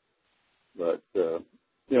programs. But,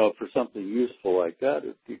 for something useful like that,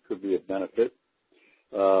 it could be a benefit.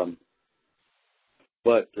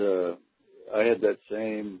 But I had that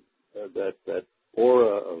same, that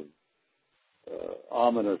aura of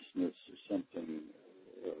ominousness or something,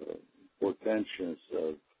 portentous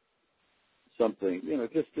of something,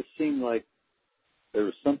 just seemed like there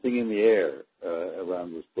was something in the air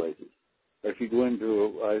around those places. If you go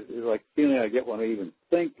into like feeling I get when I even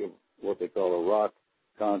think of what they call a rock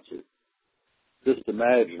concert. Just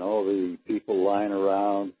imagine all the people lying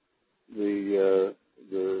around, the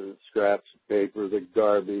scraps of paper, the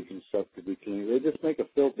garbage and stuff to be cleaned. They just make a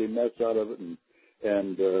filthy mess out of it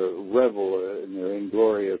and revel in their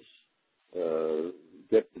inglorious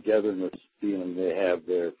get-togetherness feeling they have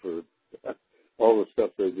there for all the stuff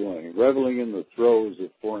they're doing. Reveling in the throes of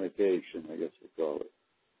fornication, I guess they call it.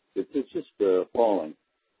 It's just appalling.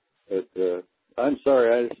 I'm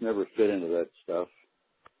sorry, I just never fit into that stuff.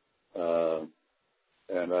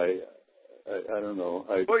 And I don't know.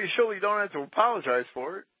 Well, you surely don't have to apologize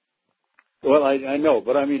for it. Well, I know,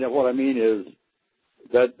 but what I mean is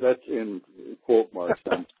that's in quote marks.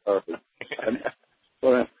 I'm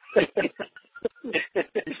sorry.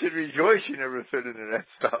 You should rejoice you never fit into that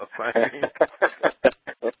stuff. I mean,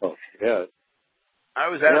 Oh, yeah. I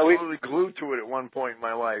was absolutely glued to it at one point in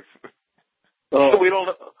my life. Oh, we don't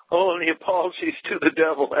owe any apologies to the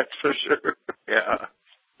devil, that's for sure. Yeah.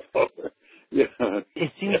 Yeah.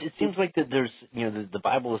 It seems like that there's, the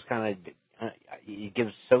Bible is kind of, it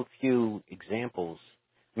gives so few examples.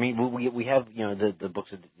 I mean, we have, the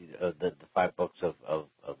books of the 5 books of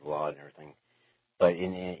the law and everything, but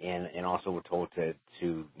and also we're told to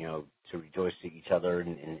rejoice to each other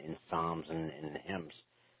in psalms and in hymns,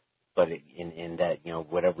 but in that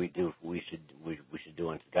whatever we do we should do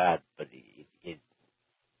unto God. But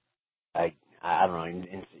I don't know.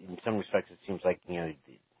 In some respects, it seems like I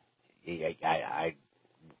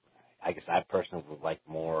guess I personally would like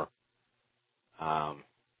more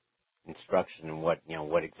instruction in what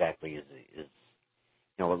exactly is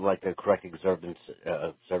like the correct observance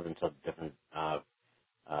of different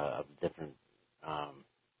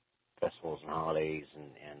festivals and holidays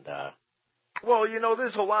and well,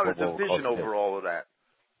 there's a lot of division over all of that.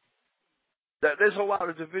 There's a lot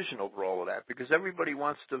of division over all of that because everybody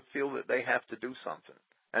wants to feel that they have to do something,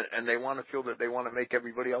 and they want to feel that they want to make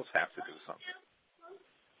everybody else have to do something.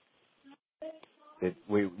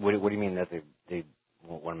 What do you mean that they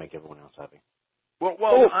want to make everyone else happy?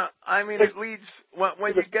 Well, I mean, it leads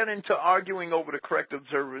when you get into arguing over the correct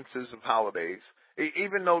observances of holidays,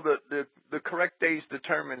 even though the correct days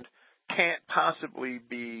determined can't possibly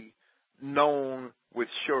be known with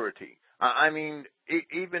surety. I mean,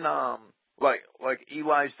 even like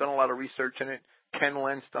Eli's done a lot of research in it, Ken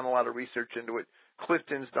Lent's done a lot of research into it,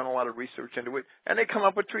 Clifton's done a lot of research into it, and they come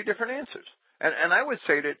up with 3 different answers. And I would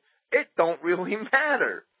say that it don't really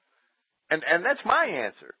matter. And that's my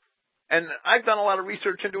answer. And I've done a lot of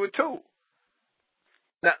research into it too.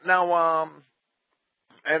 Now,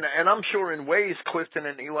 and I'm sure in ways Clifton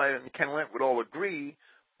and Eli and Ken Lent would all agree,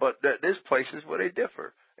 but there's places where they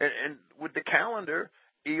differ. And with the calendar,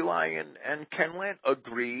 Eli and Ken Lent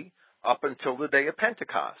agree up until the day of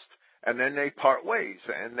Pentecost, and then they part ways,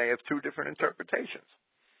 and they have 2 different interpretations.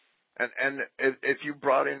 And if you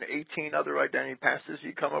brought in 18 other identity passages,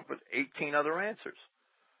 you come up with 18 other answers.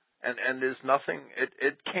 And there's nothing,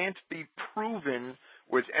 it can't be proven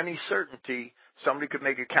with any certainty. Somebody could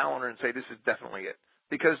make a calendar and say this is definitely it.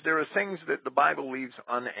 Because there are things that the Bible leaves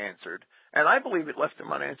unanswered. And I believe it left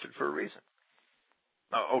them unanswered for a reason.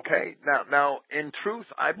 Okay? Now, in truth,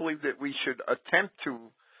 I believe that we should attempt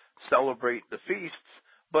to celebrate the feasts,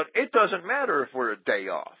 but it doesn't matter if we're a day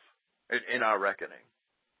off in our reckoning.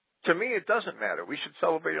 To me, it doesn't matter. We should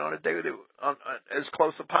celebrate on a day that, as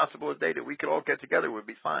close as possible, a day that we could all get together would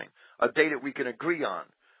be fine. A day that we can agree on,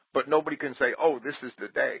 but nobody can say, "Oh, this is the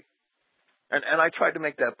day." And I tried to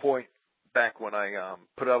make that point back when I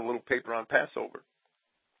put out a little paper on Passover.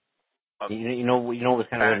 You know what was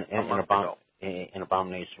kind of an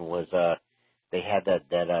abomination was they had that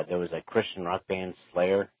there was a Christian rock band,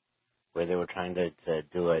 Slayer, where they were trying to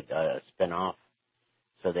do a spin-off.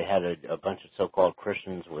 So they had a bunch of so-called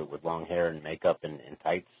Christians with long hair and makeup and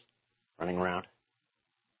tights running around.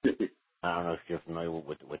 I don't know if you're familiar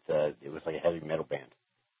with it was like a heavy metal band,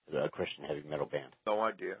 a Christian heavy metal band. No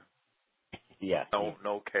idea. Yeah.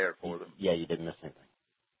 No care for them. Yeah, you didn't miss anything.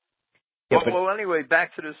 Well, anyway,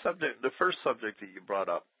 back to the subject, the first subject that you brought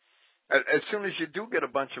up. As soon as you do get a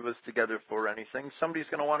bunch of us together for anything, somebody's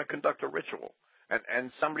going to want to conduct a ritual.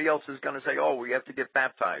 And somebody else is going to say, oh, we have to get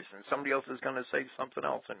baptized. And somebody else is going to say something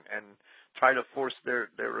else and try to force their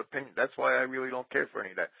opinion. That's why I really don't care for any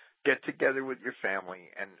of that. Get together with your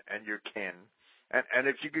family and your kin. And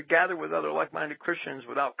if you could gather with other like-minded Christians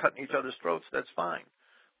without cutting each other's throats, that's fine.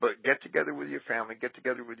 But get together with your family, get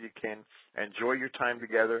together with your kin, enjoy your time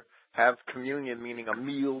together, have communion, meaning a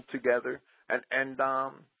meal together, and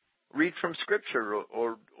read from Scripture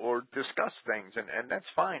or discuss things. And that's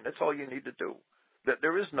fine. That's all you need to do. That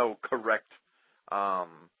there is no correct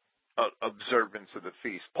observance of the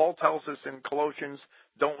feast. Paul tells us in Colossians,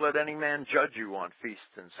 don't let any man judge you on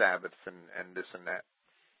feasts and Sabbaths and this and that.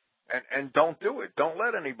 And don't do it. Don't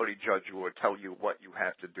let anybody judge you or tell you what you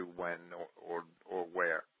have to do when or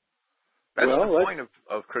where. That's the point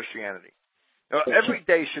of Christianity. Every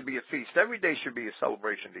day should be a feast. Every day should be a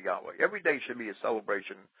celebration to Yahweh. Every day should be a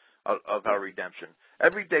celebration of our redemption.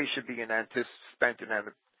 Every day should be an anticipation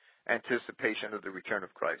of the return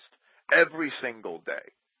of Christ. Every single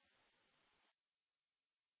day.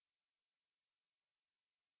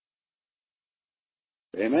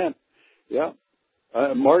 Amen. Yeah.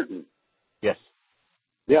 Martin. Yes.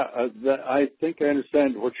 Yeah, I think I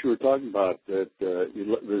understand what you were talking about. That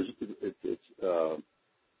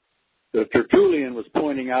the Tertullian was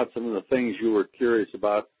pointing out some of the things you were curious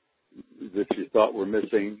about that you thought were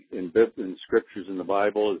missing in scriptures in the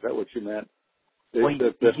Bible. Is that what you meant? Well,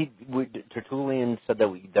 Tertullian said that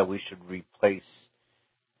we should replace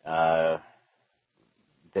that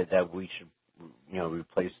we should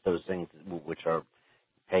replace those things which are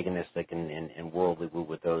paganistic and worldly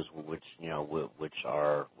with those which which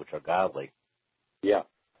are godly. Yeah.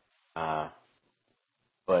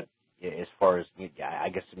 But as far as I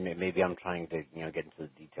guess maybe I'm trying to get into the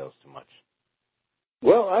details too much.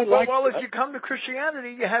 Well, if you come to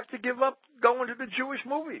Christianity, you have to give up going to the Jewish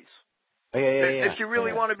movies. Yeah. If you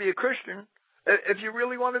really want to be a Christian,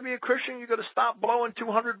 you got to stop blowing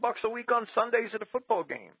 $200 a week on Sundays at a football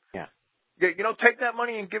game. Yeah. Take that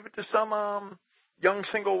money and give it to some young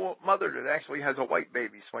single mother that actually has a white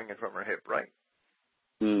baby swinging from her hip, right?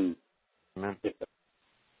 Hmm.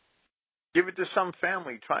 Give it to some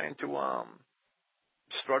family trying to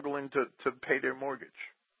struggling to pay their mortgage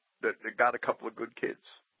that got a couple of good kids.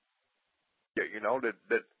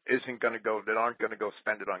 That isn't going to go, that aren't going to go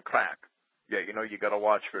spend it on crack. You got to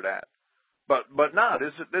watch for that. But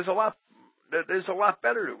there's a lot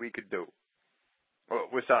better that we could do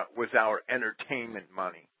with our entertainment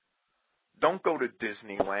money. Don't go to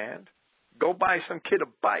Disneyland. Go buy some kid a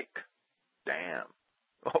bike. Damn.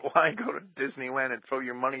 Why go to Disneyland and throw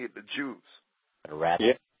your money at the Jews? A rat.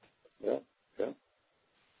 Yeah.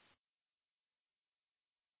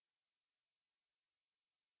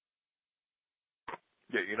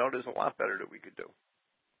 Yeah, there's a lot better that we could do.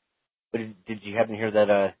 But did you happen to hear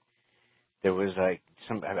that there was I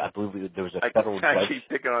believe there was a federal judge. I keep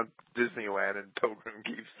picking on Disneyland, and Pilgrim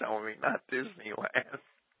keeps telling me not Disneyland.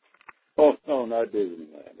 Oh no, not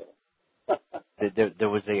Disneyland. There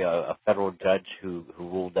was a federal judge who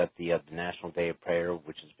ruled that the National Day of Prayer,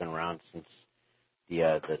 which has been around since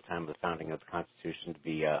the time of the founding of the Constitution, to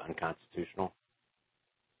be unconstitutional.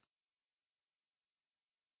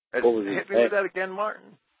 Hit me with that again,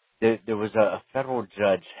 Martin. There was a federal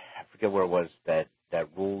judge, I forget where it was, that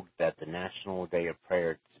ruled that the National Day of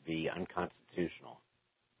Prayer to be unconstitutional.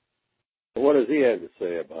 What does he have to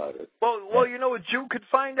say about it? Well, a Jew could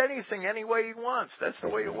find anything any way he wants. That's the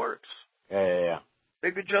way it works. Yeah.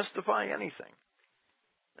 They could justify anything.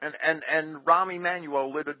 And Rahm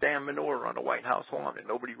Emanuel lit a damn menorah on the White House lawn, and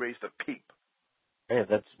nobody raised a peep. Yeah,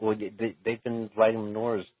 they've been lighting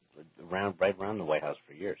menorahs right around the White House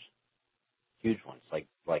for years. Huge ones, like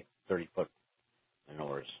 30-foot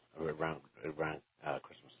menorahs around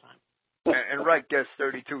Christmas time. And right, guess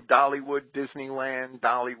 32, Dollywood, Disneyland,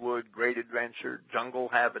 Dollywood, Great Adventure, Jungle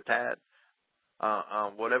Habitat,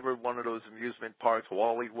 whatever one of those amusement parks,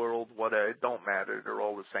 Wally World, whatever, it don't matter. They're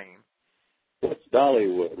all the same. What's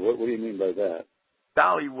Dollywood? What do you mean by that?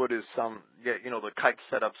 Dollywood is the Kike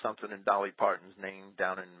set up something in Dolly Parton's name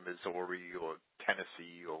down in Missouri or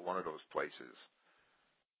Tennessee or one of those places.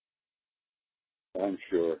 I'm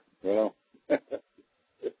sure. Well,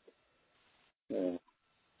 yeah.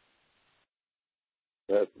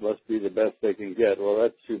 That must be the best they can get. Well,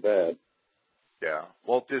 that's too bad. Yeah.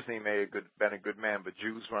 Walt Disney may have been a good man, but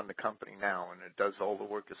Jews run the company now, and it does all the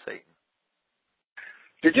work of Satan.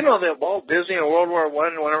 Did you know that Walt Disney in World War I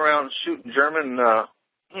went around shooting German,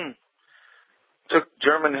 took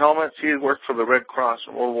German helmets? He worked for the Red Cross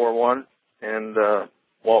in World War I, and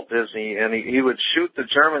Walt Disney, and he would shoot the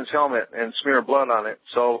German's helmet and smear blood on it,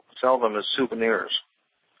 so sell them as souvenirs.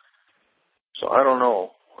 So I don't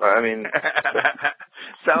know. I mean,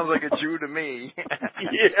 sounds like a Jew to me.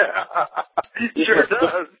 Yeah, sure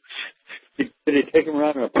does. Did he take them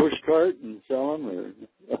around in a push cart and sell them? Or?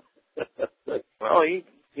 Well, he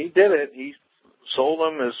did it. He sold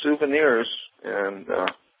them as souvenirs, and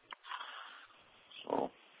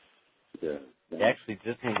so. Yeah. Actually,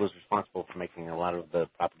 Disney was responsible for making a lot of the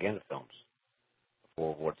propaganda films for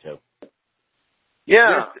World War II.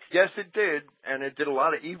 Yeah. Yes, it did, and it did a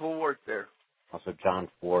lot of evil work there. Also, John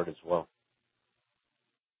Ford as well.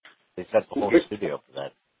 They set the whole studio for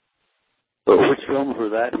that. So which film for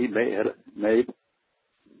that he made?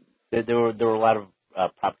 There were a lot of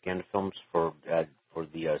propaganda films for the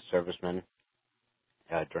servicemen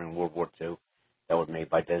during World War II that were made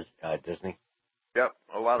by Disney. Yep,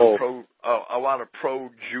 a lot of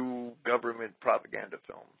pro-Jew government propaganda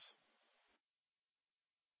films.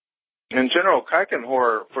 And General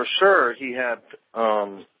Kuikenhor, for sure,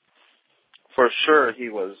 he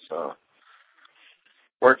was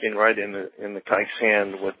working right in the Kike's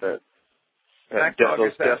hand with the Mac Dog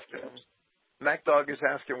is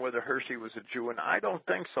asking whether Hershey was a Jew, and I don't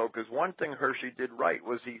think so, because one thing Hershey did right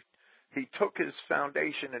was he took his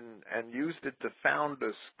foundation and used it to found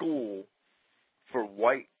a school for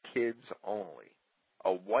white kids only,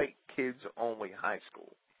 a white kids only high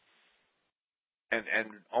school. And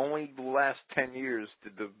only the last 10 years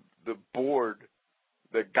did the board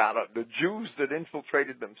that got up, the Jews that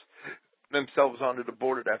infiltrated themselves onto the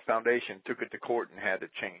board of that foundation took it to court and had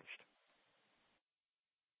it changed.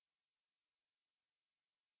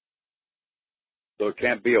 So it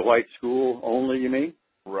can't be a white school only, you mean?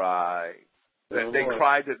 Right. They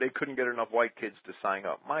cried that they couldn't get enough white kids to sign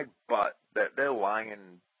up. My butt, they're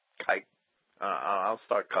lying kite. I'll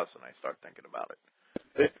start cussing. I start thinking about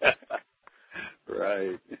it.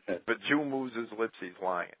 Right. But Jew moves his lips, he's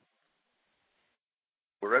lying.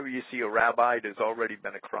 Wherever you see a rabbi, there's already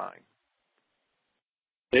been a crime.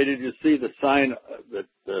 Hey, did you see the sign that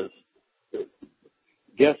the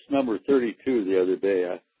guest number 32 the other day?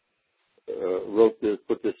 I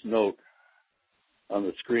put this note on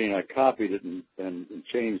the screen. I copied it and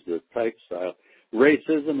changed the type style.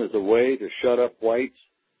 Racism is a way to shut up whites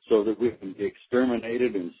so that we can be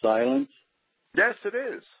exterminated in silence. Yes, it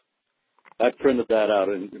is. I printed that out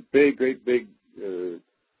in great big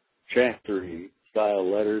chancery style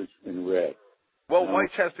letters in red. Well,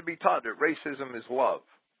 whites have to be taught that racism is love.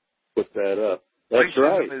 Put that up. That's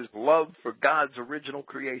racism right. is love for God's original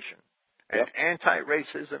creation. And Yep.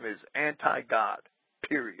 Anti-racism is anti-God,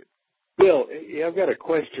 period. Bill, I've got a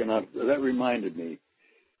question. That reminded me,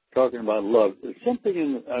 talking about love. There's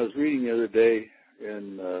something I was reading the other day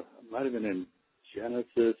might have been in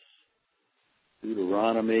Genesis,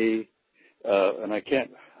 Deuteronomy, and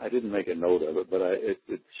I didn't make a note of it, but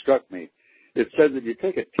it struck me. It said that you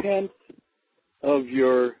take a tenth of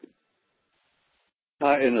your,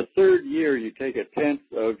 in the third year, you take a tenth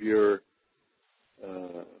of your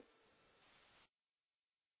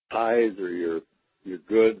tithes or your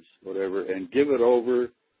goods, whatever, and give it over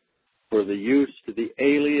for the use to the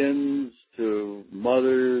aliens, to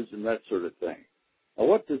mothers, and that sort of thing. Now,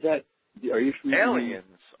 what does that? Are you familiar? Aliens?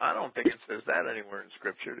 I don't think it says that anywhere in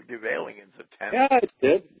Scripture to give aliens a tenth. Yeah, it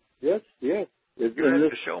did. Yes. You have to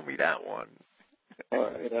show me that one.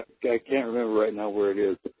 All right, I can't remember right now where it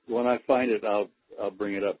is. But when I find it, I'll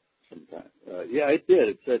bring it up sometime. Yeah, it did.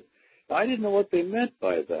 It said, I didn't know what they meant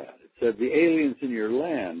by that. It said the aliens in your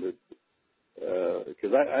land.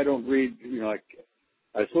 Because I don't read,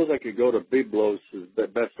 I suppose I could go to Biblos, is the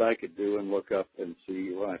best I could do, and look up and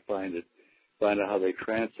see when I find out how they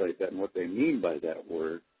translate that and what they mean by that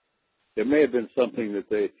word. It may have been something that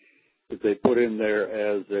they put in there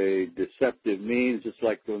as a deceptive means, just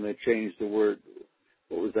like when they changed the word.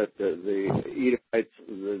 What was that? The Edomites,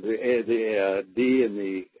 the D and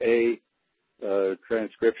the A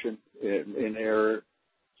transcription in error,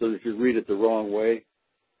 so that you read it the wrong way.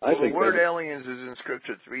 Well, the word aliens is in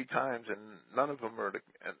Scripture 3 times, and none of them are.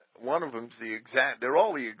 One of them's the exact. They're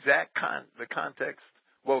all the exact the context.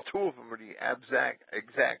 Well, 2 of them are the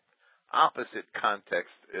exact opposite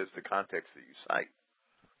context as the context that you cite.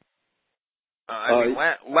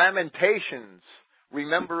 Lamentations.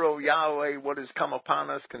 Remember, O Yahweh, what has come upon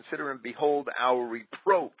us. Consider and behold our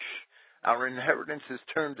reproach. Our inheritance is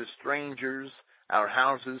turned to strangers. Our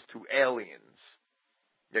houses to aliens.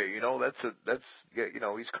 Yeah, that's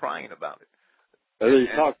he's crying about it. Are you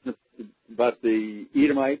talking about the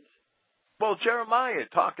Edomites? Well, Jeremiah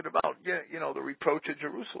talking about the reproach of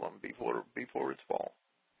Jerusalem before its fall,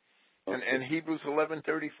 okay. and Hebrews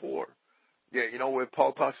 11:34. Yeah, where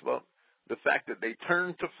Paul talks about the fact that they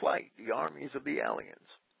turned to flight, the armies of the aliens.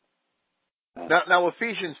 Now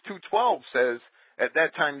Ephesians 2:12 says, at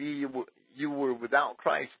that time you were without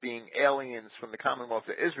Christ, being aliens from the commonwealth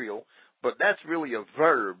of Israel. But that's really a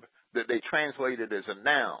verb that they translated as a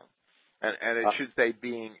noun. And it should say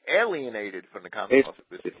being alienated from the commonwealth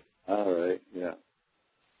of Israel. All right, yeah.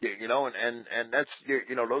 And that's,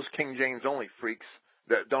 those King James only freaks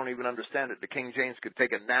that don't even understand it. The King James could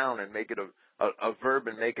take a noun and make it a verb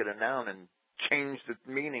and make it a noun and change the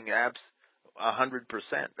meaning 100%.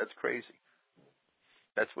 That's crazy.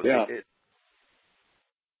 That's what they did.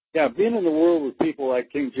 Yeah, being in the world with people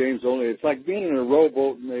like King James only, it's like being in a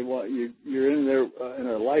rowboat and you're in there in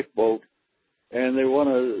a lifeboat, and they want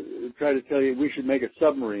to try to tell you we should make a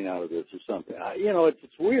submarine out of this or something.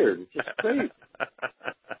 It's weird. It's just crazy.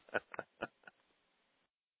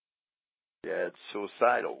 Yeah, it's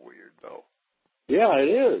suicidal weird though. Yeah, it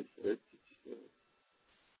is.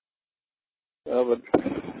 But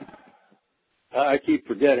I keep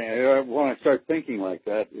forgetting. When I start thinking like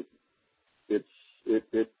that, it's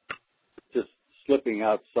just slipping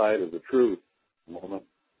outside of the truth a moment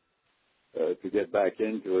to get back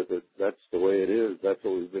into it. That's the way it is. That's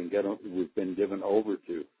what we've been given over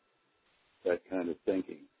to. That kind of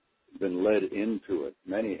thinking, been led into it.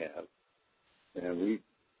 Many have, and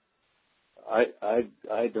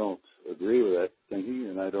I don't agree with that thinking,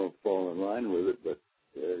 and I don't fall in line with it. But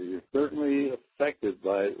You're certainly affected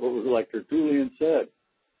by what was like Tertullian said.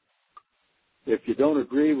 If you don't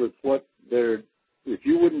agree with if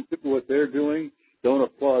you wouldn't do what they're doing, don't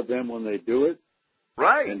applaud them when they do it.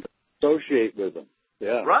 Right. And associate with them.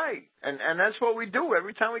 Yeah. Right. And that's what we do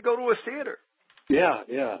every time we go to a theater. Yeah,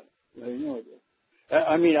 yeah.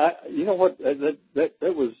 I mean, you know what?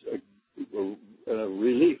 That was a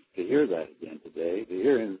relief to hear that again today, to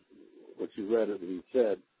hear him, what you read what he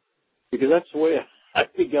said, because that's the way I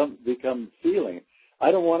become feeling.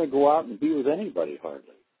 I don't want to go out and be with anybody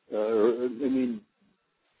hardly.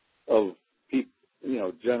 Of people,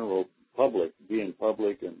 general public, be in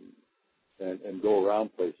public and go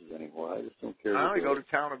around places anymore. I just don't care. I only go to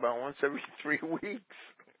town about once every 3 weeks.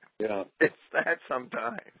 Yeah. It's that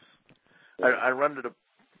sometimes. Yeah. I run to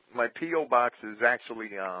my P.O. box is actually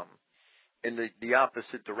in the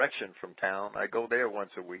opposite direction from town. I go there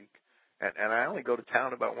once a week, and I only go to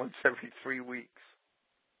town about once every 3 weeks.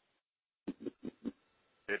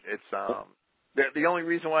 The only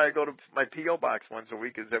reason why I go to my P.O. box once a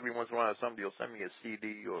week is every once in a while somebody will send me a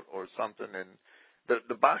CD or something, and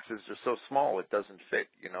the boxes are so small it doesn't fit,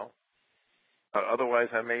 Otherwise,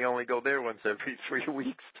 I may only go there once every 3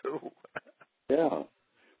 weeks, too. Yeah.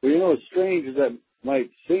 Well, as strange as that might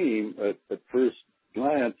seem at first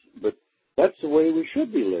glance, but that's the way we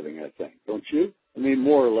should be living, I think, don't you? I mean,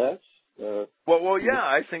 more or less. Well, yeah,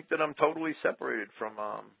 I think that I'm totally separated from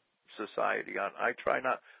society. I try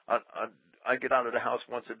not. I get out of the house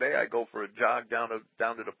once a day. I go for a jog down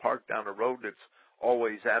to the park, down the road that's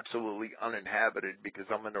always absolutely uninhabited because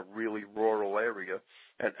I'm in a really rural area,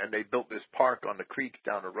 and they built this park on the creek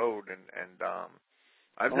down the road, and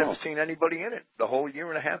I've never seen anybody in it the whole year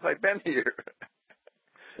and a half I've been here.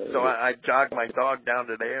 So I jog my dog down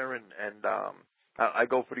to there, and I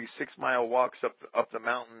go for these 6-mile walks up the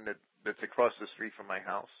mountain that's across the street from my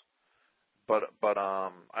house. But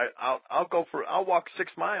I'll walk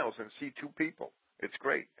 6 miles and see 2 people. It's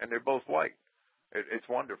great, and they're both white. It's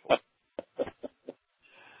wonderful.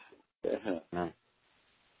 Yeah.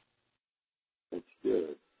 That's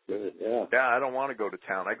good. Good. Yeah. Yeah, I don't want to go to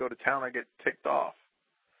town. I go to town, I get ticked off.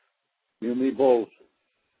 You and me both.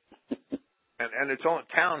 And it's only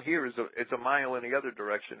town here it's a mile in the other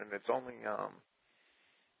direction, and it's only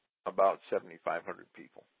about 7,500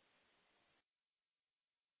 people.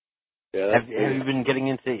 Yeah. Have you been getting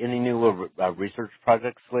into any new research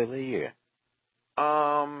projects lately?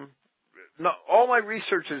 No, all my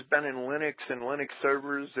research has been in Linux and Linux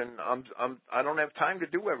servers, and I don't have time to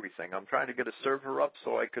do everything. I'm trying to get a server up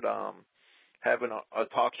so I could have a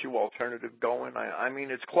TalkShoe alternative going. I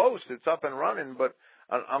mean, it's close, it's up and running, but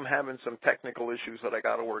I'm having some technical issues that I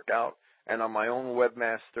got to work out, and I'm my own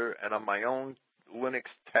webmaster, and I'm my own Linux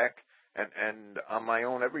tech, and I'm my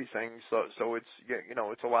own everything. So it's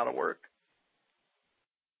it's a lot of work.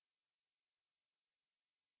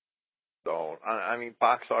 So I mean,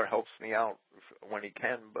 Boxar helps me out when he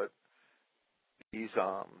can, but he's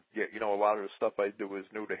a lot of the stuff I do is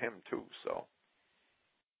new to him too. So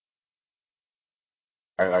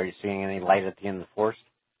are you seeing any light at the end of the forest?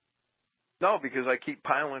 No, because I keep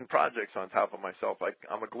piling projects on top of myself.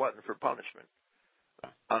 I'm a glutton for punishment.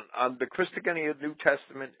 On the Christogenea New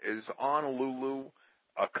Testament is on Lulu.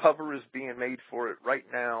 A cover is being made for it right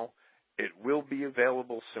now. It will be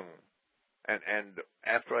available soon. And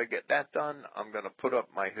after I get that done, I'm going to put up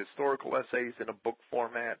my historical essays in a book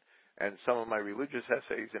format and some of my religious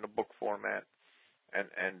essays in a book format.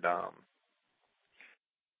 And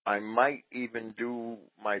I might even do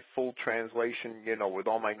my full translation, with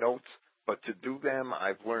all my notes. But to do them,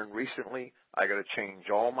 I've learned recently, I got to change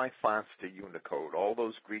all my fonts to Unicode, all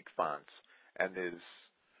those Greek fonts. And there's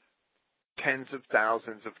tens of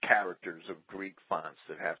thousands of characters of Greek fonts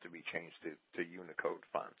that have to be changed to Unicode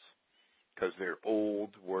fonts because they're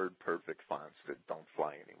old WordPerfect fonts that don't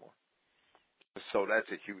fly anymore. So that's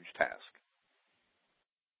a huge task.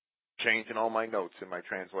 Changing all my notes in my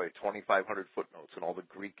translate, 2,500 footnotes and all the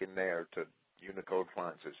Greek in there to Unicode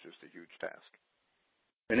fonts is just a huge task.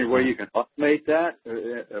 Any way you can automate that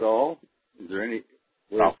at all? Is there any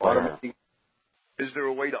way of automating? Is there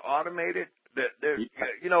a way to automate it?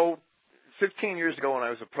 15 years ago when I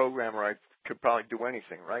was a programmer, I could probably do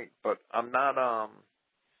anything, right? But I'm not,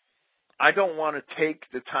 I don't want to take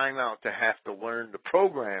the time out to have to learn the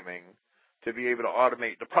programming to be able to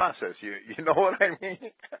automate the process. You know what I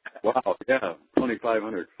mean? Wow, yeah,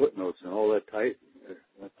 2,500 footnotes and all that type.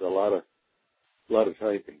 That's a lot of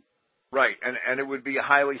typing. Right, and it would be a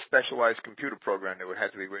highly specialized computer program that would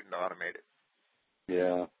have to be written to automate it.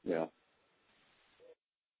 Yeah.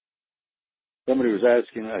 Somebody was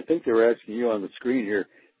asking, I think they were asking you on the screen here,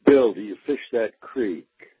 Bill, do you fish that creek?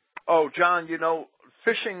 Oh, John,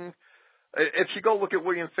 fishing. If you go look at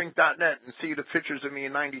WilliamFink.net and see the pictures of me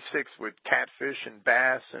in '96 with catfish and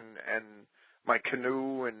bass and my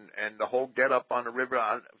canoe and the whole get up on the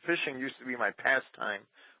river, fishing used to be my pastime.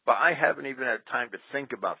 But I haven't even had time to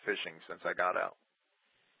think about fishing since I got out.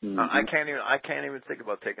 Mm-hmm. I can't even think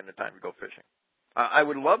about taking the time to go fishing. I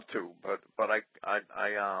would love to, but I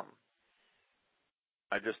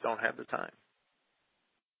just don't have the time.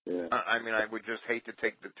 Yeah. I mean, I would just hate to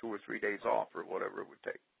take the 2 or 3 days off or whatever it would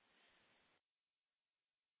take.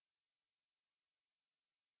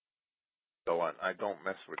 So I don't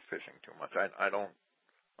mess with fishing too much. I don't.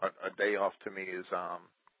 A day off to me is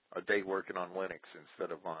a day working on Linux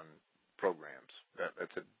instead of on programs.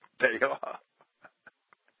 That's a day off.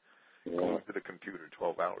 Yeah. Going to the computer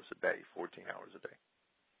 12 hours a day, 14 hours a day.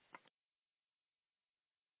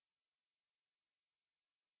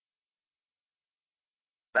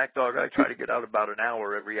 Back dog, I try to get out about an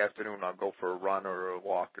hour every afternoon. I'll go for a run or a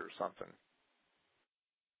walk or something.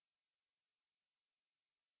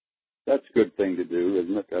 That's a good thing to do,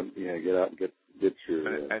 isn't it? Yeah, get out and get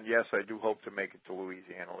your. And yes, I do hope to make it to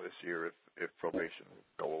Louisiana this year if probation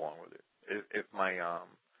will go along with it. If my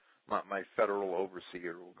my federal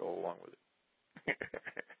overseer will go along with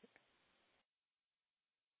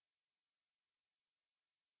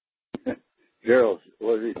it. Gerald,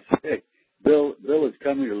 what did he say? Bill is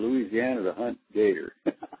coming to Louisiana to hunt gator.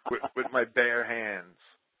 with my bare hands.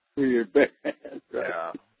 With your bare hands, right?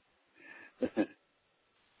 Yeah.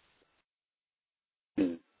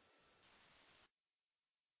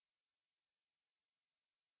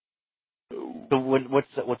 So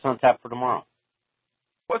what's on tap for tomorrow?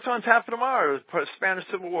 What's on tap for tomorrow is Spanish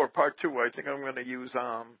Civil War Part 2. I think I'm going to use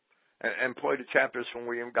employ the chapters from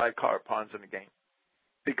William Guy Carr, Pawns in the Game,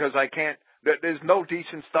 because I can't. There's no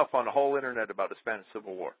decent stuff on the whole internet about the Spanish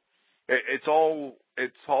Civil War. It's all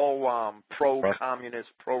pro-communist,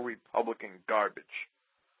 pro-republican garbage.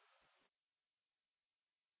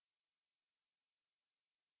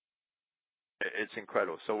 It's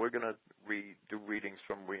incredible. So we're going to do readings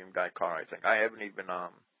from William Guy Carr, I think. I haven't even,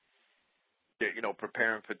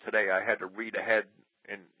 preparing for today, I had to read ahead,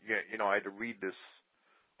 and, I had to read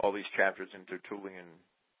all these chapters in Tertullian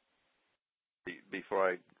before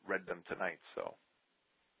I read them tonight. So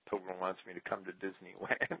Pilgrim wants me to come to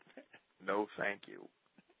Disneyland. No, thank you.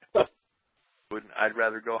 I'd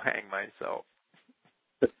rather go hang myself.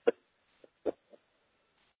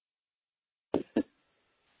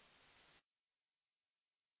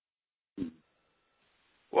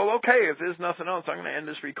 Well, okay, if there's nothing else, I'm going to end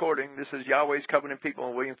this recording. This is Yahweh's Covenant People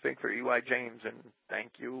and William Fink for Eli James, and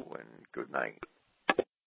thank you and good night.